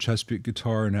Luke from Chesapeake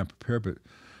Guitar and Amp Repair, but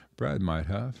Brad might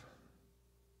have.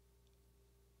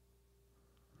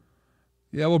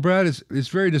 Yeah, well, Brad, it's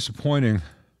very disappointing.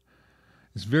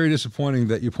 It's very disappointing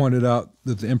that you pointed out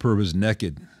that the Emperor was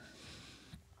naked.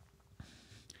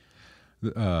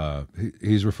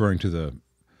 He's referring to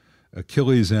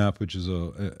Achilles amp, which is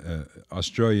a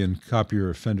Australian copier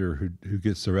offender who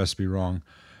gets the recipe wrong,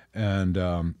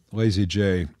 and Lazy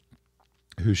J,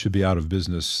 who should be out of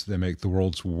business. They make the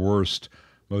world's worst,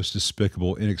 most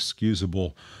despicable,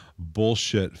 inexcusable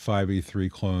bullshit 5E3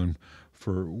 clone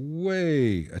for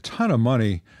a ton of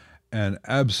money and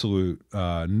absolute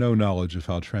no knowledge of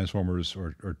how transformers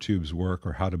or tubes work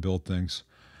or how to build things.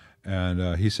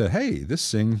 And he said, hey,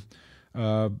 this thing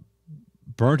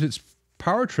burnt its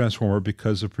power transformer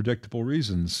because of predictable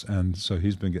reasons. And so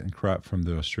he's been getting crap from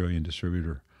the Australian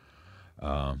distributor.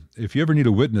 If you ever need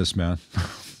a witness, man,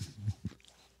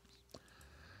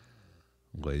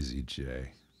 Lazy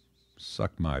J.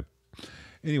 Suck my...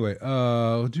 Anyway,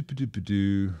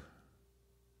 doop-a-doop-a-doo.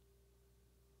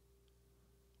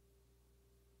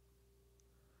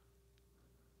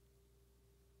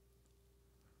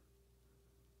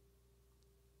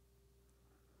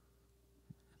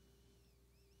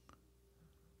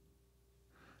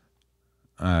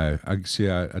 I see.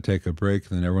 I take a break,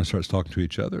 and then everyone starts talking to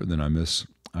each other. And then I miss.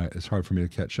 It's hard for me to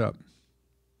catch up.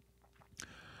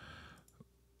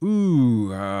 Ooh,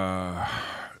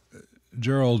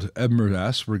 Gerald Ebmer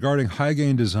asks, regarding high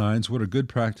gain designs, what are good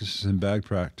practices and bad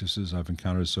practices I've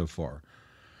encountered so far?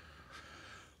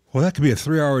 Well, that could be a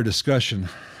 3-hour discussion.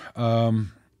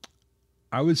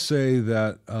 I would say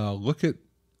that look at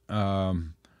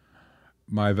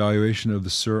my evaluation of the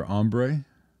Sur Ombre.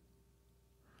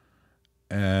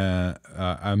 And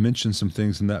I mentioned some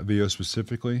things in that video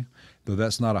specifically, though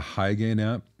that's not a high gain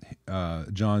amp.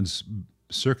 John's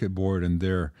circuit board in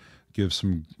there gives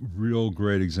some real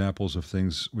great examples of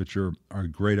things which are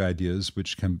great ideas,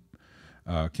 which can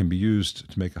be used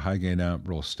to make a high gain amp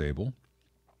real stable.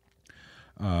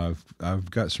 I've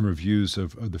got some reviews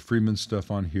of the Freeman stuff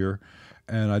on here,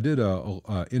 and I did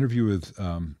a interview with.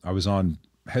 I was on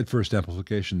Headfirst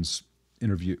Amplifications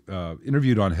interviewed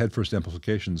on Headfirst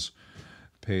Amplifications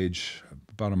page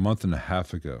about a month and a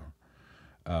half ago,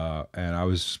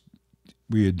 and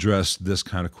we addressed this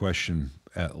kind of question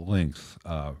at length,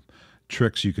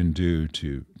 tricks you can do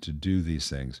to do these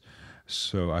things.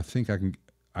 So I think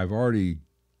I've already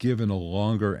given a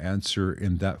longer answer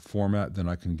in that format than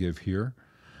I can give here.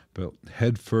 But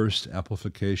Headfirst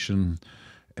Amplification,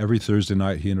 every Thursday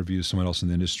night he interviews someone else in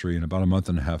the industry, and about a month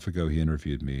and a half ago he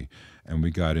interviewed me, and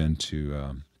we got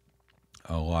into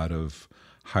a lot of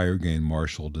higher gain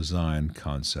Marshall design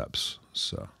concepts.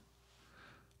 So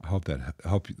I hope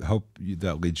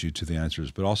that leads you to the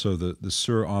answers. But also the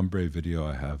Sur Ombre video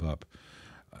I have up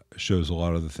shows a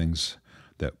lot of the things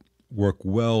that work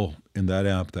well in that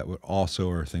amp that would also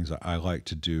are things that I like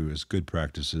to do as good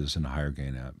practices in a higher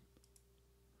gain amp.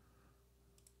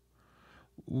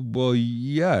 Well,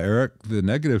 yeah, Eric, the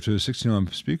negative to a 16 ohm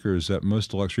speaker is that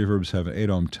most deluxe reverbs have an 8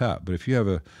 ohm tap. But if you have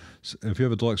a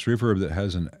deluxe reverb that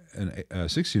has a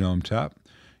 16 ohm tap,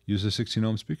 use a 16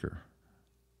 ohm speaker.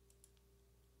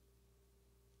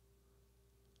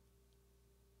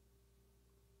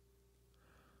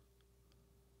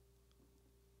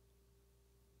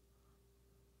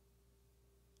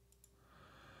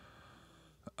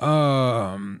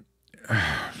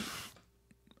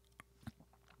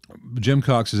 Jim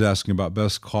Cox is asking about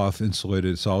best cloth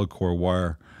insulated solid core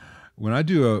wire. When I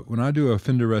do a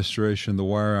Fender restoration, the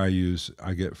wire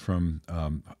I get from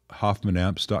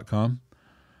HoffmanAmps.com.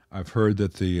 I've heard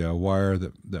that the wire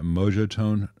that Mojo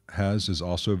Tone has is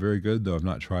also very good, though I've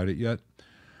not tried it yet.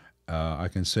 I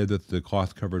can say that the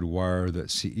cloth covered wire that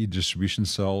CE Distribution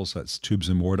sells, that's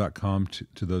tubesandmore.com,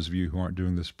 to those of you who aren't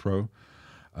doing this pro,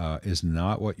 is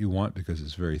not what you want because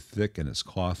it's very thick and it's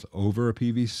cloth over a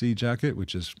PVC jacket,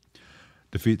 which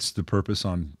defeats the purpose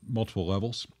on multiple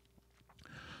levels.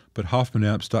 But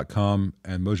HoffmanAmps.com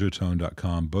and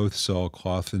MojoTone.com both sell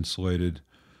cloth insulated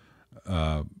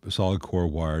solid core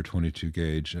wire 22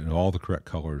 gauge in all the correct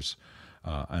colors.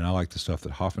 And I like the stuff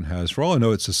that Hoffman has. For all I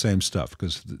know, it's the same stuff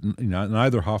because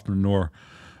neither Hoffman nor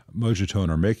Mojotone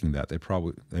are making that.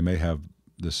 They may have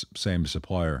this same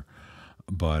supplier,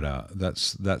 but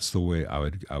that's the way I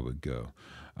would go.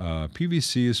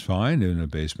 PVC is fine in a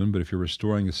basement, but if you're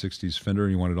restoring a 60s Fender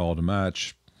and you want it all to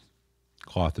match,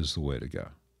 cloth is the way to go.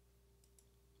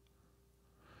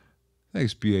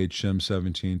 Thanks,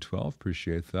 BHM1712.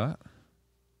 Appreciate that.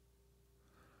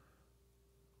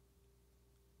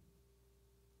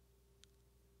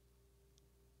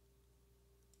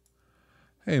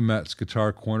 Hey, Matt's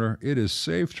Guitar Corner. It is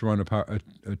safe to run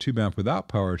a tube amp without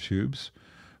power tubes,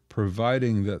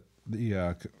 providing that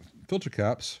the filter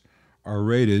caps are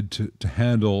rated to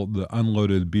handle the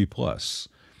unloaded B+.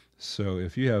 So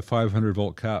if you have 500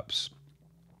 volt caps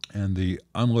and the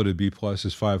unloaded B+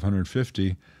 is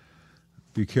 550,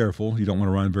 be careful. You don't want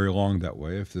to run very long that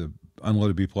way. If the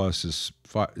unloaded B plus is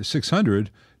 600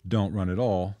 don't run at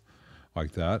all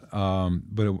like that.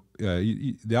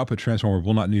 The output transformer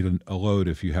will not need a load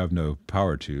if you have no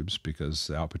power tubes, because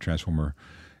the output transformer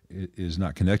is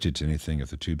not connected to anything if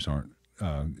the tubes aren't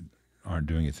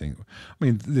doing anything. I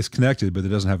mean, it's connected, but it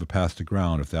doesn't have a path to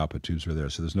ground if the output tubes are there.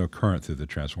 So there's no current through the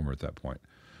transformer at that point.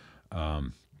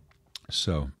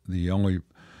 So the only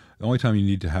time you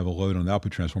need to have a load on the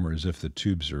output transformer is if the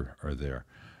tubes are there.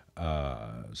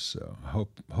 So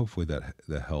hopefully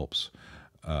that helps.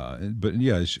 But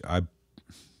yeah,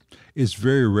 it's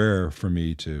very rare for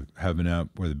me to have an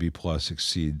amp where the B plus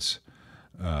exceeds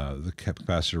the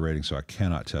capacitor rating, so I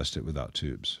cannot test it without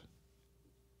tubes.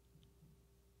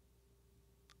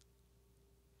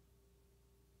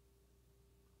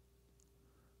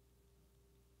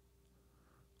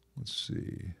 Let's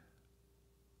see.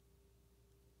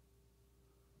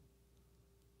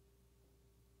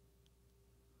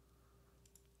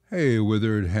 Hey,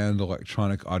 Withered Hand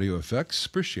Electronic Audio Effects.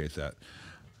 Appreciate that.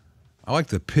 I like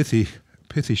the pithy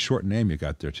short name you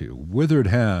got there too. Withered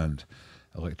Hand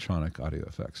Electronic Audio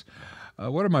Effects.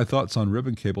 What are my thoughts on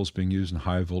ribbon cables being used in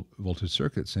high voltage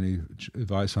circuits? Any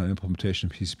advice on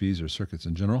implementation of PCBs or circuits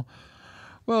in general?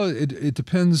 Well, it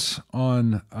depends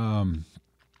on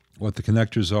what the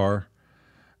connectors are.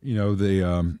 You know,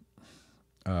 the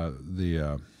I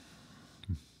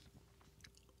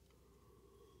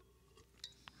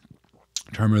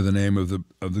can't remember the name of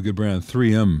the good brand.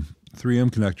 3M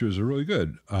connectors are really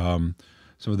good. Some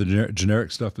of the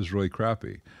generic stuff is really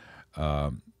crappy.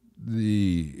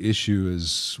 The issue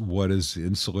is what is the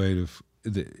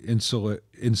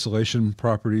insulation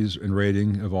properties and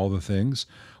rating of all the things.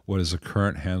 What is the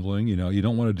current handling? You know, you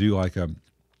don't want to do like a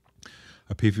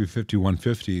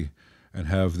P5150 and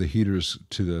have the heaters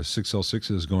to the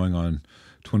 6L6s going on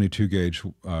 22 gauge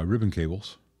ribbon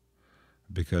cables,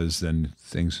 because then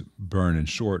things burn and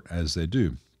short as they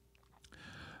do.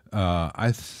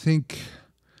 I think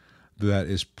that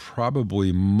is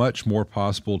probably much more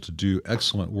possible to do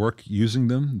excellent work using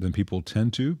them than people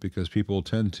tend to, because people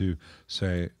tend to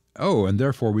say, oh, and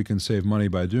therefore we can save money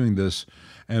by doing this,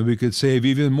 and we could save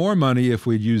even more money if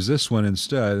we'd use this one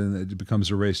instead, and it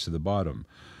becomes a race to the bottom.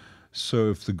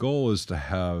 So if the goal is to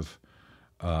have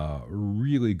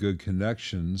really good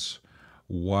connections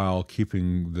while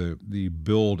keeping the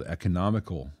build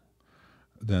economical,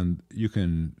 then you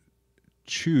can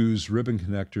choose ribbon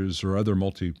connectors or other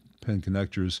multi-pin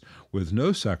connectors with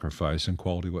no sacrifice in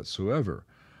quality whatsoever.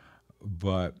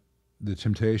 But the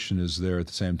temptation is there at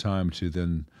the same time to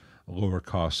then lower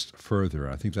cost further.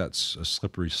 I think that's a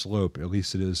slippery slope, at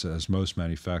least it is as most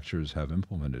manufacturers have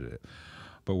implemented it.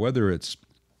 But whether it's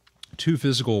two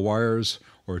physical wires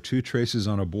or two traces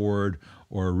on a board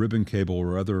or a ribbon cable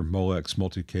or other Molex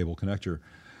multi-cable connector,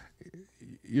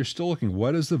 you're still looking,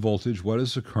 what is the voltage, what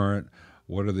is the current,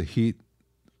 what are the heat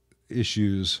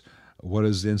issues, what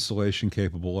is the insulation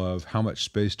capable of, how much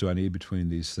space do I need between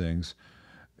these things?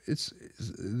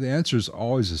 The answer is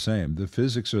always the same. The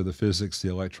physics are the physics, the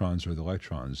electrons are the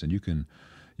electrons, and you can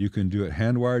do it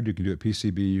hand wired, you can do it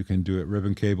PCB, you can do it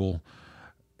ribbon cable.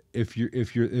 If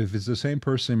it's the same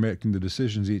person making the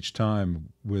decisions each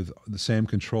time with the same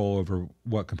control over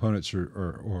what components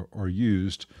are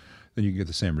used, then you can get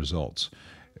the same results.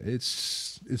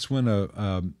 It's when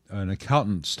an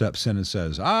accountant steps in and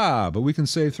says, but we can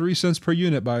save 3 cents per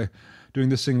unit by doing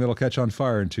this thing that'll catch on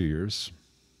fire in 2 years.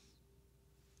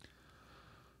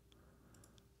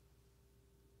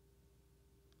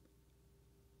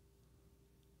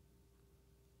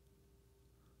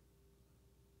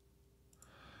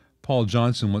 Paul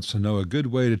Johnson wants to know a good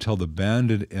way to tell the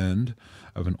banded end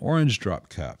of an orange drop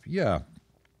cap. Yeah,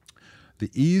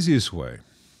 the easiest way,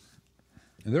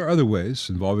 and there are other ways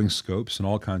involving scopes and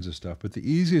all kinds of stuff, but the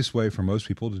easiest way for most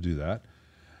people to do that,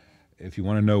 if you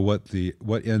want to know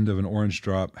what end of an orange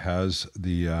drop has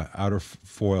the outer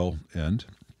foil end,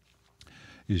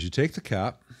 is you take the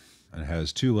cap, and it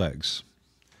has 2 legs,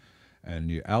 and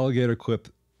you alligator clip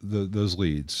those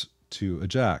leads to a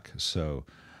jack. So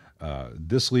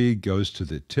this lead goes to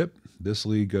the tip, this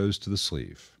lead goes to the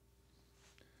sleeve.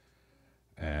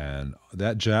 And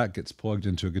that jack gets plugged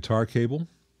into a guitar cable,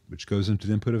 which goes into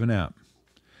the input of an amp.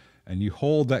 And you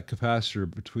hold that capacitor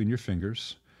between your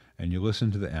fingers, and you listen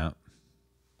to the amp.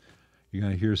 You're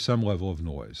going to hear some level of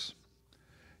noise.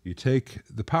 You take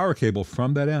the power cable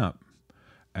from that amp,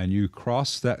 and you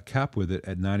cross that cap with it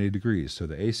at 90 degrees. So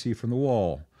the AC from the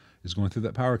wall is going through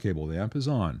that power cable. The amp is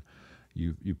on.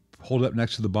 You hold it up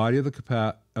next to the body of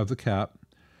the cap,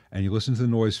 and you listen to the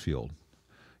noise field.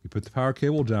 You put the power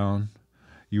cable down,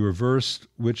 You reverse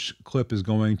which clip is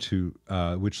going to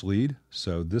which lead.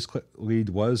 So this lead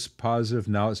was positive,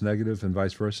 now it's negative, and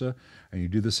vice versa. And you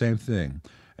do the same thing,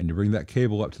 and you bring that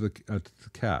cable up to the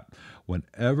cap.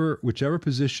 Whichever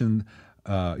position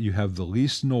you have the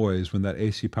least noise, when that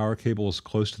AC power cable is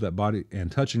close to that body and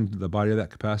touching the body of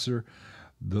that capacitor,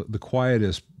 the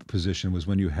quietest position was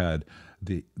when you had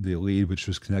the lead, which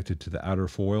was connected to the outer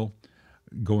foil,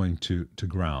 going to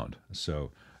ground.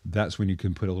 So that's when you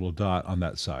can put a little dot on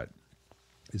that side.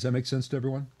 Does that make sense to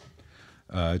everyone?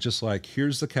 Just like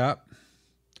here's the cap,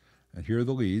 and here are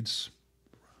the leads.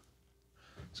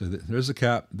 So there's the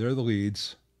cap, there are the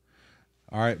leads.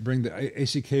 All right, bring the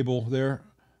AC cable there.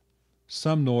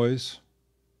 Some noise.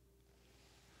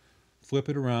 Flip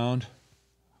it around.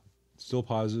 Still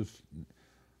positive.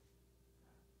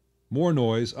 More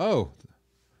noise. Oh,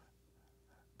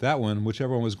 that one,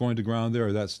 whichever one was going to ground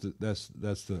there, that's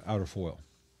the outer foil.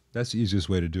 That's the easiest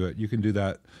way to do it. You can do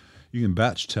that. You can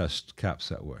batch test caps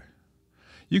that way.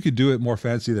 You could do it more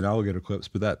fancy than alligator clips,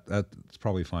 but that's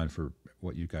probably fine for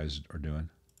what you guys are doing.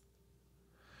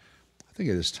 I think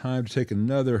it is time to take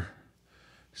another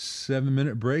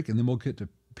 7-minute break, and then we'll get to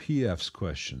PF's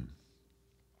question.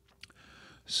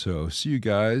 So see you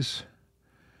guys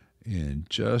in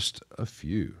just a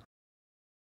few.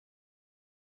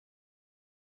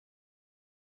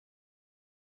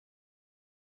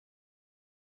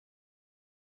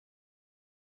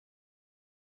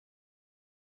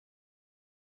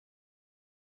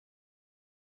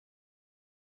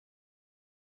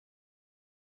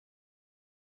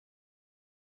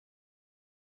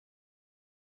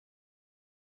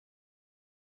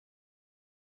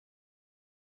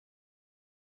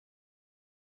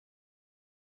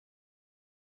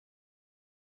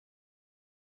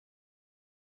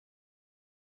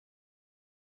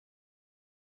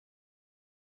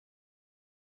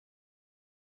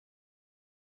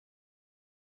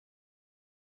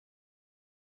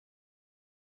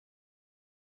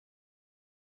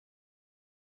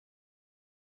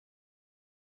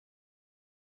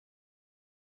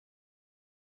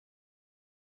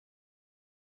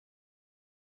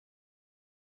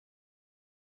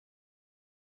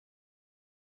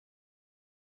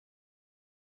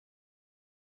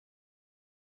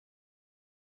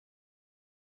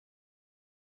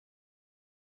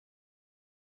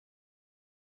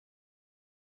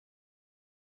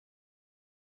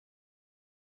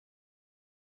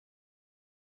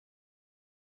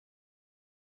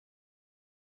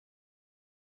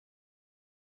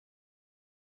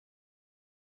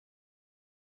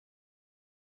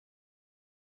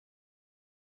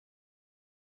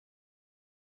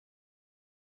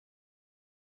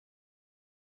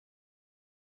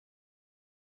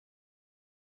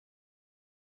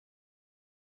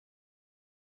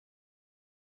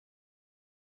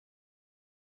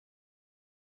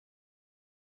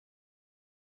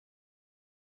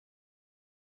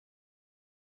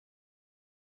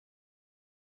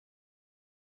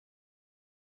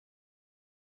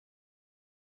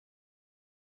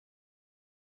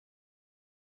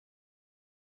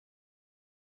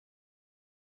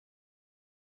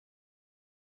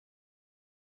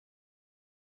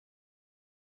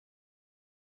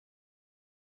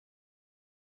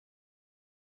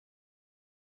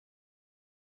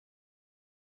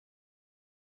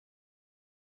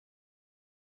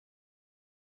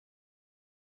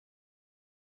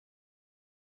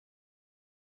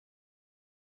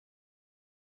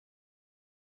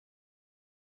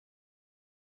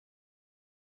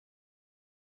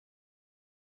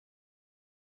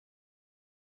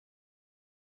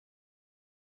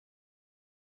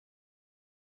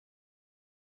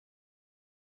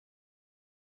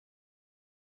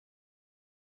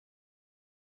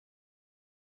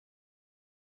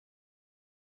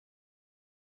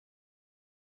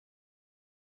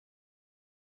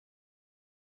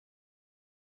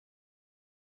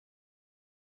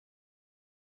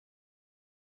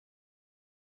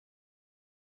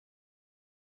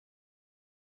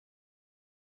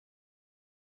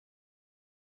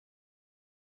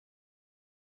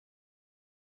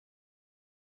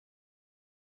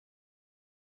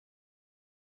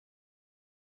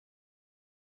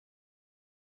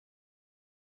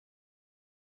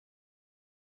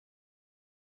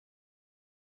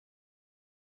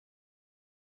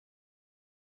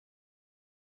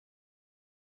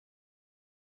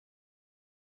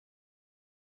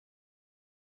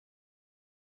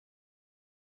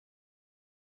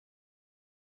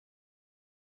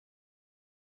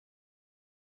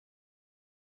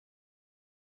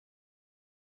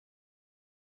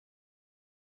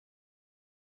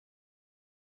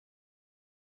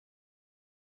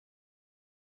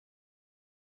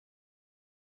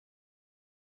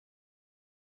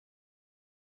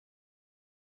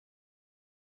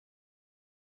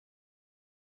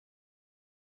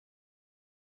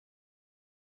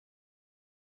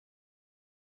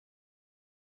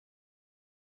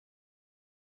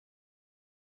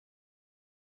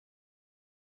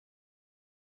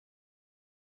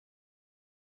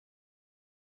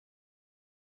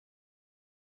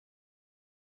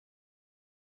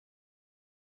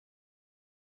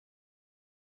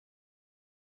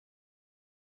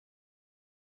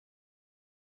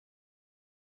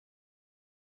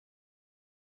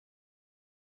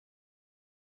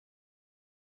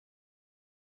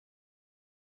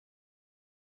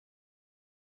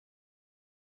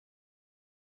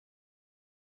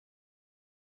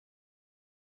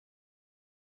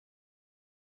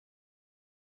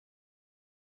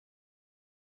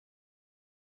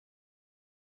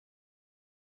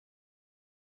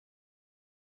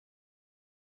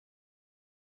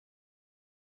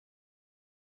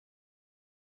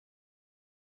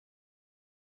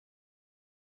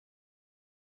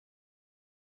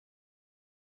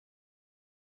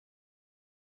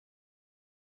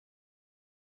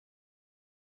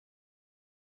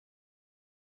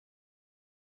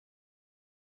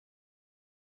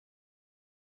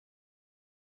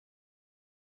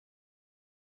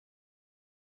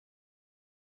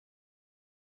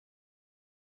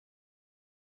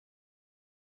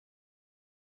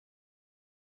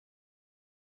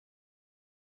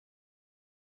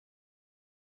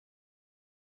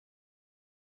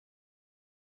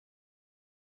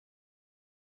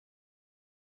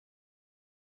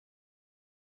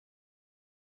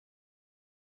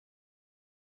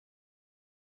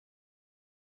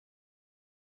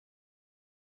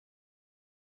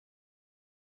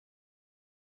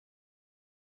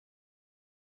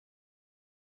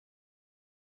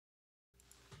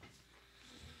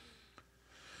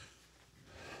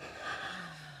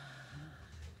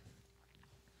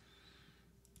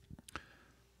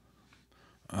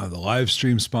 The live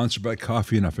stream sponsored by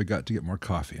coffee, and I forgot to get more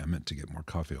coffee. I meant to get more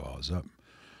coffee while I was up.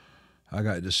 I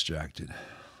got distracted.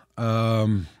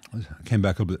 I came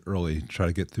back a bit early, try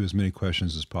to get through as many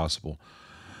questions as possible.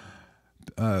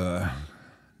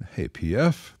 Hey,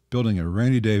 PF, building a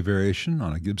rainy day variation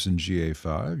on a Gibson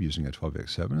GA5 using a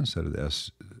 12X7 instead of the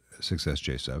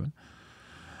S6SJ7.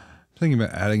 Thinking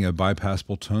about adding a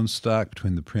bypassable tone stack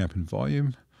between the preamp and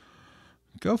volume.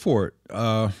 Go for it.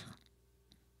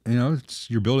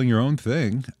 You're building your own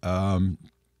thing. You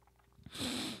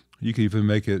can even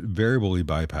make it variably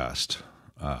bypassed.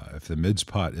 If the mids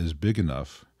pot is big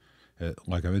enough,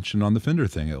 like I mentioned on the Fender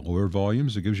thing, at lower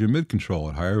volumes, it gives you mid control.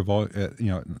 At higher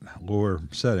lower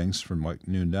settings from like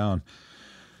noon down,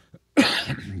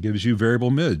 it gives you variable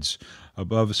mids.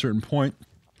 Above a certain point,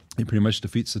 it pretty much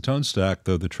defeats the tone stack,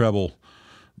 though the treble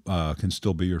can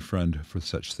still be your friend for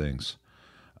such things.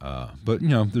 But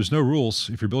there's no rules.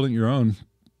 If you're building your own,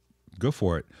 go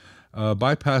for it.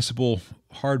 Bypassable,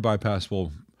 hard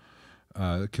bypassable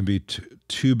can be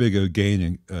too big a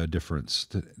gain difference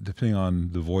depending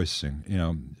on the voicing.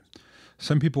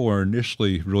 Some people are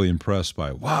initially really impressed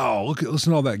by, wow,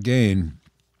 listen to all that gain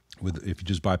if you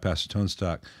just bypass the tone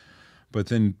stack, but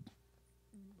then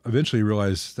eventually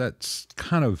realize that's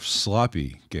kind of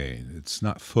sloppy gain. It's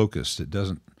not focused. It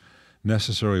doesn't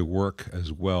necessarily work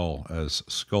as well as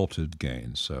sculpted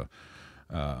gain. So,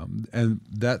 and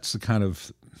that's the kind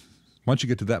of, once you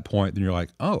get to that point, then you're like,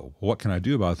 oh, what can I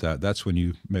do about that? That's when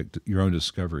you make your own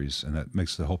discoveries, and that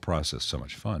makes the whole process so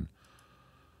much fun.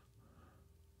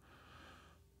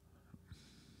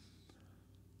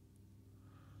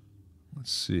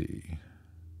 Let's see.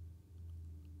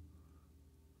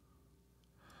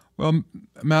 Well,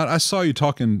 Matt, I saw you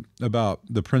talking about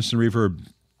the Princeton Reverb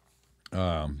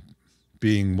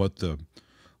being what the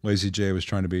Lazy J was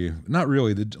trying to be. Not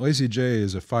really. The Lazy J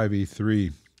is a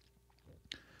 5E3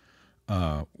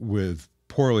 with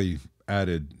poorly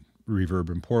added reverb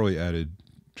and poorly added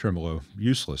tremolo,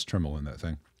 useless tremolo in that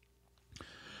thing.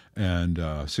 And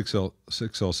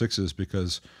 6L6s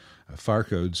because fire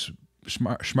codes,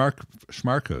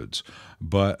 schmar codes.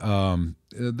 But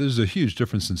there's a huge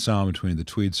difference in sound between the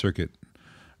Tweed circuit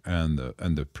and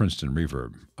the Princeton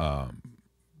Reverb.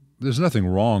 There's nothing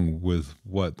wrong with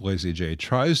what Lazy J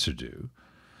tries to do.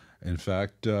 In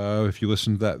fact, if you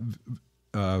listen to that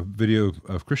video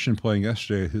of Christian playing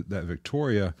yesterday, that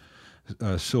Victoria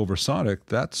Silver Sonic,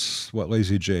 that's what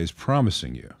Lazy J is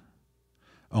promising you.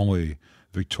 Only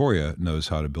Victoria knows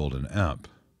how to build an amp.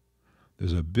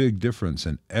 There's a big difference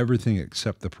in everything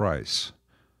except the price.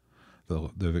 The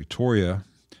Victoria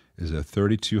is a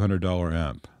 $3,200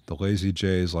 amp. The Lazy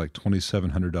J is like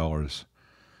 $2,700.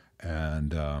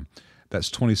 And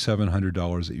that's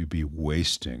 $2,700 that you'd be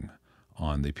wasting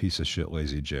on the piece of shit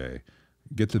Lazy J.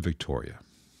 Get the Victoria.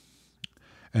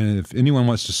 And if anyone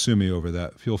wants to sue me over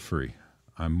that, feel free.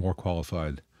 I'm more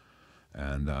qualified.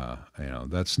 And,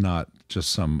 that's not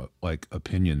just some, like,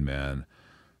 opinion, man.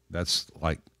 That's,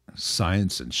 like,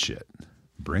 science and shit.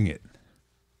 Bring it.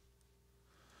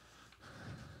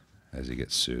 As he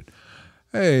gets sued.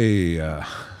 Hey,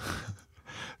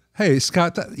 hey,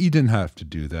 Scott, you didn't have to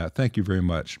do that. Thank you very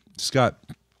much. Scott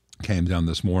came down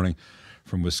this morning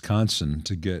from Wisconsin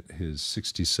to get his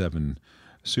 67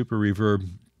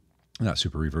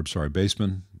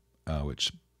 Bassman,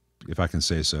 which, if I can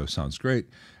say so, sounds great,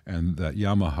 and that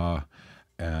Yamaha,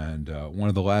 and one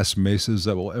of the last Mesas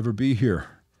that will ever be here.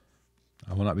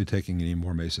 I will not be taking any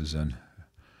more Mesas in,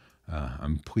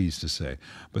 I'm pleased to say.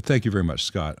 But thank you very much,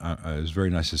 Scott. It was very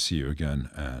nice to see you again,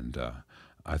 and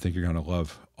I think you're going to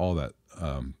love all that,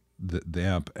 the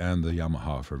amp and the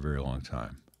Yamaha for a very long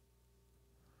time.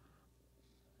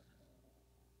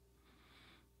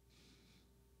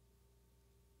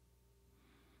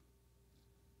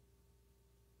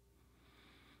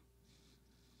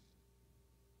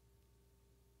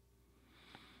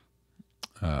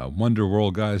 Wonder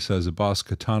World guy says the Boss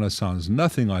Katana sounds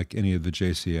nothing like any of the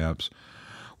JC amps.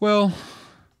 Well,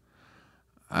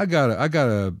 I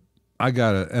gotta,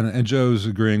 and Joe's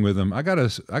agreeing with him. I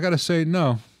gotta say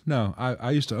no.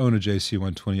 I used to own a JC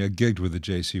 120. I gigged with the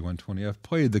JC 120. I've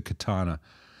played the Katana.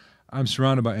 I'm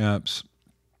surrounded by amps.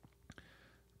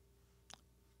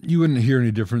 You wouldn't hear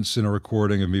any difference in a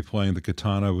recording of me playing the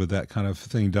Katana with that kind of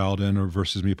thing dialed in or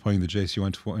versus me playing the JC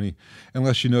 120,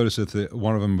 unless you notice that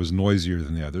one of them was noisier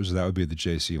than the others. That would be the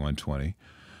JC 120.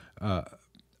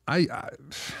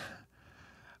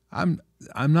 I'm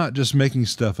not just making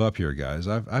stuff up here, guys.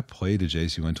 I played a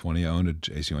JC 120. I owned a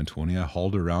JC 120. I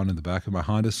hauled it around in the back of my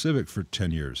Honda Civic for 10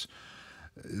 years.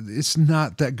 It's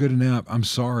not that good an amp. I'm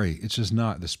sorry. It's just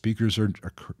not. The speakers are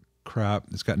crap.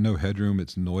 It's got no headroom.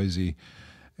 It's noisy.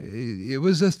 it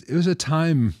was a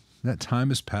time. That time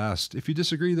has passed. If you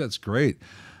disagree, that's great,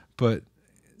 but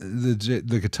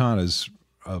the Katana is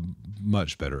a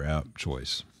much better app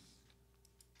choice.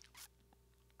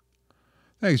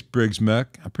 Thanks, Briggs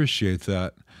Mech. I appreciate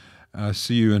that. I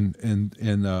see you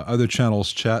in other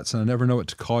channels chats, and I never know what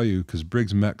to call you because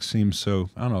Briggs Mech seems so,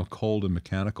 I don't know, cold and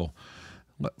mechanical.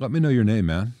 Let me know your name,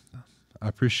 man. I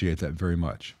appreciate that very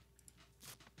much.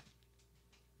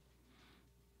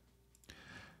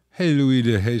 Hey, Louis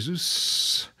de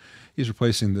Jesus. He's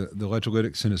replacing the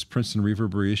Electrolytics in his Princeton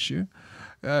Reverb reissue.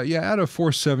 Yeah, add a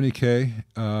 470K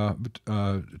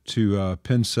to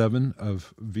pin 7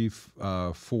 of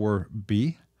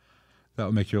V4B. That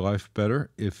will make your life better.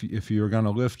 If you're going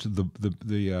to lift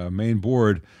the main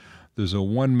board, there's a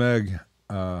 1 meg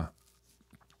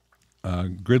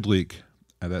grid leak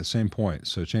at that same point.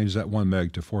 So change that 1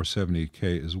 meg to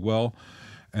 470K as well.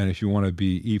 And if you want to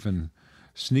be even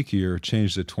sneakier,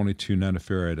 change the 22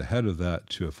 nanofarad ahead of that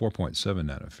to a 4.7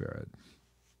 nanofarad.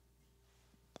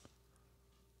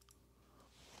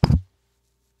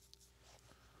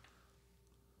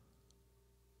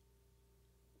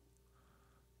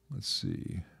 Let's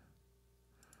see.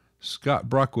 Scott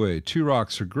Brockway,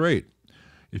 2-Rocks are great.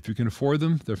 If you can afford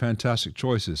them, they're fantastic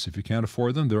choices. If you can't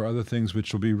afford them, there are other things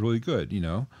which will be really good. You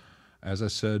know, as I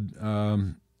said,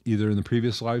 either in the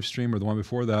previous live stream or the one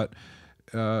before that,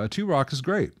 a 2-Rock is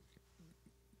great.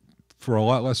 For a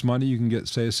lot less money, you can get,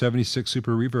 say, a 76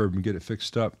 Super Reverb and get it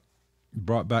fixed up,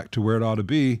 brought back to where it ought to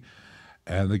be,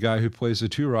 and the guy who plays the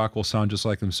 2-Rock will sound just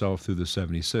like himself through the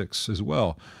 76 as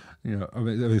well. You know, I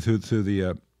mean through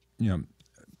the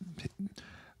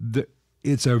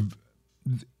it's a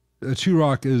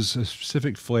 2-Rock is a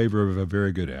specific flavor of a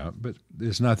very good amp, but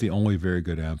it's not the only very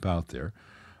good amp out there.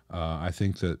 I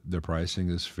think that their pricing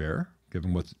is fair,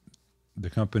 given what the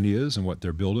company is and what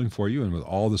they're building for you, and with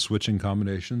all the switching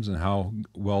combinations and how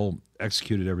well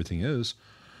executed everything is.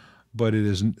 But it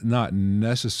is not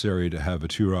necessary to have a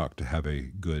 2-Rock to have a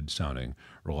good sounding,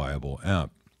 reliable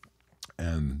amp.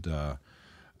 And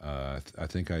I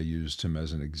think I used him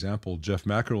as an example. Jeff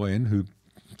McErlane, who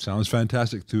sounds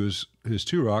fantastic through his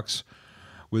 2-Rocks,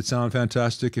 would sound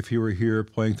fantastic if he were here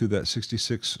playing through that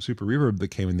 66 Super Reverb that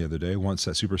came in the other day. Once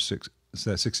that 66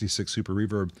 Super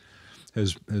Reverb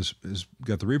has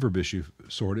got the reverb issue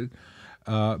sorted.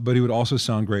 But he would also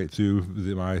sound great through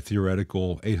my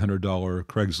theoretical $800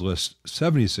 Craigslist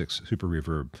 76 Super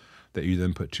Reverb that you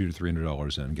then put $200 to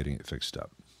 $300 in, getting it fixed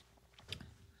up.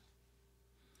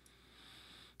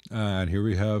 And here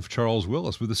we have Charles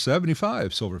Willis with a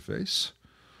 75 Silverface.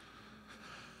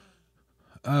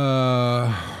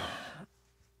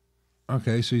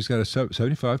 Okay, so he's got a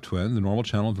 75 twin. The normal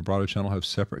channel and vibrato channel have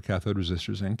separate cathode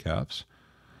resistors and caps.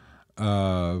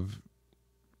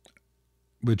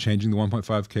 With changing the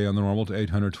 1.5K on the normal to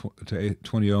 800 to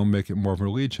 820 ohm, make it more of a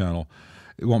lead channel.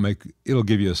 It'll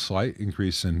give you a slight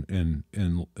increase in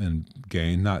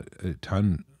gain, not a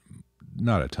ton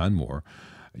more.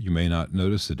 You may not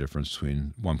notice the difference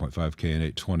between 1.5K and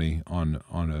 820 on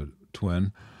a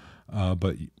twin,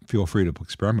 but feel free to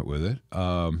experiment with it.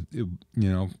 You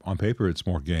know, on paper it's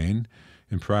more gain.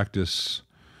 In practice,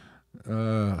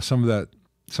 some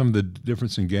of the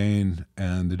difference in gain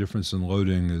and the difference in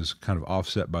loading is kind of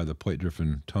offset by the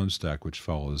plate-driven tone stack, which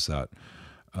follows that.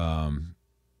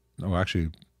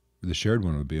 Actually, the shared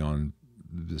one would be on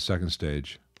the second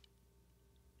stage.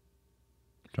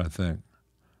 I'm trying to think.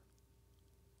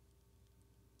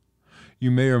 You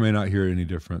may or may not hear any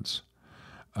difference.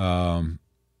 You'd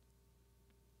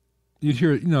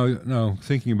hear,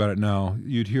 thinking about it now,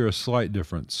 you'd hear a slight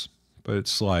difference, but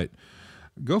it's slight.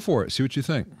 Go for it. See what you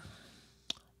think.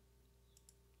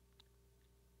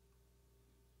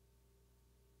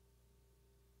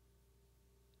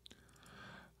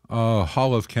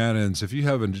 Hall of Cannons. If you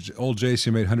have an old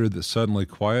JCM 800 that's suddenly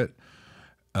quiet,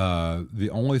 the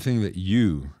only thing that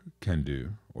you can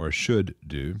do or should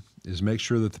do is make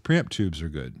sure that the preamp tubes are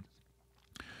good.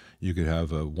 You could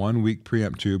have a 1 weak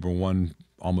preamp tube or one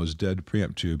almost dead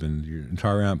preamp tube, and your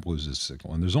entire amp loses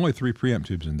signal. And there's only 3 preamp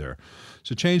tubes in there.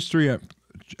 So change swap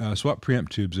preamp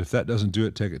tubes. If that doesn't do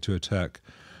it, take it to a tech.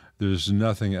 There's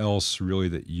nothing else really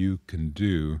that you can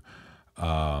do.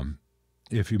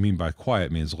 If you mean by quiet,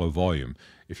 it means low volume.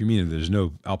 If you mean there's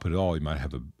no output at all, you might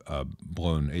have a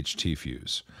blown HT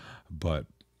fuse. But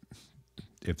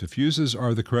if the fuses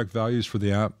are the correct values for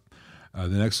the amp, the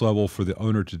next level for the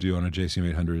owner to do on a JCM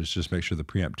 800 is just make sure the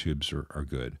preamp tubes are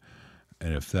good.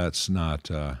 And if that's not,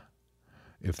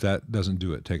 if that doesn't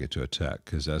do it, take it to a tech,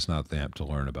 because that's not the amp to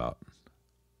learn about.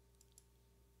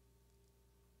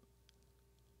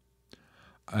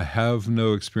 I have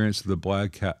no experience with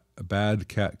the Bad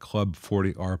Cat Club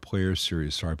 40R Player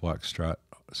Series. Sorry, Black Strat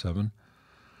 7.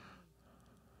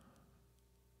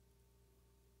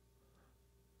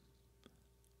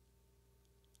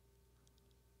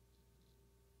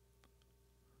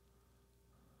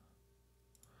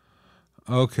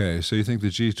 Okay, so you think the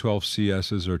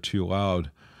G12CSs are too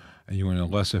loud and you want a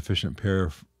less efficient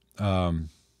pair. Um,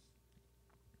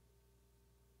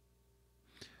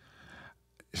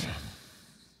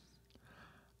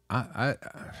 I,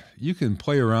 you can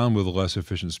play around with a less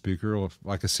efficient speaker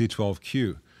like a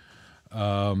C12Q.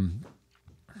 Um,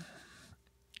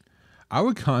 I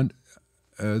would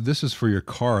this is for your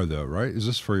car though, right? Is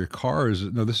this for your car? Or is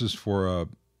it no? This is for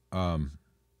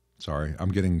sorry,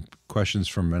 I'm getting questions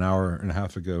from an hour and a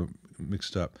half ago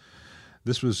mixed up.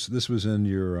 This was in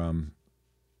your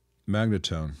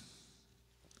Magnatone.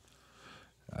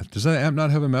 Does that amp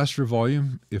not have a master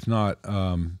volume? If not,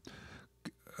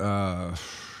 uh,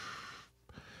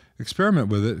 experiment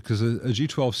with it because a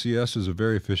G12CS is a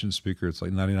very efficient speaker. It's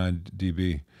like 99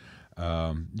 dB.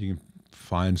 You can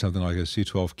find something like a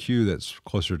C12Q that's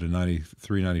closer to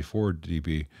 93, 94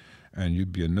 dB, and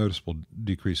you'd be a noticeable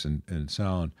decrease in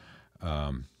sound.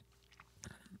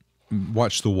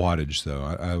 Watch the wattage, though.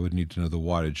 I would need to know the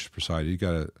wattage precisely. You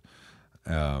got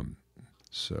to,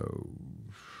 so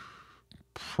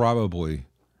probably,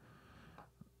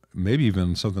 maybe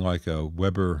even something like a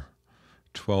Weber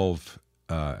 12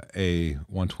 A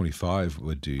 125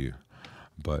 would do you.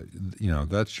 But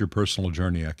that's your personal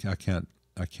journey. I can't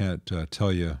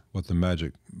tell you what the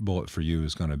magic bullet for you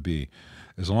is going to be.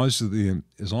 As long as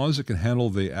it can handle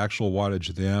the actual wattage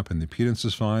of the amp and the impedance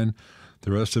is fine,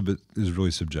 the rest of it is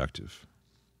really subjective.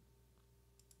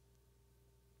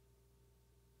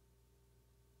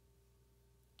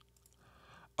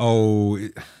 Oh,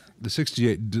 the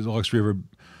 68 Deluxe Reverb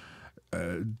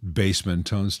Bassman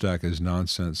tone stack is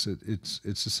nonsense. It's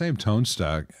the same tone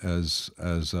stack as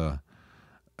a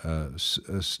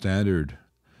standard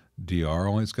DR,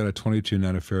 only it's got a 22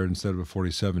 nanofarad instead of a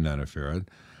 47 nanofarad,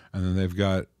 and then they've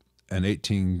got an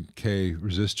 18K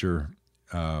resistor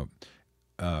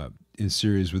in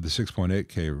series with the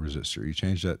 6.8K resistor. You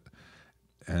change that,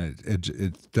 and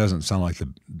it doesn't sound like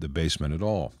the Bassman at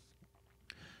all.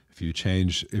 If you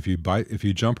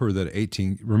jumper that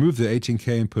 18, remove the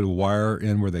 18K and put a wire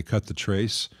in where they cut the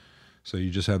trace, so you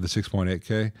just have the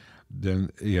 6.8K, then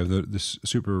you have the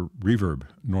super reverb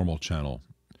normal channel,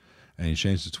 and you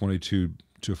change the 22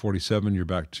 to a 47, you're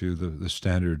back to the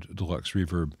standard deluxe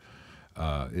reverb.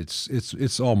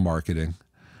 It's all marketing.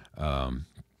 The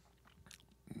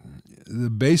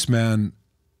Bassman,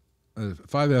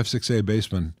 5F6A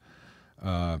Bassman,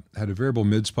 had a variable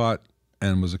mid spot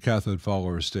and was a cathode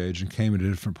follower stage and came at a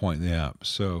different point in the amp.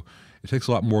 So it takes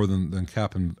a lot more than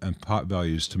cap and pot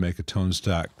values to make a tone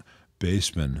stack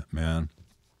Bassman, man.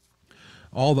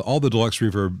 All the deluxe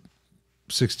reverb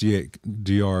 68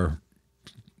 DR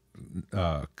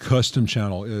custom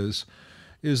channel is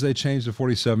they change the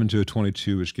 47 to a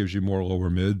 22, which gives you more lower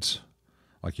mids,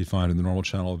 like you find in the normal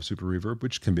channel of super reverb,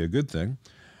 which can be a good thing.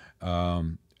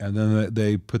 And then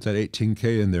they put that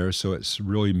 18K in there, so it's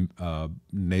really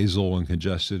nasal and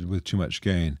congested with too much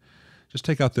gain. Just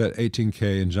take out that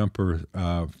 18K and jumper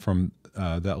from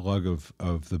that lug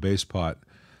of the bass pot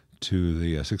to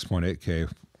the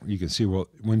 6.8K. You can see, well,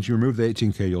 when you remove the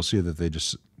 18K, you'll see that they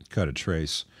just cut a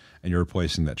trace, and you're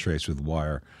replacing that trace with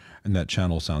wire, and that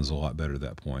channel sounds a lot better at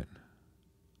that point.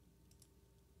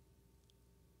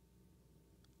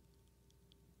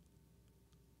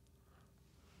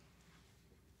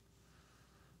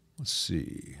 Let's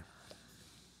see.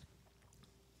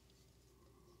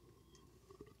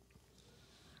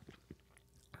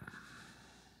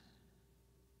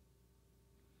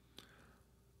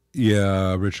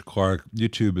 Yeah, Richard Clark.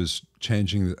 YouTube is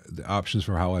changing the options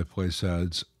for how I place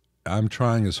ads. I'm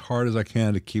trying as hard as I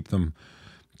can to keep them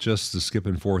just the skip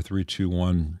in 4, 3, 2,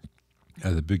 1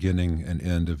 at the beginning and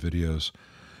end of videos.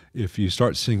 If you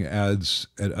start seeing ads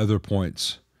at other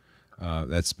points,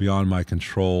 that's beyond my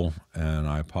control, and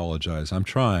I apologize. I'm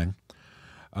trying.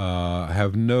 I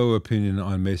have no opinion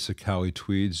on Mesa Cali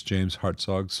Tweeds. James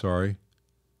Hartzog, sorry.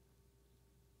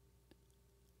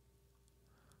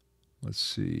 Let's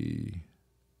see.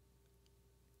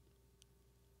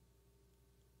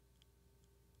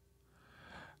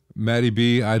 Matty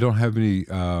B, I don't have any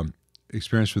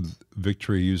experience with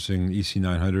Victory using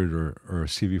EC900 or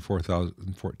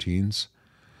CV4014s.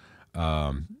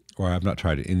 Or I've not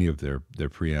tried any of their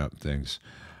preamp things.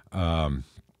 I've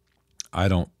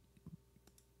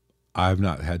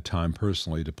not had time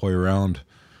personally to play around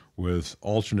with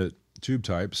alternate tube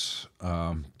types,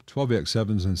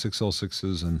 12AX7s and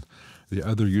 6L6s and The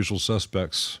other usual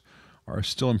suspects are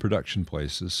still in production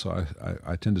places, so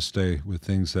I tend to stay with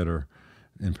things that are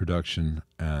in production,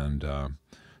 and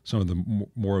some of the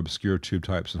more obscure tube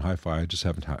types and hi-fi I just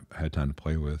haven't had time to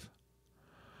play with.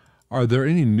 Are there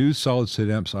any new solid-state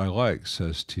amps I like,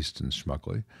 says Tristan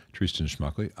Schmuckley.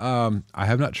 I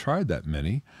have not tried that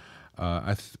many.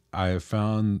 I have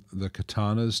found the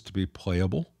Katanas to be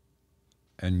playable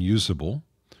and usable.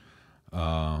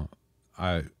 I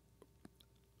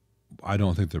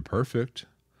don't think they're perfect.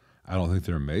 I don't think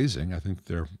they're amazing. I think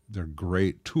they're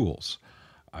great tools.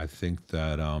 I think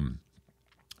that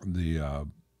the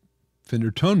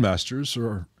Fender Tone Masters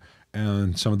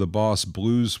and some of the Boss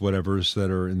Blues whatevers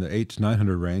that are in the 800 to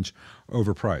 900 range are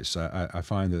overpriced. I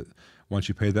find that once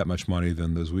you pay that much money,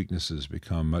 then those weaknesses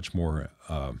become much more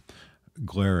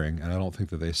glaring, and I don't think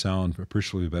that they sound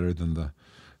appreciably better than the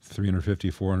 $350,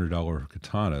 $400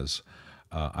 Katanas.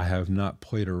 I have not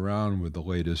played around with the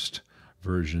latest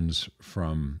versions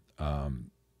from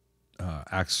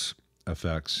Axe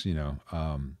FX,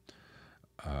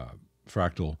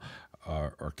 Fractal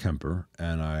or Kemper,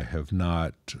 and I have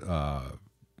not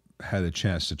had a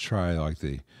chance to try like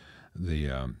the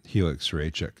Helix or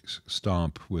HX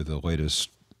Stomp with the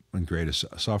latest and greatest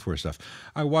software stuff.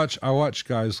 I watch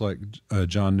guys like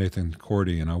John Nathan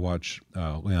Cordy, and I watch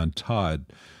Leon Todd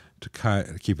to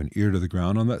keep an ear to the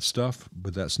ground on that stuff,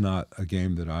 but that's not a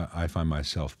game that I find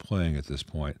myself playing at this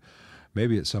point.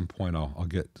 Maybe at some point I'll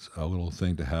get a little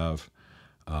thing to have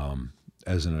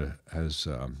as a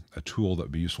tool that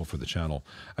would be useful for the channel.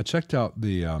 I checked out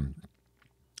the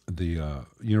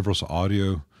Universal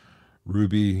Audio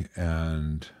Ruby,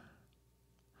 and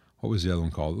what was the other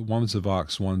one called? One's the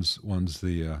Vox, one's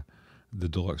the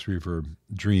Deluxe Reverb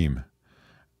Dream,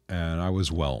 and I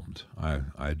was whelmed.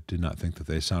 I did not think that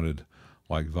they sounded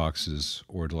like Voxes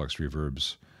or Deluxe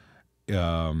Reverbs.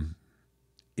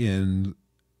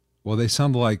 Well, they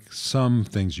sound like some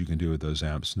things you can do with those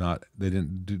amps. They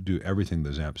didn't do everything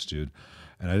those amps did,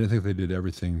 and I didn't think they did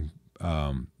everything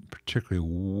particularly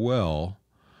well.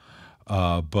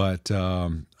 But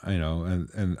and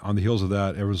on the heels of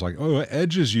that, everyone's like, "Oh,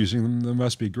 Edge is using them; they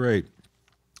must be great."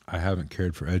 I haven't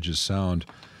cared for Edge's sound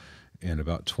in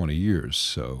about 20 years,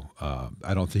 so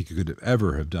I don't think you could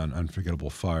ever have done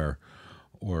Unforgettable Fire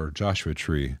or Joshua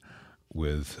Tree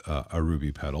with a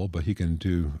Ruby pedal, but he can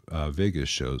do Vegas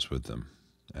shows with them,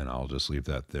 and I'll just leave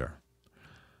that there.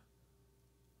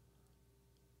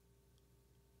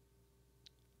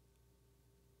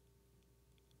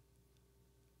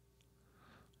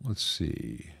 Let's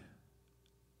see.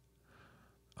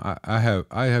 I have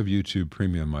YouTube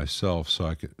Premium myself, so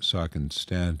I can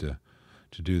stand to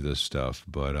do this stuff,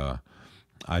 but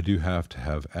I do have to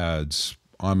have ads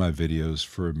on my videos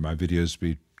for my videos to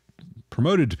be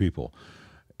promoted to people.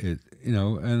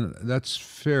 And that's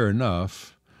fair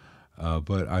enough,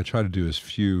 but I try to do as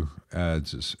few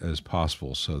ads as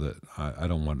possible so that I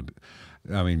don't want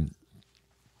to. I mean,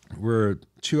 we're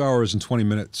 2 hours and 20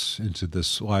 minutes into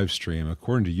this live stream.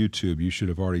 According to YouTube, you should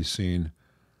have already seen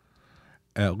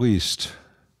at least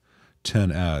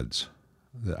 10 ads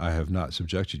that I have not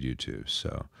subjected you to.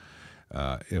 So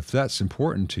if that's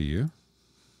important to you,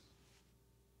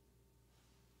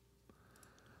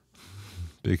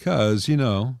 because, I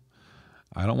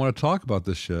don't want to talk about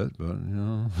this shit, but,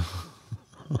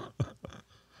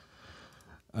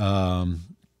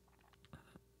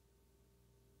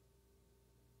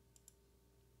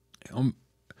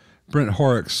 Brent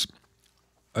Horrocks,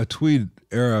 a Tweed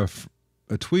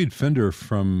Fender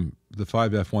from the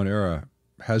 5F1 era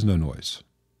has no noise.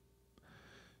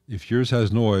 If yours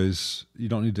has noise, you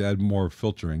don't need to add more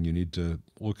filtering. You need to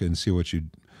look and see what you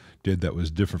did that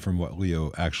was different from what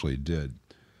Leo actually did.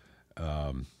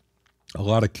 A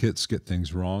lot of kits get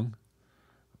things wrong.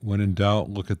 When in doubt,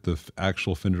 look at the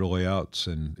actual Fender layouts,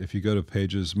 and if you go to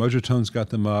pages, Mojotone's got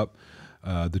them up.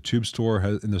 The Tube Store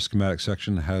in the schematic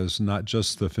section has not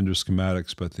just the Fender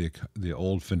schematics, but the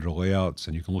old Fender layouts,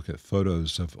 and you can look at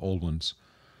photos of old ones.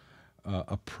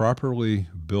 A properly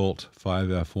built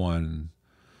 5F1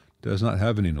 does not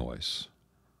have any noise.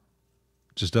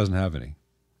 Just doesn't have any.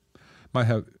 Might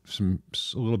have a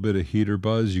little bit of heater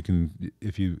buzz. You can,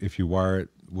 if you wire it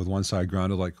with one side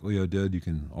grounded like Leo did, you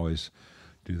can always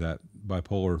do that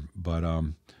bipolar. But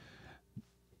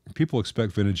people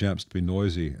expect vintage amps to be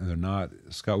noisy, and they're not.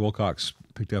 Scott Wilcox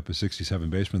picked up a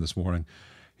 67 Bassman this morning.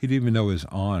 He didn't even know it was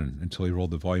on until he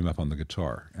rolled the volume up on the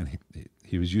guitar, and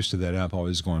he was used to that amp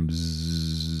always going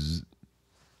bzzz.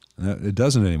 And it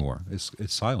doesn't anymore. It's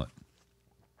silent.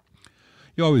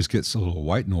 You always get a little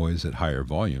white noise at higher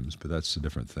volumes, but that's a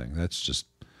different thing. That's just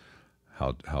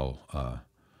how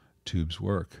tubes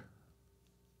work.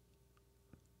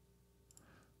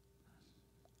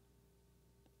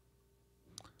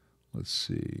 let's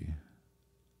see.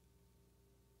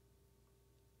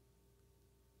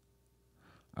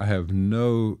 I have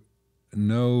no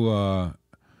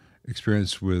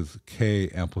experience with K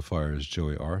amplifiers,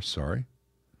 Joey R. Sorry.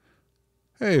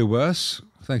 Hey, Wes.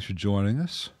 Thanks for joining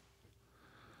us.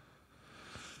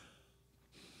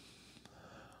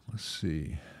 Let's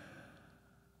see.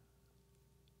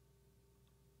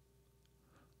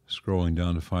 Scrolling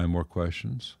down to find more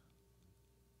questions.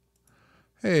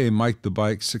 Hey, Mike the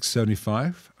Bike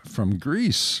 675 from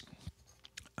Greece.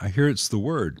 I hear it's the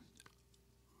word.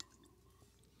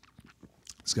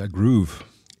 It's got groove.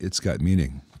 It's got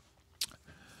meaning.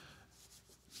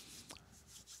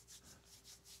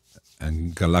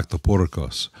 And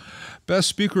Galactoporcos. Best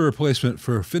speaker replacement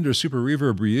for Fender Super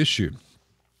Reverb reissue.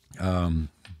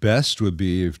 Best would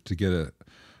be to get a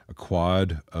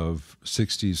quad of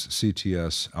 60s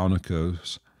CTS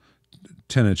Alnicos,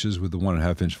 10 inches with the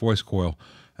 1.5 inch voice coil,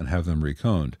 and have them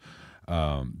reconed.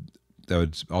 That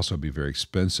would also be very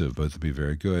expensive, but it'd be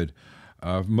very good.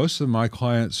 Most of my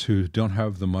clients who don't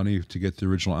have the money to get the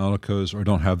original Alnicos or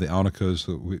don't have the Alnicos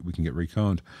that we can get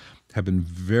reconed have been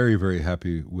very, very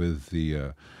happy with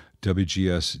the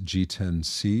WGS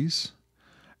G10Cs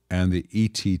and the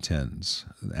ET10s.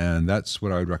 And that's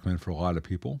what I would recommend for a lot of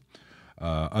people.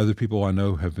 Other people I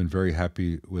know have been very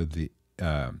happy with the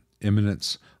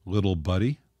Eminence Little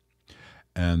Buddy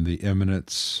and the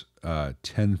Eminence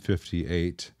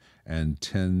 1058 and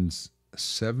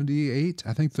 1078.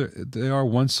 I think they are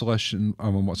one selection.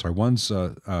 One's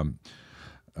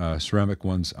ceramic,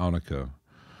 one's Alnico.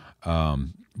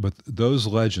 But those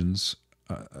legends,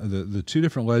 the two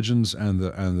different legends and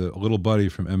the Little Buddy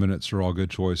from Eminence are all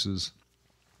good choices.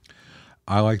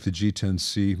 I like the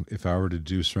G10C. If I were to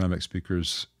do ceramic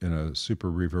speakers in a Super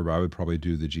Reverb, I would probably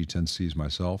do the G10Cs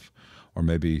myself, or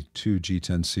maybe 2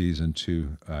 G10Cs and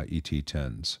 2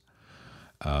 ET10s.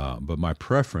 But my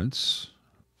preference,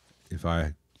 if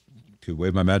I could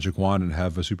wave my magic wand and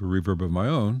have a Super Reverb of my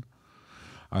own,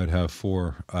 I'd have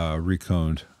 4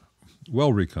 reconed,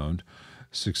 well reconed,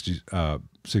 60s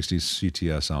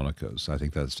CTS Alnicos. I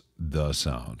think that's the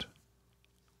sound.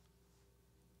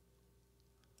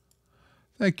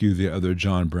 Thank you, the other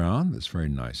John Brown. That's very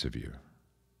nice of you.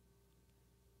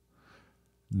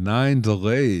 9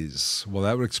 delays. Well,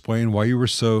 that would explain why you were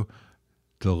so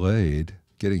delayed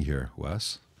getting here,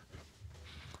 Wes.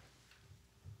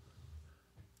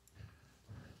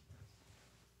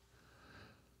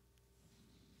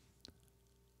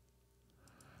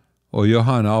 Well,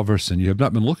 Johan Alverson, you have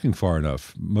not been looking far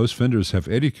enough. Most Fenders have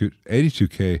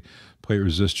 82K plate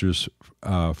resistors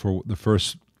for the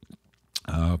first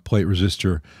plate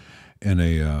resistor in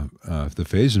the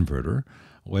phase inverter.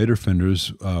 Later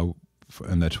Fenders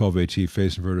in the 12AT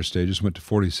phase inverter stages went to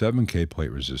 47K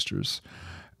plate resistors.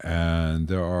 And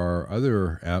there are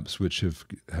other amps which have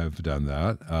done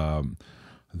that.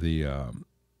 The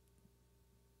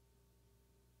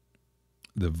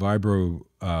Vibro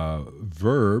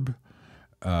Verb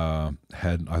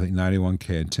had, I think,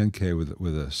 91K and 10K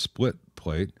with a split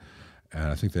plate, and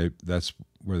I think that's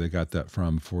where they got that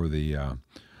from for the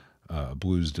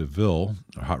Blues DeVille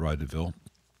or Hot Rod DeVille.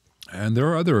 And there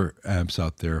are other amps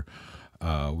out there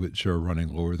which are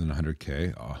running lower than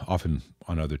 100K, often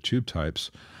on other tube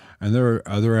types. And there are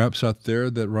other amps out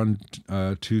there that run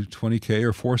 220K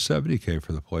or 470K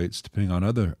for the plates, depending on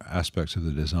other aspects of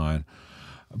the design.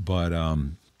 But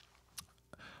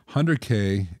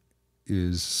 100K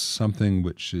is something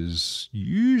which is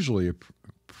usually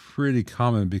pretty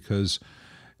common because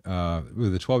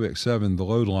with the 12AX7, the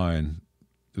load line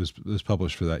was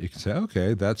published for that. You can say,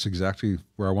 okay, that's exactly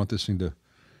where I want this thing to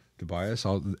bias.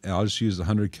 I'll just use the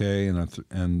 100K,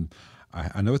 and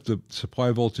I know what the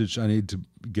supply voltage I need to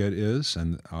get is,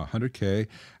 and 100K,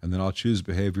 and then I'll choose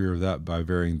behavior of that by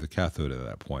varying the cathode at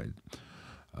that point.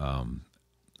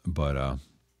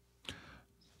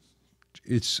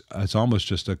 It's almost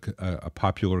just a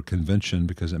popular convention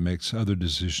because it makes other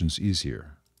decisions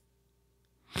easier.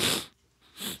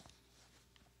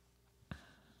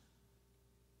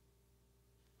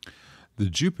 The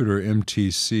Jupiter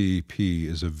MTC-P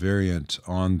is a variant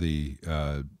on the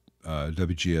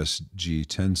WGS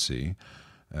G10C.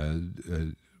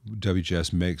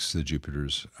 WGS makes the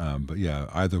Jupiters, but yeah,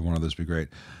 either one of those would be great.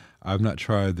 I've not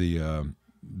tried the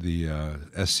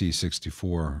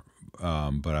SC64,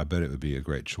 but I bet it would be a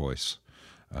great choice.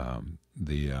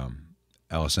 The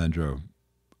Alessandro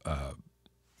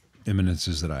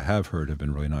eminences that I have heard have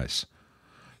been really nice.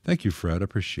 Thank you, Fred. I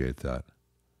appreciate that.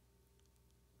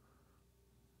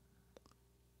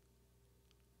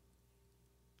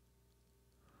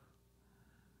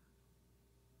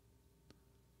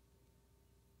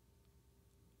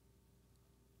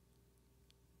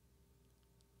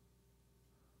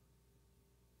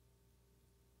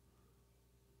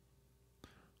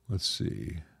 Let's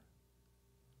see.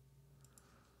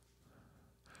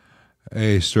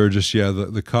 Hey, Sturgis, yeah,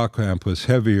 the cock amp was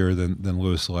heavier than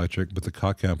Lewis Electric, but the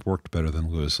cock amp worked better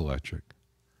than Lewis Electric.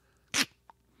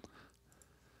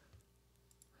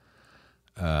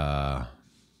 Well,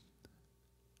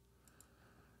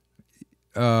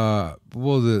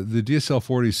 the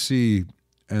DSL-40C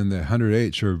and the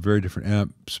 100H are very different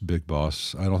amps, Big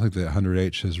Boss. I don't think the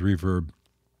 100H has reverb,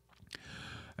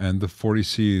 and the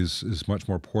 40C is much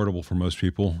more portable for most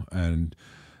people, and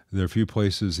there are a few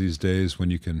places these days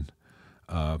when you can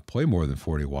play more than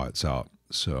 40 watts out.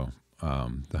 So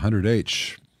the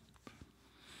 100H,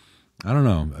 I don't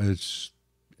know, it's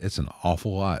an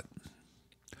awful lot.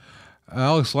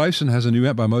 Alex Lifeson has a new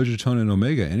amp by Mojitone and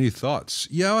Omega. Any thoughts?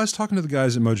 Yeah, I was talking to the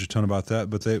guys at Mojitone about that,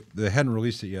 but they hadn't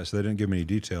released it yet, so they didn't give me any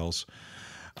details.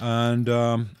 And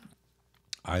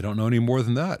I don't know any more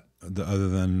than that, other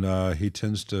than he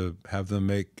tends to have them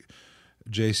make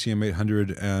JCM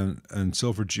 800 and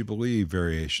Silver Jubilee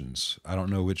variations. I don't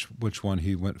know which one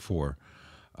he went for.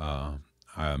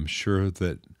 I'm sure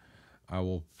that I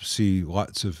will see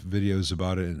lots of videos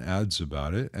about it and ads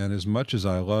about it. And as much as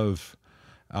I love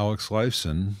Alex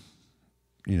Lifeson,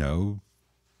 you know,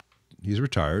 he's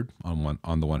retired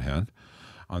on the one hand,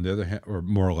 on the other hand, or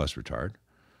more or less retired.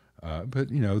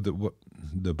 But you know,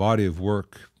 the body of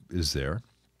work is there.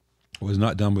 It was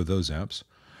not done with those amps.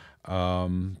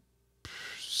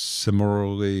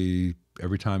 Similarly,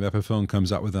 every time Epiphone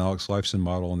comes out with an Alex Lifeson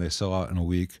model and they sell out in a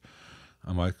week,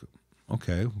 I'm like,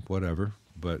 okay, whatever.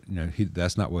 But you know,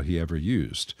 that's not what he ever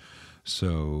used.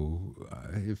 So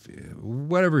if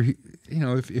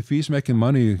he's making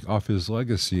money off his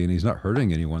legacy and he's not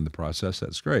hurting anyone in the process,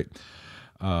 that's great.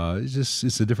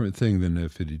 It's a different thing than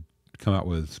if he'd come out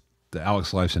with the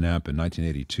Alex Lifeson amp in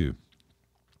 1982.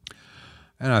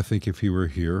 And I think if he were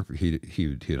here,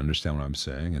 he'd understand what I'm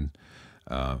saying, and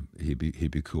he'd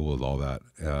be cool with all that.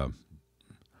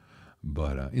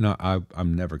 But you know,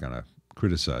 I'm never gonna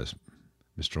criticize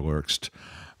Mr. Lurkst.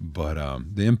 But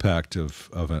the impact of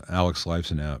an Alex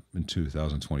Lifeson amp in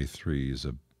 2023 is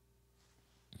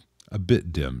a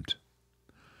bit dimmed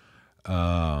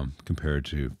compared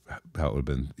to how it would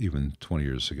have been even 20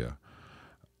 years ago.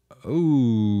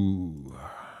 Oh,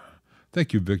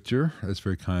 thank you, Victor. That's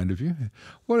very kind of you.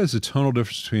 What is the tonal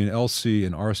difference between LC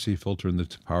and RC filter in the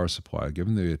power supply,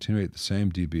 given they attenuate the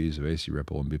same dBs of AC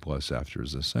ripple and B plus after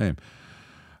is the same?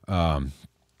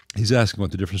 He's asking what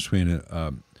the difference between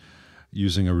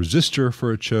using a resistor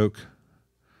for a choke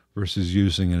versus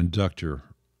using an inductor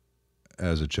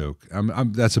as a choke.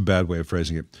 That's a bad way of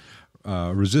phrasing it.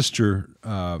 Resistor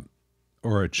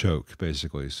or a choke,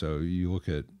 basically. So you look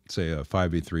at, say, a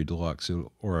 5E3 Deluxe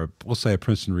or let's say a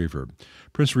Princeton Reverb.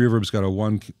 Princeton Reverb's got a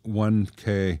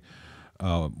 1K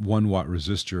 1 watt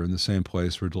resistor in the same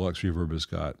place where Deluxe Reverb has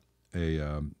got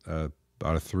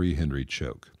about a 3 Henry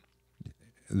choke.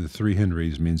 The 3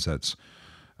 Henries means that's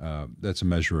a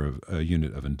measure of a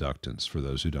unit of inductance for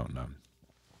those who don't know.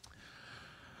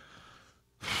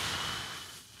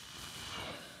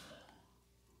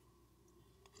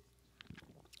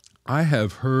 I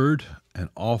have heard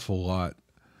an awful lot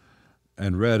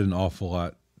and read an awful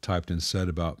lot typed and said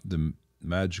about the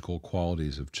magical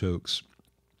qualities of chokes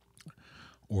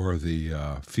or the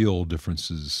feel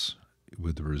differences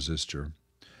with the resistor.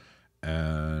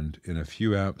 And in a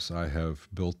few amps, I have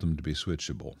built them to be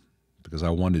switchable because I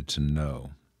wanted to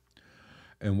know.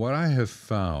 And what I have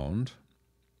found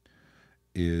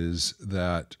is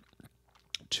that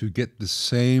to get the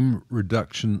same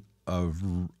reduction of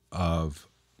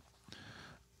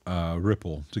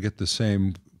ripple, to get the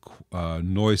same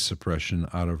noise suppression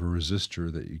out of a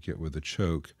resistor that you get with a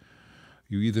choke,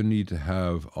 you either need to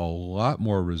have a lot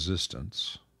more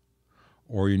resistance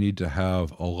or you need to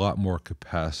have a lot more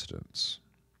capacitance.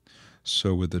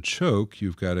 So with the choke,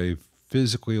 you've got a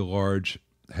physically large,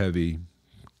 heavy,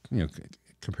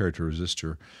 compared to a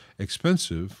resistor,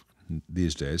 expensive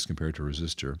these days compared to a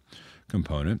resistor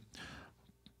component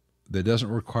that doesn't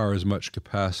require as much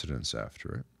capacitance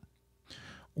after it.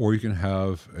 Or you can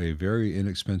have a very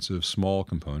inexpensive small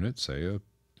component, say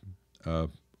a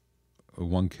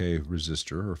 1K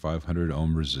resistor or 500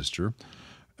 ohm resistor,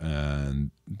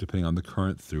 and depending on the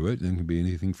current through it, it can be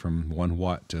anything from 1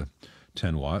 watt to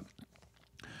 10 watt.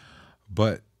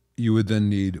 But you would then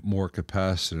need more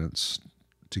capacitance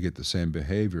to get the same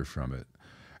behavior from it.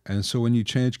 And so when you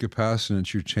change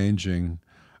capacitance, you're changing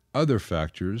other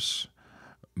factors,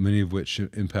 many of which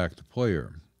impact the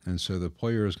player. And so the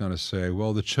player is going to say,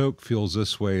 well, the choke feels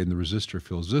this way and the resistor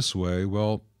feels this way.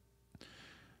 Well,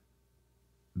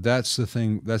 that's the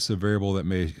thing, that's the variable that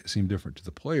may seem different to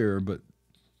the player, but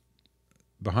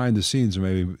behind the scenes there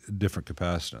may be different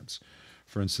capacitance.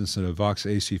 For instance, a Vox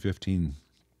AC15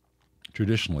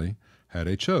 traditionally had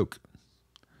a choke,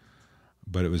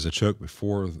 but it was a choke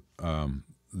before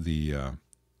the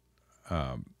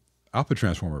output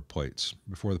transformer plates,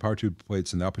 before the power tube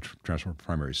plates and the output transformer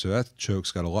primaries. So that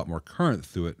choke's got a lot more current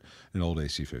through it than old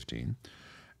AC15.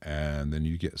 And then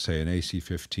you get, say, an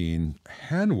AC15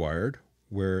 hand-wired,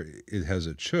 where it has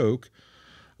a choke,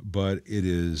 but it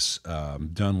is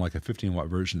done like a 15-watt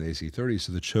version of the AC30,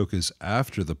 so the choke is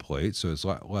after the plate, so it's a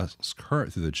lot less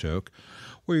current through the choke,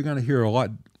 where you're going to hear a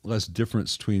lot less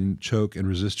difference between choke and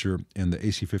resistor in the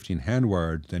AC15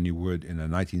 hand-wired than you would in a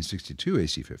 1962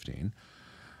 AC15.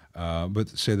 But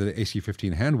say that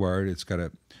AC15 hand-wired, it's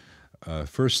got a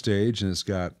first stage, and it's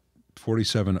got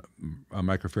 47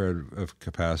 microfarad of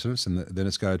capacitance, and then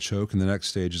it's got a choke, and the next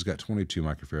stage has got 22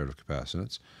 microfarad of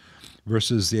capacitance,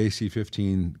 versus the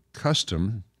AC15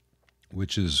 custom,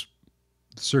 which is,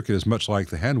 the circuit is much like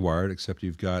the hand-wired, except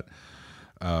you've got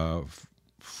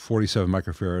 47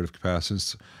 microfarad of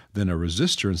capacitance, then a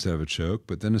resistor instead of a choke,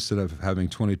 but then instead of having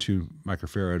 22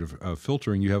 microfarad of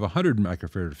filtering, you have 100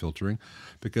 microfarad of filtering,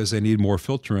 because they need more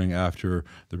filtering after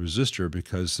the resistor,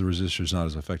 because the resistor is not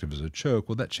as effective as a choke.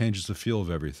 Well, that changes the feel of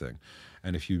everything.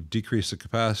 And if you decrease the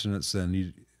capacitance, then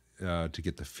you, to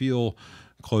get the feel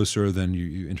closer, then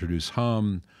you introduce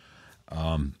hum,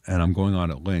 and I'm going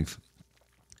on at length.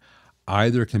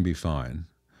 Either can be fine,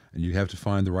 and you have to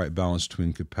find the right balance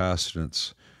between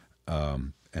capacitance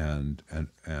and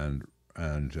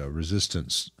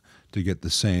resistance to get the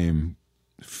same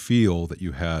feel that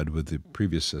you had with the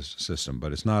previous system.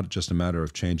 But it's not just a matter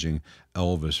of changing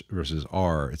L versus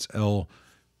R. It's L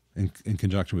in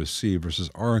conjunction with C versus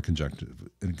R in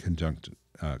conjunction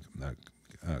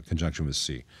with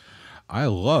C. I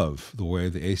love the way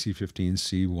the AC15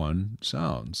 C1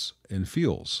 sounds and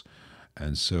feels.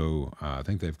 And so I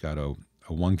think they've got a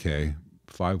 1K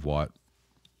 5-watt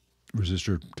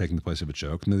resistor taking the place of a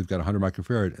choke, and then they've got 100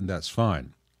 microfarad, and that's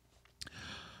fine.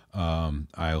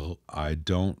 I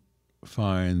don't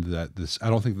find that this, I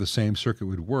don't think the same circuit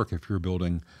would work if you're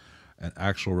building an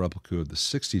actual replica of the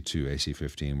 62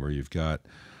 AC15, where you've got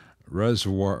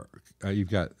reservoir,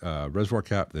 reservoir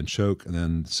cap, then choke, and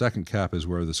then the second cap is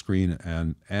where the screen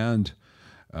and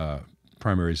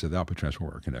primaries of the output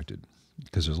transformer are connected,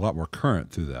 because there's a lot more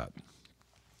current through that.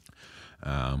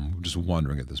 I'm just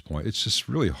wondering at this point. It's just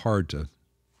really hard to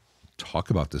talk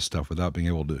about this stuff without being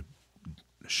able to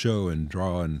show and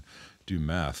draw and do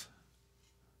math.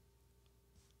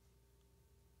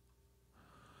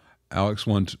 Alex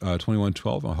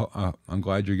 2112, I'm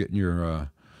glad you're getting your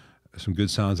some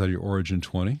good sounds out of your Origin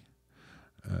 20.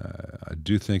 I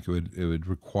do think it would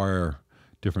require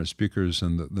different speakers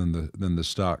than the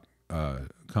stock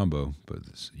combo, but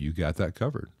you got that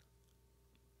covered.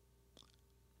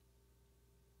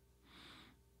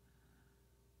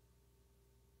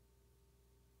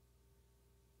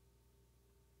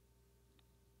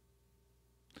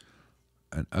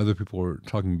 And other people are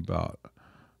talking about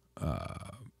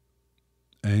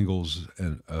angles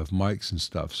and of mics and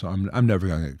stuff. So I'm never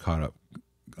going to get caught up.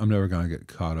 I'm never going to get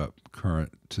caught up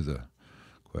current to the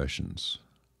questions.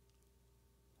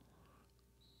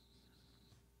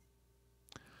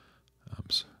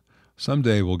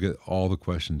 Someday we'll get all the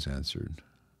questions answered,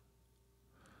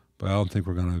 but I don't think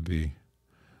we're going to be.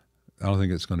 I don't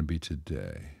think it's going to be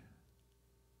today.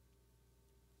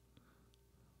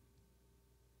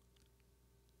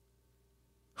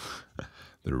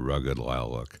 The rugged Lyle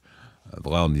look.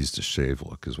 Lyle needs to shave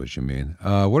look is what you mean.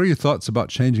 What are your thoughts about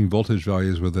changing voltage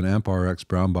values with an Amp RX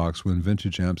brown box when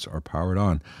vintage amps are powered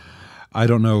on? I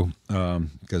don't know,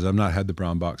 because I've not had the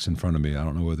brown box in front of me. I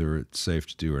don't know whether it's safe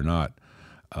to do or not.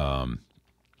 I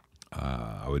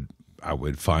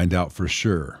would find out for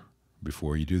sure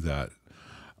before you do that.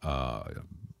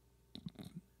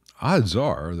 Odds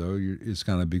are, though, it's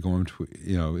going to be going to,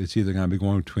 it's either going to be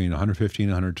going between 115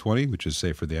 and 120, which is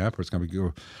safe for the amp, or it's going to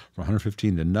go from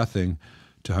 115 to nothing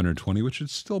to 120, which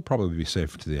would still probably be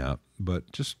safe to the amp.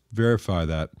 But just verify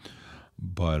that.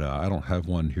 But I don't have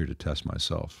one here to test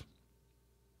myself.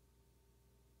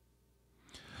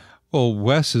 Well,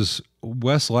 Wes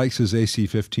likes his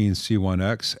AC15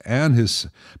 C1X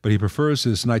but he prefers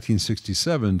his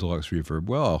 1967 Deluxe Reverb.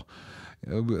 Well,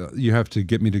 you have to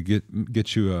get me to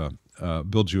get you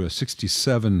build you a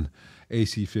 67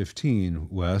 AC15,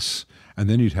 Wes, and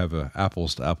then you'd have a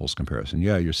apples to apples comparison.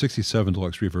 Yeah, your 67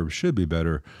 Deluxe Reverb should be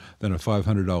better than a $500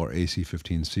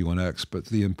 AC15 C1X, but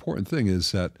the important thing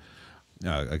is that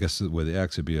I guess with the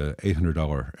X it'd be a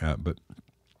 $800 amp, but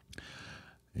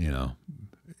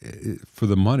for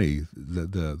the money,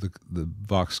 the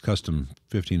Vox Custom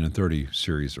 15 and 30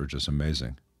 series are just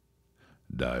amazing.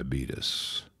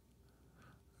 Diabetes.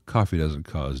 Coffee doesn't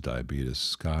cause diabetes,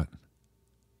 Scott.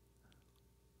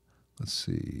 Let's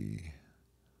see.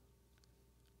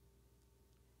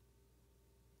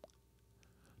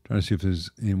 Trying to see if there's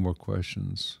any more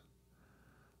questions.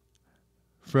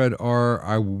 Fred R.,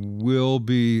 I will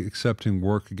be accepting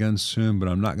work again soon, but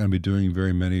I'm not going to be doing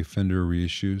very many Fender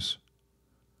reissues.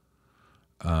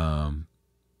 Or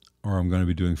I'm going to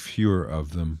be doing fewer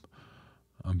of them.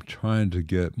 I'm trying to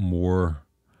get more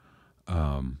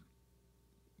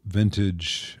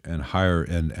vintage and higher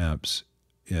end amps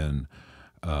in.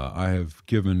 I have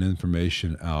given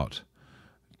information out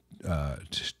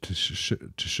to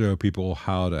show people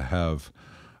how to have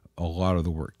a lot of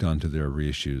the work done to their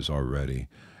reissues already.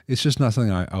 It's just not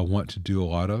something I want to do a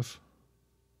lot of.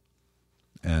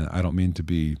 And I don't mean to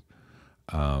be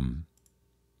sounding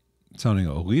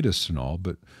elitist and all,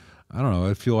 but I don't know.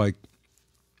 I feel like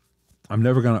I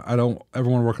don't ever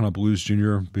want to work on a Blues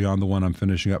Junior beyond the one I'm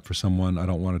finishing up for someone. I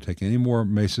don't want to take any more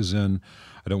Mesas in.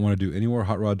 I don't want to do any more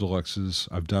Hot Rod Deluxes.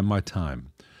 I've done my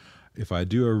time. If I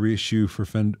do a reissue for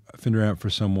Fender amp for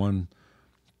someone,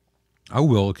 I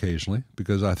will occasionally,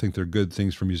 because I think they're good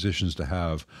things for musicians to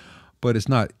have, but it's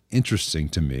not interesting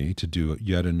to me to do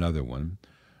yet another one.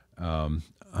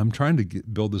 I'm trying to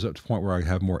build this up to the point where I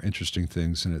have more interesting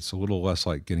things, and it's a little less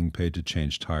like getting paid to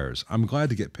change tires. I'm glad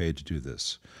to get paid to do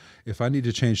this. If I need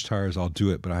to change tires, I'll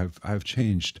do it, but I've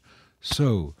changed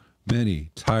so many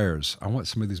tires. I want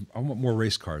some of these. I want more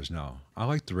race cars now. I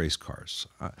like the race cars.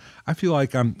 I feel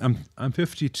like I'm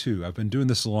 52. I've been doing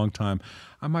this a long time.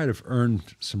 I might have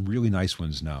earned some really nice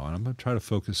ones now, and I'm going to try to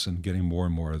focus on getting more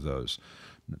and more of those.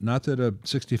 Not that a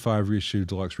 65 reissue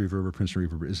Deluxe Reverb or Princeton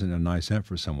Reverb isn't a nice amp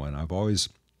for someone. I've always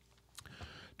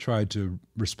tried to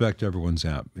respect everyone's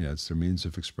amp. Yeah, it's their means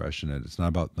of expression, and it's not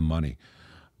about the money.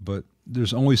 But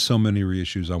there's only so many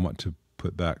reissues I want to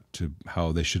put back to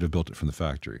how they should have built it from the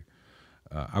factory.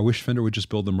 I wish Fender would just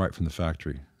build them right from the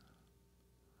factory.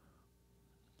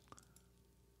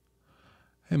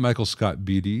 Hey, Michael Scott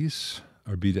BDs,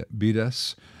 or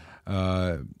BDS.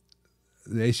 The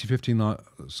AC15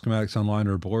 schematics online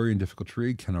are blurry and difficult to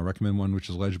read. Can I recommend one which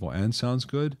is legible and sounds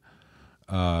good?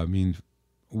 I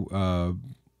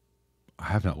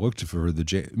have not looked for the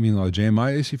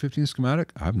JMI AC15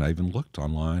 schematic. I have not even looked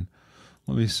online.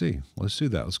 Let me see. Let's do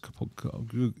that. Let's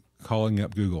calling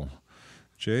up Google.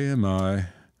 JMI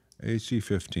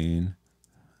AC15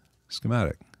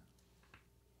 schematic.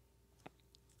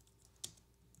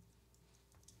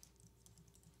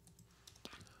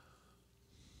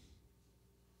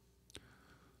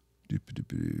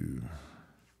 And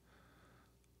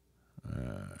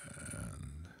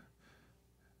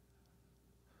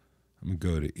I'm going to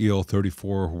go to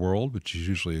EL34 World, which is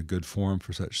usually a good forum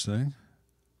for such thing.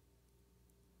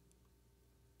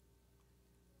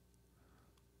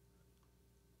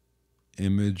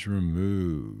 Image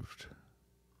removed.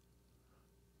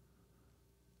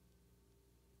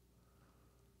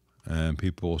 And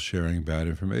people sharing bad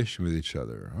information with each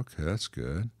other. Okay, that's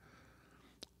good.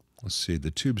 Let's see, the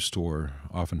Tube Store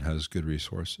often has good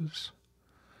resources.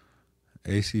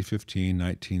 AC15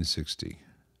 1960.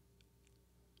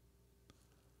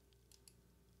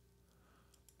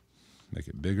 Make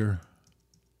it bigger.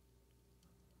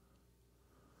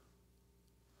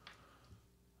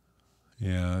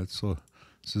 Yeah, it's a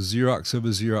Xerox of a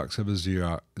Xerox of a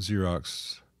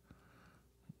Xerox.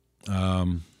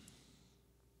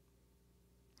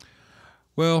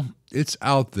 Well, it's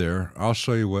out there. I'll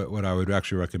show you what I would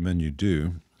actually recommend you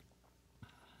do.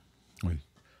 Let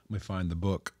me find the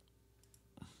book.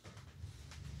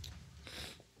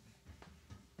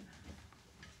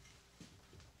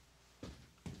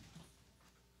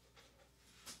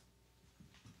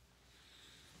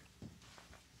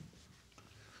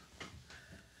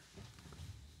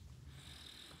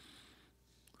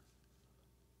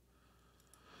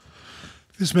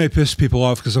 This may piss people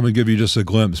off because I'm going to give you just a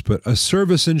glimpse, but A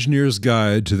Service Engineer's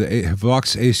Guide to the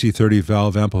Vox AC30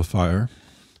 Valve Amplifier,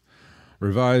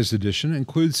 revised edition,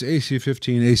 includes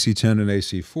AC15, AC10, and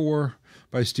AC4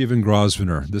 by Stephen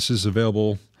Grosvenor. This is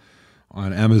available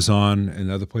on Amazon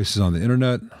and other places on the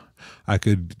internet. I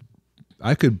could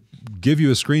give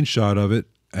you a screenshot of it,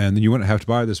 and then you wouldn't have to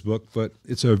buy this book, but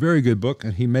it's a very good book,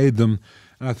 and he made them,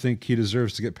 and I think he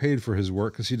deserves to get paid for his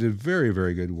work because he did very,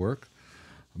 very good work.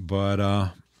 But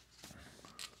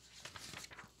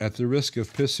at the risk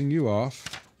of pissing you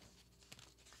off,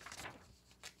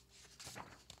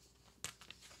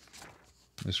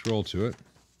 I scroll to it.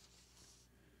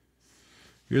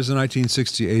 Here's a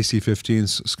 1960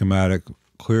 AC15 schematic,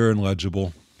 clear and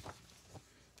legible,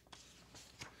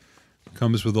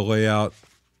 Comes with a layout.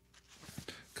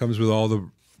 Comes with all the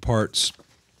parts.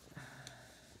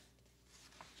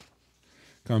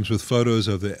 Comes with photos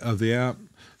of the amp,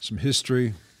 some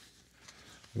history,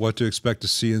 what to expect to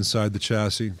see inside the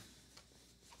chassis.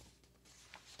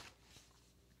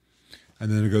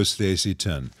 And then it goes to the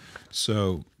AC10.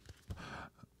 So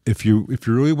if you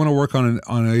really want to work on an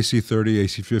AC30,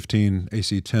 AC15,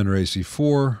 AC10, or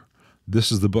AC4,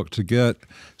 this is the book to get.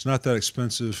 It's not that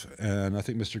expensive, and I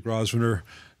think Mr. Grosvenor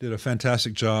did a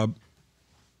fantastic job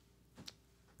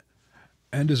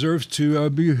and deserves to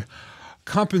be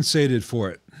compensated for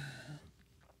it.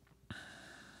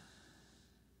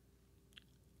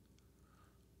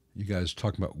 You guys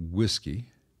talking about whiskey.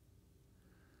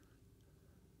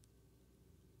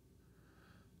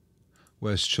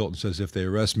 Wes Chilton says, if they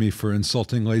arrest me for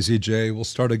insulting Lazy J, we'll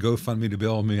start a GoFundMe to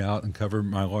bail me out and cover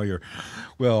my lawyer.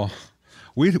 Well,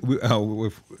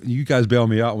 if you guys bail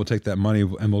me out, we'll take that money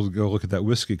and we'll go look at that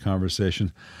whiskey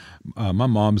conversation. My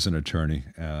mom's an attorney,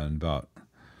 and about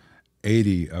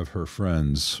 80 of her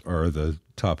friends are the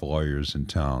top lawyers in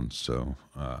town. So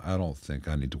I don't think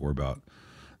I need to worry about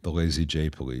the Lazy J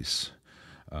police.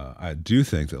 I do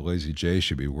think that Lazy J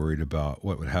should be worried about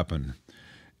what would happen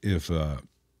if a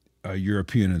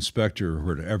European inspector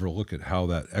were to ever look at how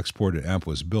that exported amp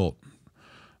was built.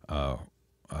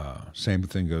 Same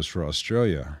thing goes for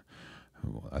Australia.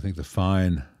 I think the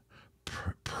fine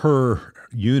per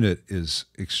unit is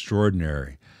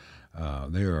extraordinary.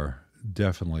 They are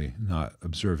definitely not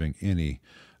observing any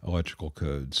electrical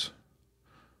codes.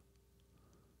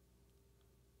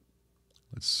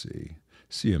 Let's see.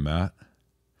 See you, Matt.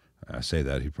 I say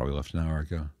that, he probably left an hour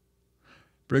ago.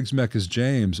 Briggs Mech is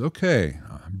James. Okay.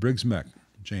 Briggs Mech,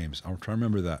 James. I'll try to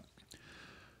remember that.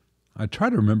 I try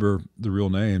to remember the real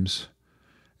names,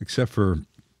 except for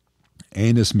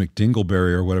Anus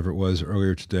McDingleberry or whatever it was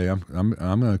earlier today. I'm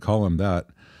going to call him that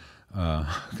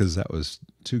because that was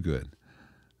too good.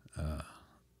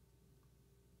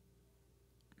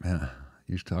 Man,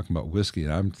 you're talking about whiskey,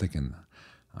 and I'm thinking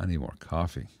I need more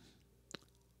coffee.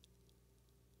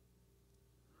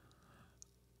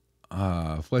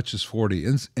 Fletch is 40.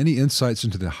 Any insights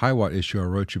into the high watt issue I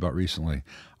wrote you about recently?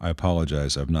 I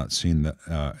apologize. I've not seen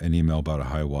an email about a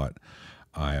high watt.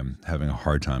 I am having a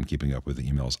hard time keeping up with the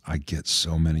emails. I get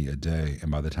so many a day,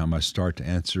 and by the time I start to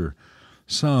answer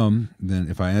some, then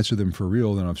if I answer them for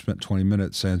real, then I've spent 20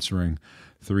 minutes answering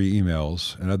 3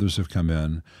 emails, and others have come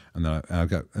in, and then and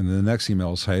then the next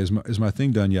email is, hey, is my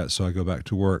thing done yet? So I go back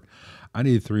to work. I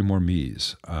need 3 more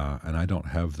me's, and I don't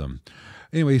have them.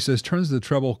 Anyway, he says, turns the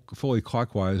treble fully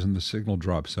clockwise and the signal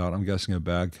drops out. I'm guessing a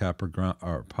bad cap or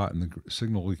pot in the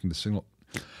signal leaking the signal.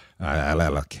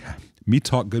 Me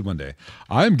talk good one day.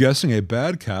 I'm guessing a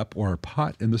bad cap or a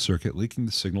pot in the circuit leaking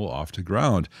the signal off to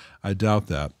ground. I doubt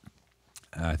that.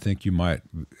 I think you might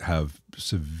have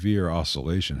severe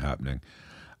oscillation happening.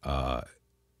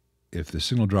 If the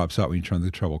signal drops out when you turn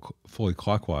the treble fully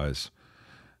clockwise,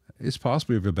 it's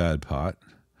possibly of a bad pot,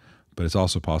 but it's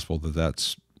also possible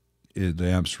that the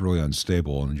amp's really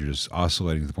unstable and you're just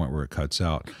oscillating to the point where it cuts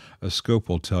out. A scope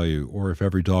will tell you, or if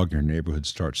every dog in your neighborhood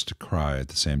starts to cry at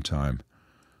the same time.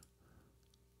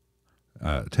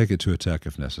 Take it to a tech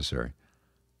if necessary.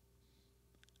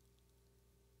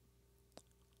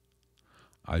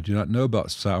 I do not know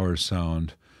about sour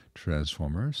sound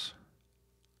transformers.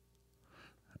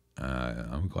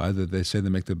 I'm glad that they say they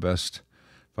make the best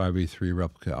 583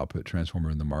 replica output transformer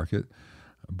in the market.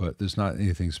 But there's not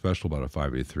anything special about a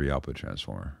 583 output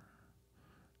transformer.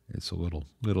 It's a little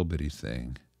bitty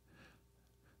thing.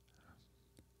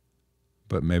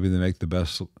 But maybe they make the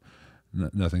best,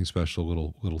 nothing special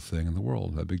little thing in the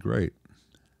world. That'd be great.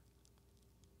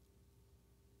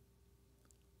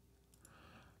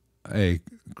 Hey,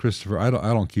 Christopher, I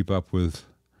don't keep up with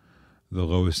the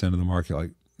lowest end of the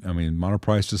market.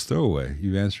 Monoprice is throwaway.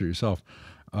 You answer it yourself.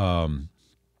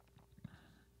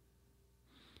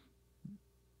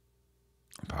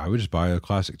 I would just buy a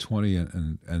Classic 20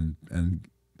 and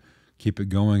keep it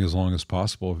going as long as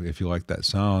possible if you like that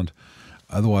sound.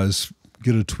 Otherwise,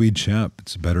 get a Tweed Champ.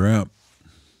 It's a better amp.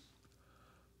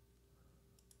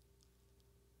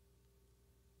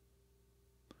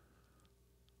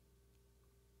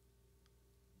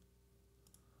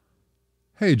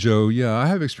 Hey, Joe. Yeah, I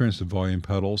have experience with volume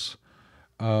pedals.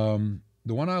 The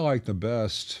one I like the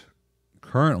best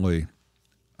currently,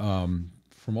 for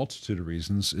a multitude of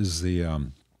reasons, is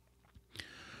the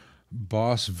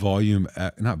Dunlop Volume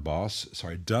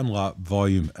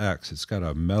X. It's got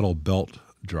a metal belt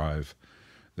drive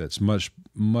that's much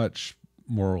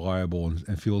more reliable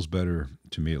and feels better,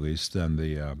 to me at least, than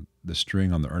the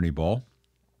string on the Ernie Ball.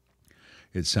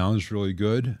 It sounds really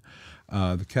good.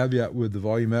 The caveat with the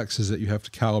Volume X is that you have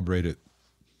to calibrate it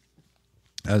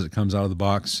as it comes out of the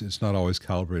box. It's not always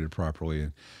calibrated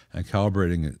properly, and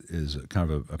calibrating it is kind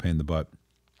of a pain in the butt.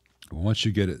 But once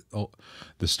you get it,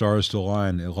 the stars to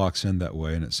align, it locks in that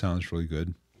way, and it sounds really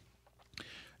good.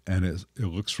 And it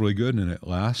looks really good, and it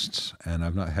lasts, and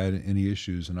I've not had any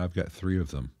issues, and I've got 3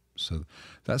 of them. So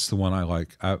that's the one I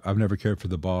like. I've never cared for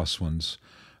the Boss ones.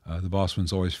 The Boss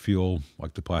ones always feel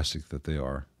like the plastic that they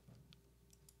are.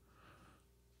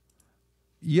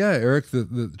 Yeah, Eric,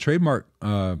 the trademark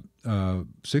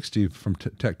 60 from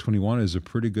Tech 21 is a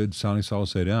pretty good sounding solid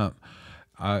state amp.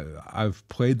 I've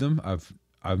played them.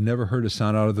 I've never heard a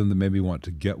sound out of them that made me want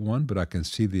to get one, but I can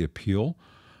see the appeal.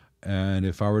 And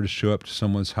if I were to show up to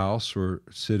someone's house or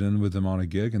sit in with them on a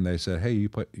gig and they said, "Hey,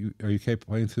 are you capable of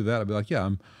playing through that?" I'd be like, "Yeah,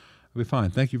 I'll be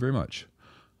fine. Thank you very much."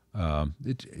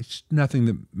 It's nothing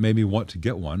that made me want to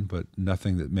get one, but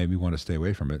nothing that made me want to stay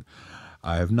away from it.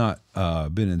 I have not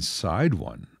been inside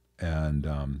one, and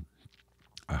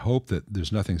I hope that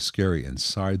there's nothing scary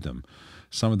inside them.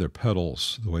 Some of their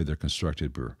pedals, the way they're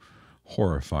constructed, were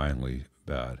horrifyingly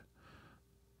bad.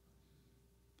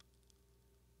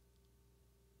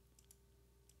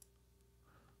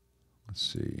 Let's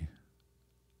see.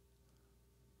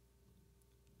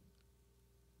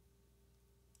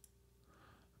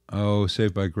 Oh,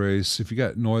 Saved by Grace. If you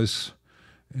got noise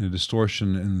and a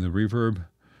distortion in the reverb,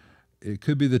 it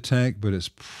could be the tank, but it's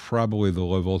probably the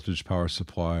low voltage power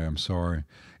supply. I'm sorry.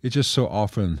 It's just so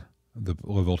often the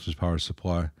low voltage power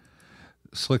supply.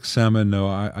 Slick Salmon, no,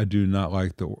 I do not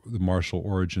like the Marshall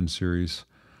Origin series.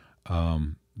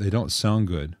 They don't sound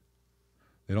good.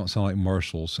 They don't sound like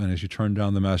Marshalls, and as you turn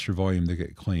down the master volume, they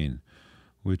get clean,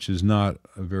 which is not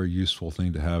a very useful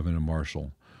thing to have in a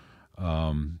Marshall.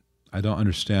 I don't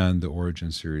understand the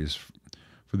Origin series.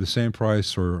 For the same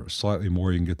price or slightly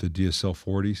more, you can get the DSL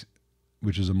 40,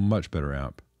 which is a much better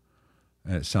amp,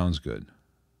 and it sounds good.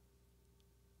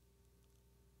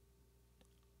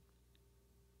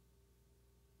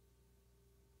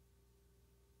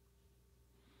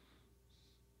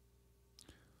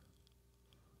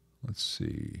 Let's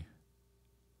see.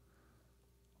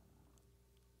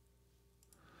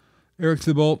 Eric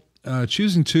Thibault,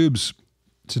 choosing tubes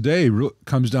today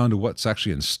comes down to what's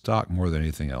actually in stock more than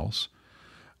anything else,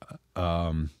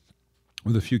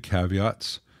 with a few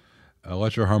caveats.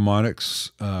 Electro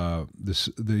Harmonics, the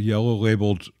yellow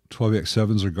labeled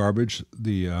 12X7s are garbage.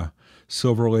 The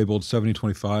silver labeled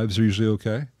 7025s are usually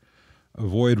okay.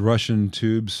 Avoid Russian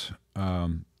tubes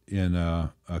in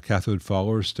a cathode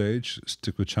follower stage.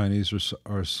 Stick with Chinese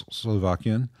or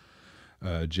Slovakian.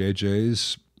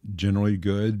 JJ's generally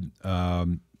good.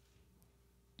 Have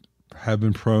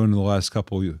been prone in the last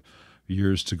couple of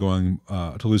years to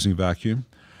losing vacuum.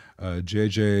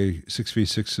 JJ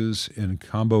 6v6s in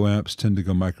combo amps tend to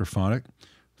go microphonic,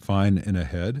 fine in a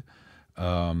head.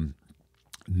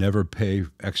 Never pay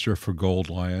extra for Gold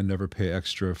Lion. Never pay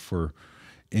extra for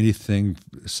anything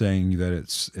saying that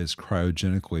it's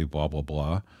cryogenically blah blah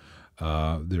blah.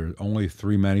 There are only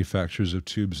 3 manufacturers of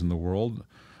tubes in the world.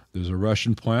 There's a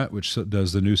Russian plant which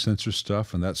does the new sensor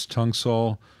stuff, and that's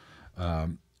Tungsol,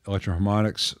 Electro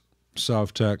Harmonics,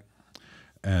 Sovtek,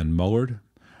 and Mullard.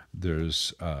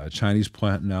 There's a Chinese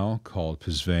plant now called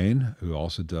Pisvane, who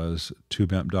also does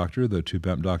Tube Amp Doctor. The Tube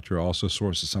Amp Doctor also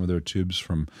sources some of their tubes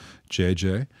from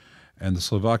JJ. And the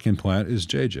Slovakian plant is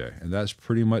JJ, and that's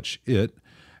pretty much it.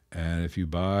 And if you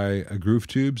buy a Groove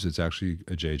Tubes, it's actually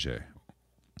a JJ.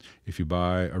 If you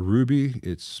buy a Ruby,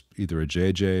 it's either a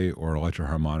JJ or Electro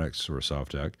Harmonics or a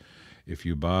Sovtek. If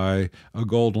you buy a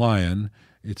Gold Lion,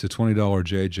 it's a $20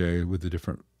 JJ with a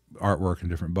different artwork and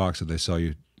different box that they sell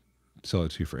it to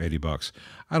you for $80.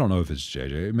 I don't know if it's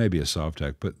JJ. It may be a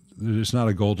Sovtek, but there's not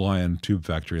a Gold Lion tube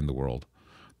factory in the world.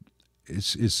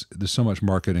 There's so much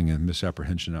marketing and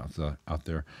misapprehension out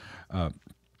there.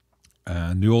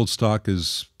 New Old Stock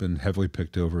has been heavily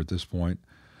picked over at this point.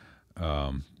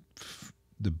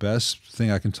 The best thing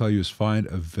I can tell you is find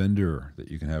a vendor that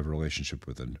you can have a relationship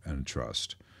with and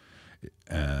trust.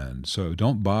 And so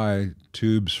don't buy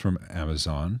tubes from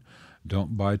Amazon.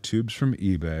 Don't buy tubes from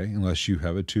eBay unless you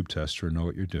have a tube tester and know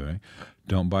what you're doing.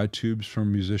 Don't buy tubes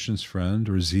from Musician's Friend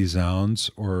or Z-Sounds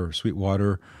or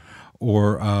Sweetwater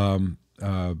or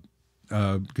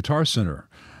Guitar Center.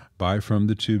 Buy from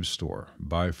the Tube Store.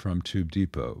 Buy from Tube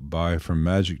Depot. Buy from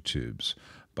Magic Tubes.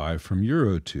 Buy from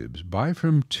Euro Tubes. Buy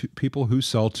from people who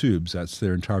sell tubes. That's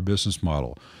their entire business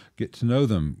model. Get to know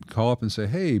them. Call up and say,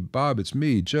 "Hey, Bob, it's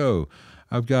me, Joe.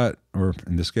 I've got," or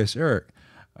in this case, Eric,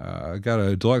 I got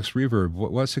a deluxe reverb.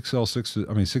 What 6L6s,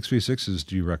 6v6s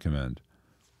do you recommend?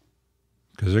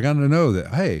 because they're going to know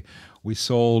that, hey, we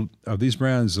sold of these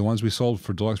brands, the ones we sold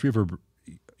for deluxe reverb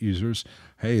users,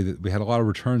 hey, we had a lot of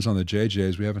returns on the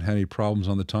JJs. We haven't had any problems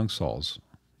on the tongue saws.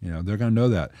 They're going to know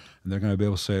that, and they're going to be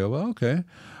able to say, oh, well, okay,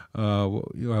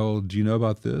 well, do you know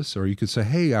about this? Or you could say,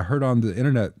 hey, I heard on the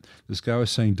internet this guy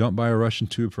was saying, don't buy a Russian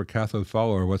tube for cathode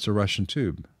follower. What's a Russian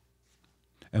tube?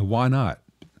 And why not?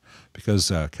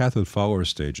 Because cathode follower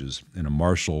stages in a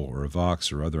Marshall or a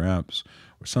Vox or other amps,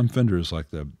 or some Fenders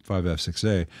like the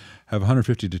 5F6A, have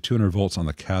 150 to 200 volts on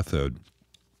the cathode.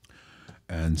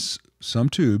 And some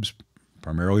tubes,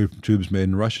 primarily tubes made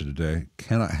in Russia today,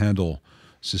 cannot handle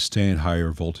sustained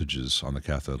higher voltages on the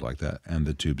cathode like that, and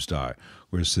the tubes die.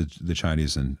 Whereas the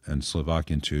Chinese and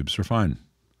Slovakian tubes are fine.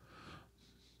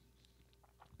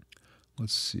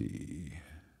 Let's see.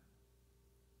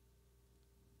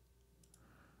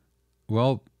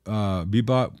 Well,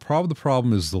 Bebop, probably the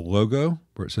problem is the logo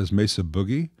where it says Mesa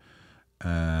Boogie.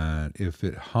 And if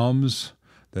it hums,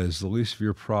 that is the least of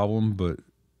your problems, but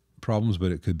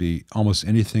it could be almost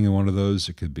anything in one of those.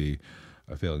 It could be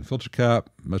a failing filter cap,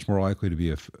 much more likely to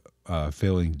be a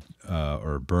failing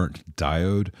or burnt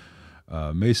diode.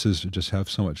 Mesas just have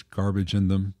so much garbage in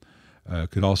them.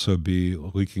 Could also be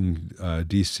leaking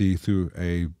DC through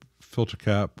a filter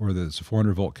cap, where it's a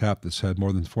 400 volt cap that's had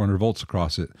more than 400 volts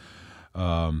across it.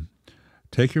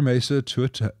 Take your Mesa to a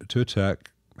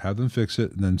tech, have them fix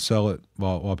it, and then sell it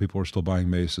while people are still buying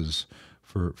Mesas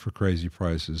for crazy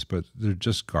prices. But they're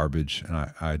just garbage,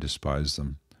 and I despise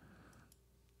them.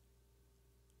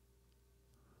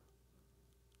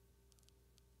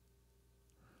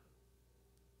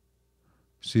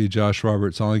 See, Josh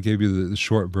Roberts, I only gave you the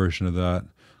short version of that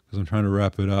because I'm trying to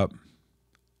wrap it up.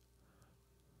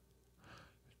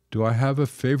 Do I have a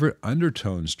favorite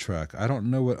Undertones track? I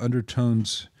don't know what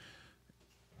Undertones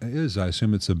is. I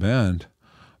assume it's a band,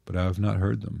 but I have not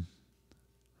heard them.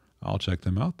 I'll check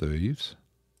them out, though, Yves.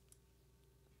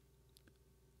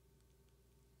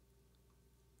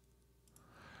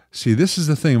 See, this is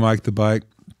the thing, Mike the Bike.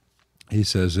 He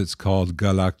says it's called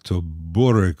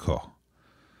Galactoboureko.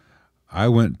 I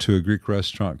went to a Greek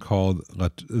restaurant called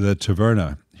the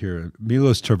Taverna here,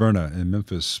 Milos Taverna in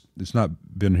Memphis. It's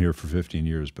not been here for 15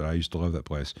 years, but I used to love that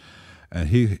place. And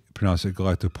he pronounced it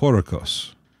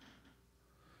Galactoporikos.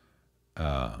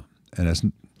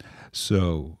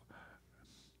 So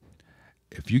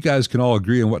if you guys can all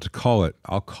agree on what to call it,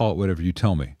 I'll call it whatever you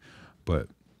tell me. But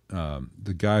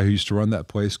the guy who used to run that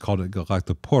place called it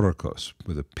Galactoporikos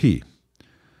with a P.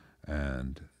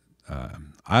 And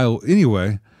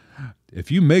anyway, if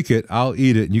you make it, I'll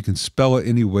eat it, and you can spell it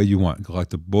any way you want.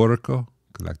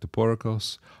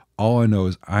 Galactoporikos. All I know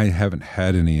is I haven't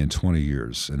had any in 20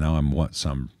 years, and now I'm going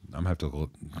to have to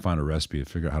find a recipe to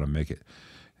figure out how to make it.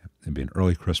 It'd be an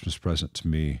early Christmas present to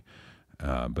me,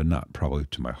 but not probably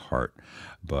to my heart.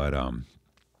 But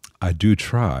I do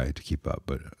try to keep up.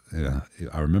 But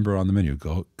I remember on the menu,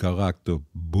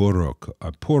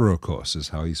 Galactoporikos is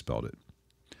how he spelled it.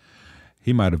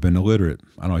 He might have been illiterate.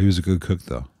 I don't know. He was a good cook,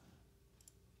 though.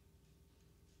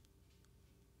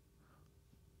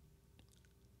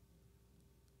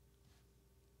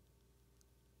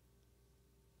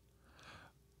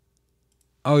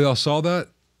 Oh, y'all saw that?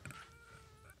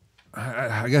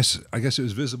 I guess it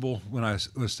was visible when I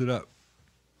stood up.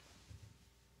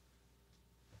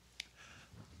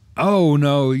 Oh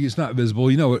no, he's not visible.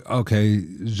 You know what? Okay,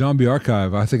 Zombie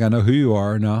Archive. I think I know who you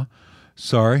are now.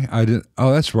 Sorry, I didn't.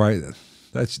 Oh, that's right.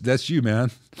 That's you,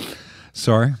 man.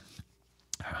 Sorry.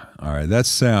 All right, that's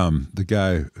Sam, the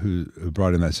guy who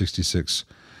brought in that 66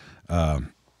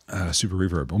 Super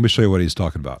Reverb. Let me show you what he's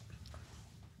talking about.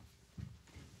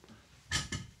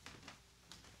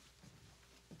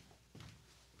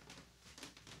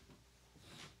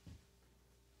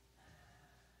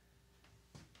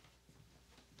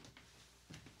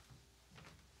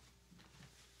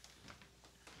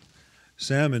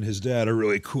 Sam and his dad are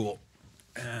really cool.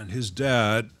 And his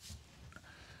dad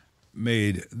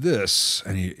made this,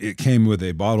 and it came with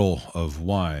a bottle of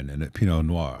wine and a Pinot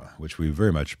Noir, which we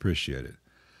very much appreciated.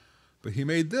 But he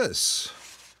made this.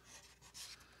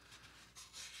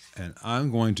 And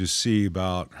I'm going to see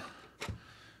about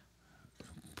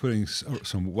putting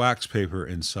some wax paper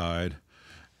inside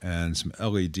and some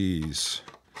LEDs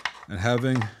and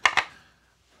having...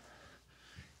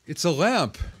 It's a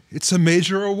lamp. It's a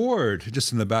major award,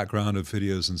 just in the background of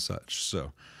videos and such.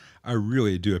 So I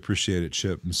really do appreciate it,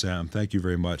 Chip and Sam. Thank you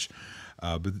very much.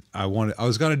 But I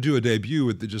was going to do a debut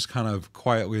with just kind of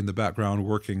quietly in the background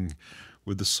working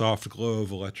with the soft glow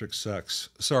of electric sex.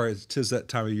 Sorry, 'tis that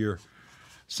time of year.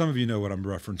 Some of you know what I'm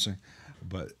referencing,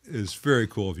 but it's very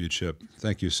cool of you, Chip.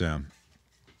 Thank you, Sam.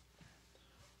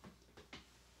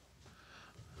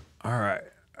 All right.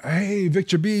 Hey,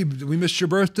 Victor B, we missed your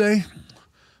birthday.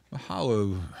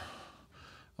 Mahalo,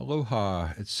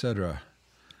 aloha, etc.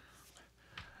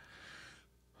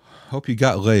 Hope you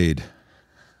got laid.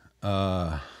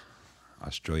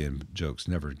 Australian jokes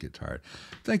never get tired.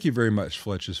 Thank you very much,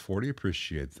 Fletches40.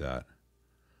 Appreciate that.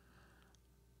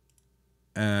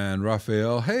 And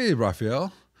Raphael. Hey,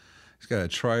 Raphael. He's got a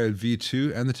Triad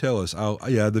V2 and the Tailless.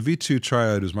 Yeah, the V2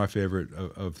 Triad is my favorite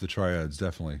of the Triads,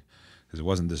 definitely, because it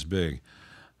wasn't this big.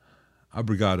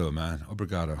 Obrigado, man.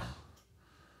 Obrigado.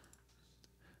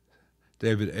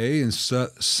 David A. in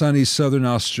sunny southern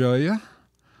Australia.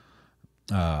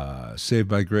 Saved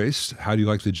by Grace. How do you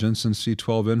like the Jensen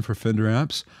C12N for Fender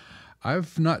amps?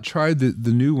 I've not tried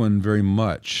the new one very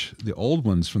much. The old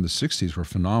ones from the 60s were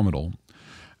phenomenal,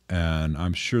 and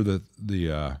I'm sure that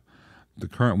the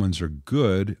current ones are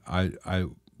good. I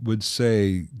would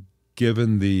say,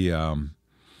 given the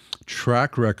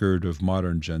track record of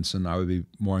modern Jensen, I would be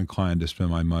more inclined to spend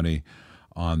my money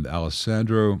on the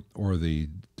Alessandro or the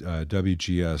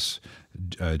WGS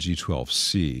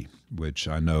G12C, which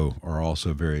I know are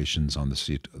also variations on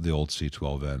the old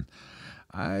C12N.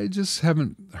 I just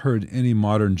haven't heard any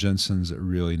modern Jensens that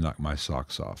really knock my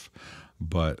socks off.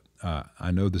 But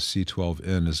I know the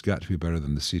C12N has got to be better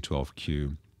than the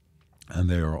C12Q, and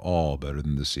they are all better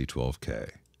than the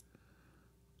C12K.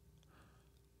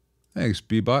 Thanks,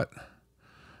 Bbot.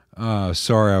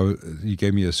 Sorry, you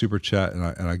gave me a super chat and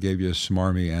I gave you a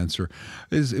smarmy answer.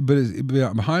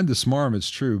 Behind the smarm, it's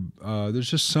true. There's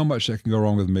just so much that can go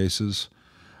wrong with Mesas.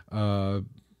 We'll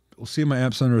see my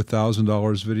amps under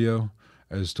 $1,000 video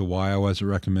as to why I wasn't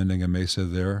recommending a Mesa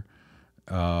there.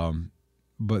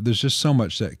 But there's just so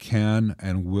much that can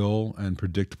and will and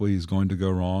predictably is going to go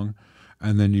wrong.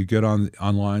 And then you get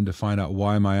online to find out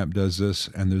why my amp does this,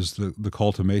 and there's the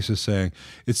cult of Mesa saying,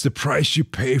 it's the price you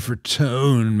pay for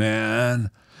tone, man.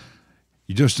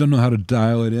 You just don't know how to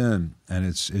dial it in, and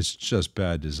it's just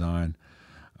bad design.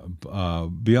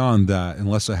 Beyond that,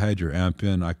 unless I had your amp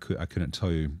in, I couldn't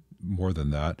tell you more than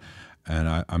that. And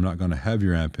I'm not going to have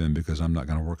your amp in because I'm not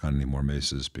going to work on any more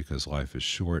Mesas because life is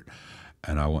short,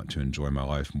 and I want to enjoy my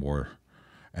life more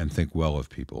and think well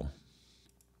of people.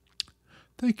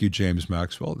 Thank you, James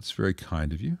Maxwell. That's very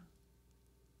kind of you.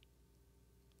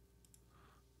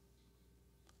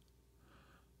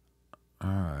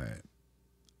 All right.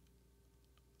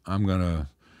 I'm going to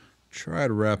try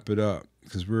to wrap it up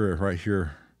because we're right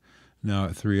here now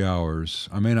at 3 hours.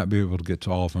 I may not be able to get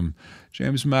to all of them.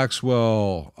 James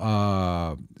Maxwell,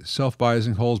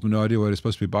 self-biasing holes, but no idea what it's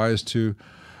supposed to be biased to.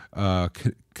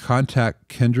 Contact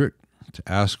Kendrick to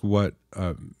ask what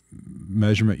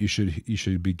measurement you should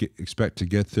expect to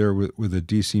get there with a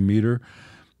DC meter.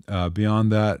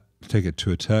 Beyond that, take it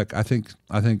to a tech. I think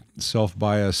self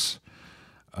bias,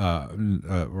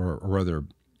 or rather,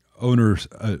 owners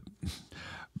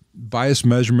bias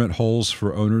measurement holes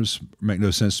for owners make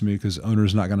no sense to me because the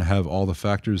owner's not going to have all the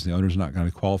factors. The owner's not going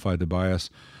to be qualified to bias,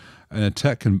 and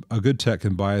a good tech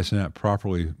can bias an amp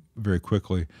properly very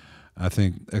quickly. I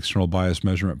think external bias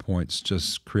measurement points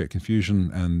just create confusion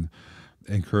and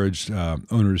encourage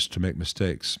owners to make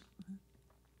mistakes.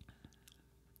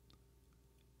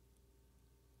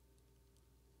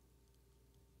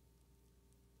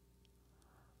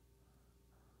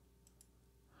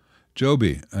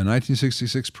 Joby, a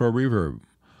 1966 Pro Reverb.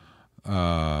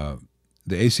 The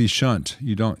AC shunt.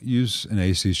 You don't use an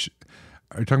AC.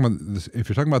 Are you talking about this? If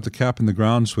you're talking about the cap and the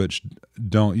ground switch,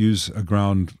 don't use a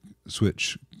ground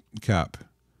switch cap.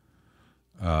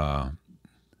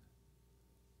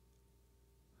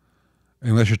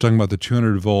 Unless you're talking about the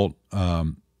 200 volt, the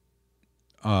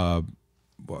 0.1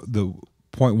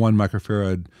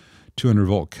 microfarad 200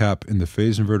 volt cap in the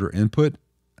phase inverter input,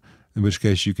 in which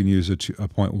case you can use a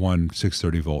 0.1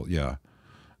 630 volt, yeah.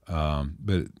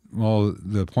 But well,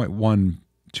 the 0.1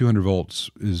 200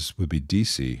 volts would be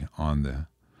DC on the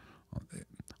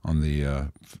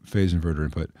phase inverter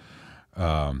input.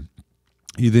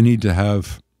 You then need to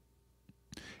have,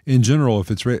 in general,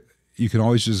 if it's you can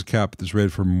always use a cap that's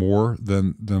rated for more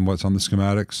than what's on the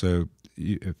schematic. So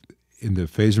if in the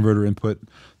phase inverter input,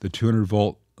 the 200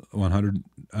 volt 100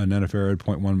 nanofarad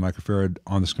 0.1 microfarad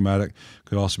on the schematic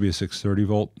could also be a 630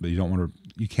 volt, but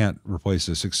you can't replace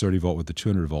a 630 volt with the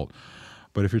 200 volt.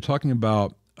 But if you're talking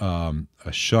about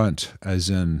a shunt, as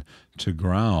in to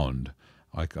ground,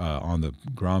 like on the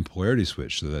ground polarity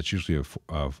switch, so that's usually a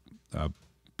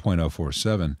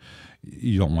 0.047,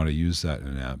 you don't want to use that in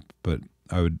an amp. But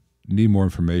I would need more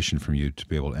information from you to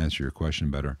be able to answer your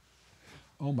question better.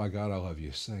 Oh my God, I love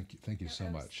you. Thank you so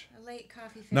much. A late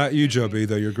coffee fairy. Not you, Joe B,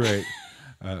 though. You're great.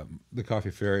 The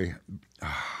coffee fairy.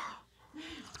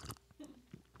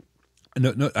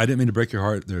 No, no, I didn't mean to break your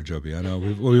heart there, Joby. I know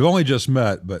we've only just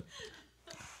met, but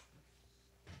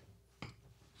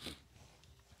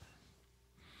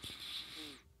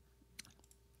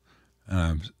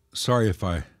I'm sorry if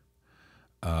I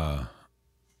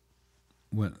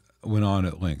went on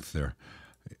at length there.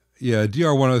 Yeah,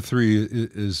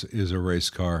 DR-103 is a race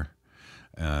car,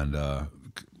 and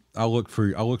I'll look for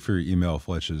your email,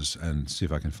 Fletches, and see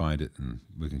if I can find it, and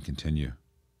we can continue.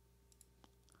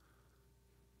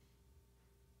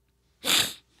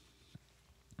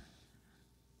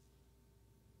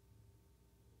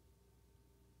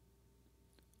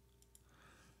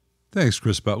 Thanks,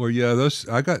 Chris Butler. Yeah, those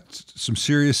I got some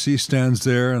serious C stands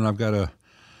there, and I've got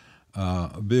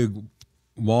a big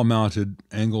wall-mounted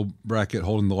angle bracket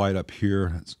holding the light up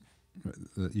here.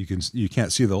 You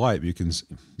can't see the light, but you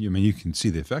can see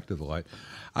the effect of the light.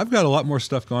 I've got a lot more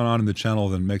stuff going on in the channel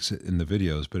than makes it in the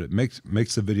videos, but it makes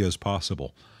the videos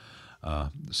possible.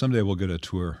 Someday we'll get a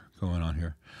tour going on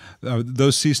here.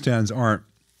 Those C stands aren't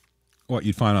what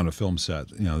you'd find on a film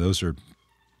set. You know, those are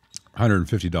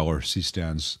 $150 C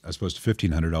stands as opposed to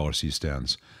 $1,500 C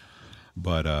stands.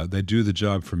 But they do the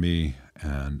job for me,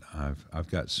 and I've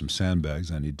got some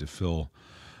sandbags I need to fill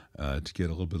to get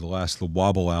a little bit of the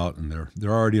wobble out, and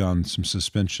they're already on some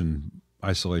suspension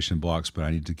isolation blocks, but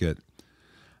I need to get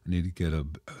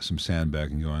some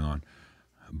sandbagging going on.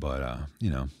 But you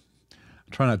know,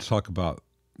 I try not to talk about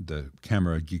the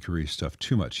camera geekery stuff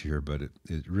too much here, but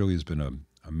it really has been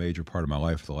a major part of my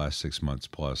life for the last 6 months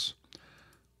plus.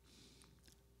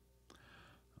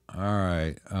 All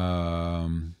right.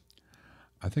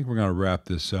 I think we're going to wrap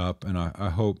this up, and I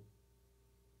hope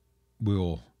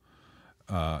we'll,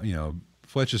 you know,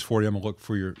 Fletch is 40. I'm going to look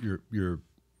for your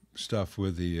stuff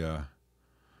with the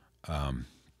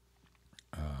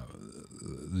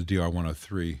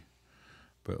DR-103.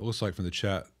 But it looks like from the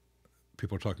chat,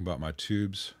 people are talking about my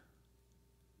tubes.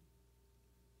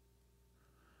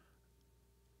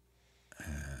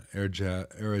 And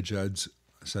Aerojeds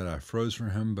said I froze for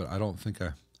him, but I don't think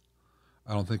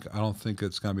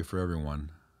it's gonna be for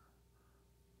everyone.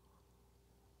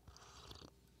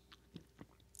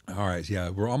 All right, yeah,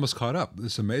 we're almost caught up.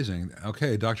 This is amazing.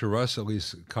 Okay, Dr. Russ at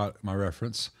least caught my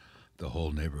reference. The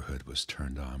whole neighborhood was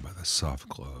turned on by the soft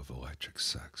glow of electric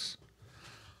sex.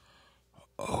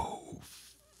 Oh,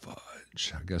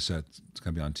 fudge. I guess that's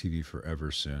gonna be on TV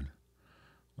forever soon.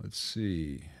 Let's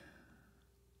see.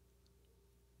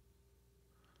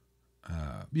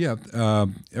 Yeah,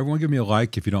 everyone give me a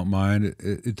like if you don't mind.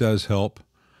 It does help.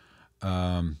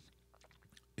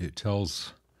 It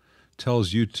tells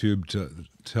YouTube to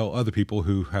tell other people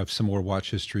who have similar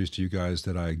watch histories to you guys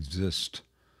that I exist.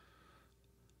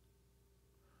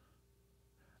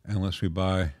 Unless we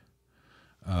buy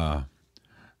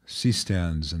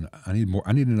C-stands, and I need more.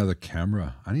 I need another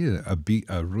camera. I need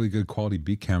a really good quality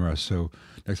B camera. So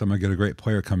next time I get a great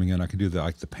player coming in, I can do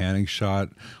the panning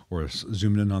shot or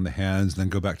zoom in on the hands, then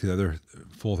go back to the other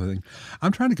full thing.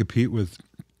 I'm trying to compete with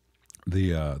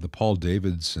the Paul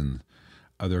Davids and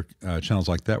other channels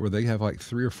like that, where they have like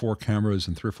 3 or 4 cameras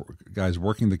and 3 or 4 guys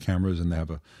working the cameras, and they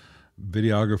have a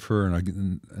videographer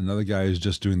and another guy who's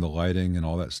just doing the lighting and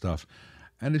all that stuff,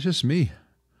 and it's just me.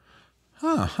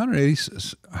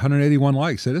 181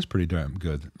 likes. That is pretty damn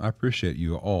good. I appreciate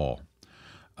you all.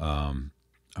 All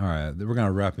right, we're going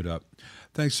to wrap it up.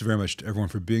 Thanks very much to everyone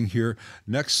for being here.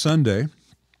 Next Sunday,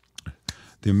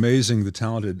 the amazing, the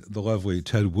talented, the lovely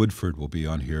Ted Woodford will be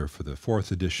on here for the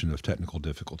 4th edition of Technical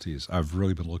Difficulties. I've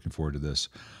really been looking forward to this.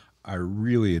 I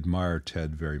really admire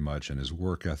Ted very much and his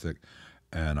work ethic,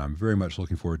 and I'm very much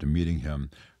looking forward to meeting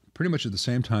him pretty much at the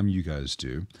same time you guys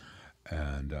do.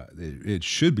 And it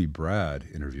should be Brad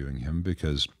interviewing him,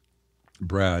 because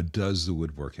Brad does the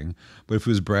woodworking. But if it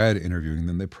was Brad interviewing,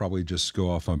 then they probably just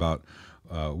go off about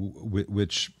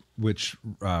which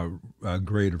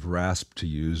grade of rasp to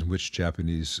use and which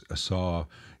Japanese saw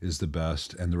is the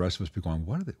best, and the rest of us be going,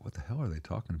 what the hell are they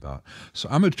talking about? So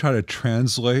I'm going to try to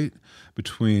translate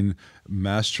between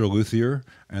Master Luthier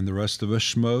and the rest of us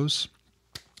schmoes,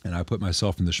 and I put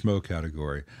myself in the schmo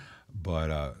category.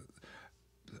 But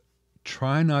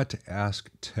try not to ask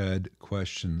Ted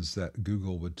questions that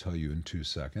Google would tell you in 2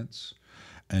 seconds,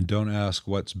 and don't ask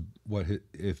what's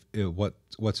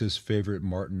his favorite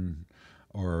Martin,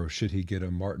 or should he get a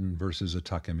Martin versus a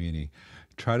Takamine.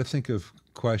 Try to think of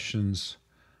questions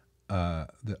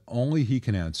that only he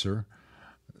can answer,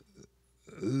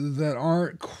 that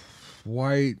aren't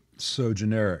quite so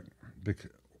generic,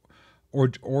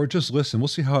 or just listen. We'll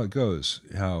see how it goes.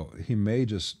 How he may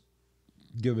just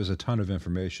give us a ton of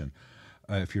information.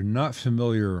 If you're not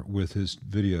familiar with his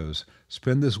videos,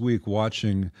 spend this week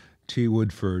watching T.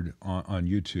 Woodford on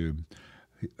YouTube.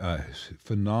 uh,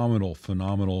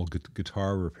 phenomenal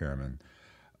guitar repairman,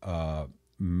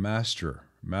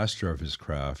 master of his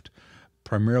craft,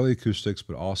 primarily acoustics,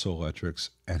 but also electrics,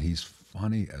 and he's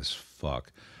funny as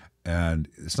fuck. And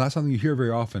it's not something you hear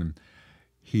very often.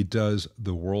 He does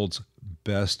the world's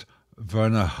best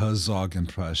Werner Herzog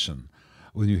impression.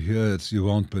 When you hear it, you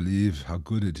won't believe how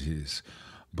good it is,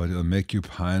 but it'll make you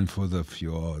pine for the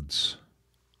fjords.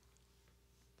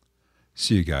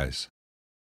 See you guys.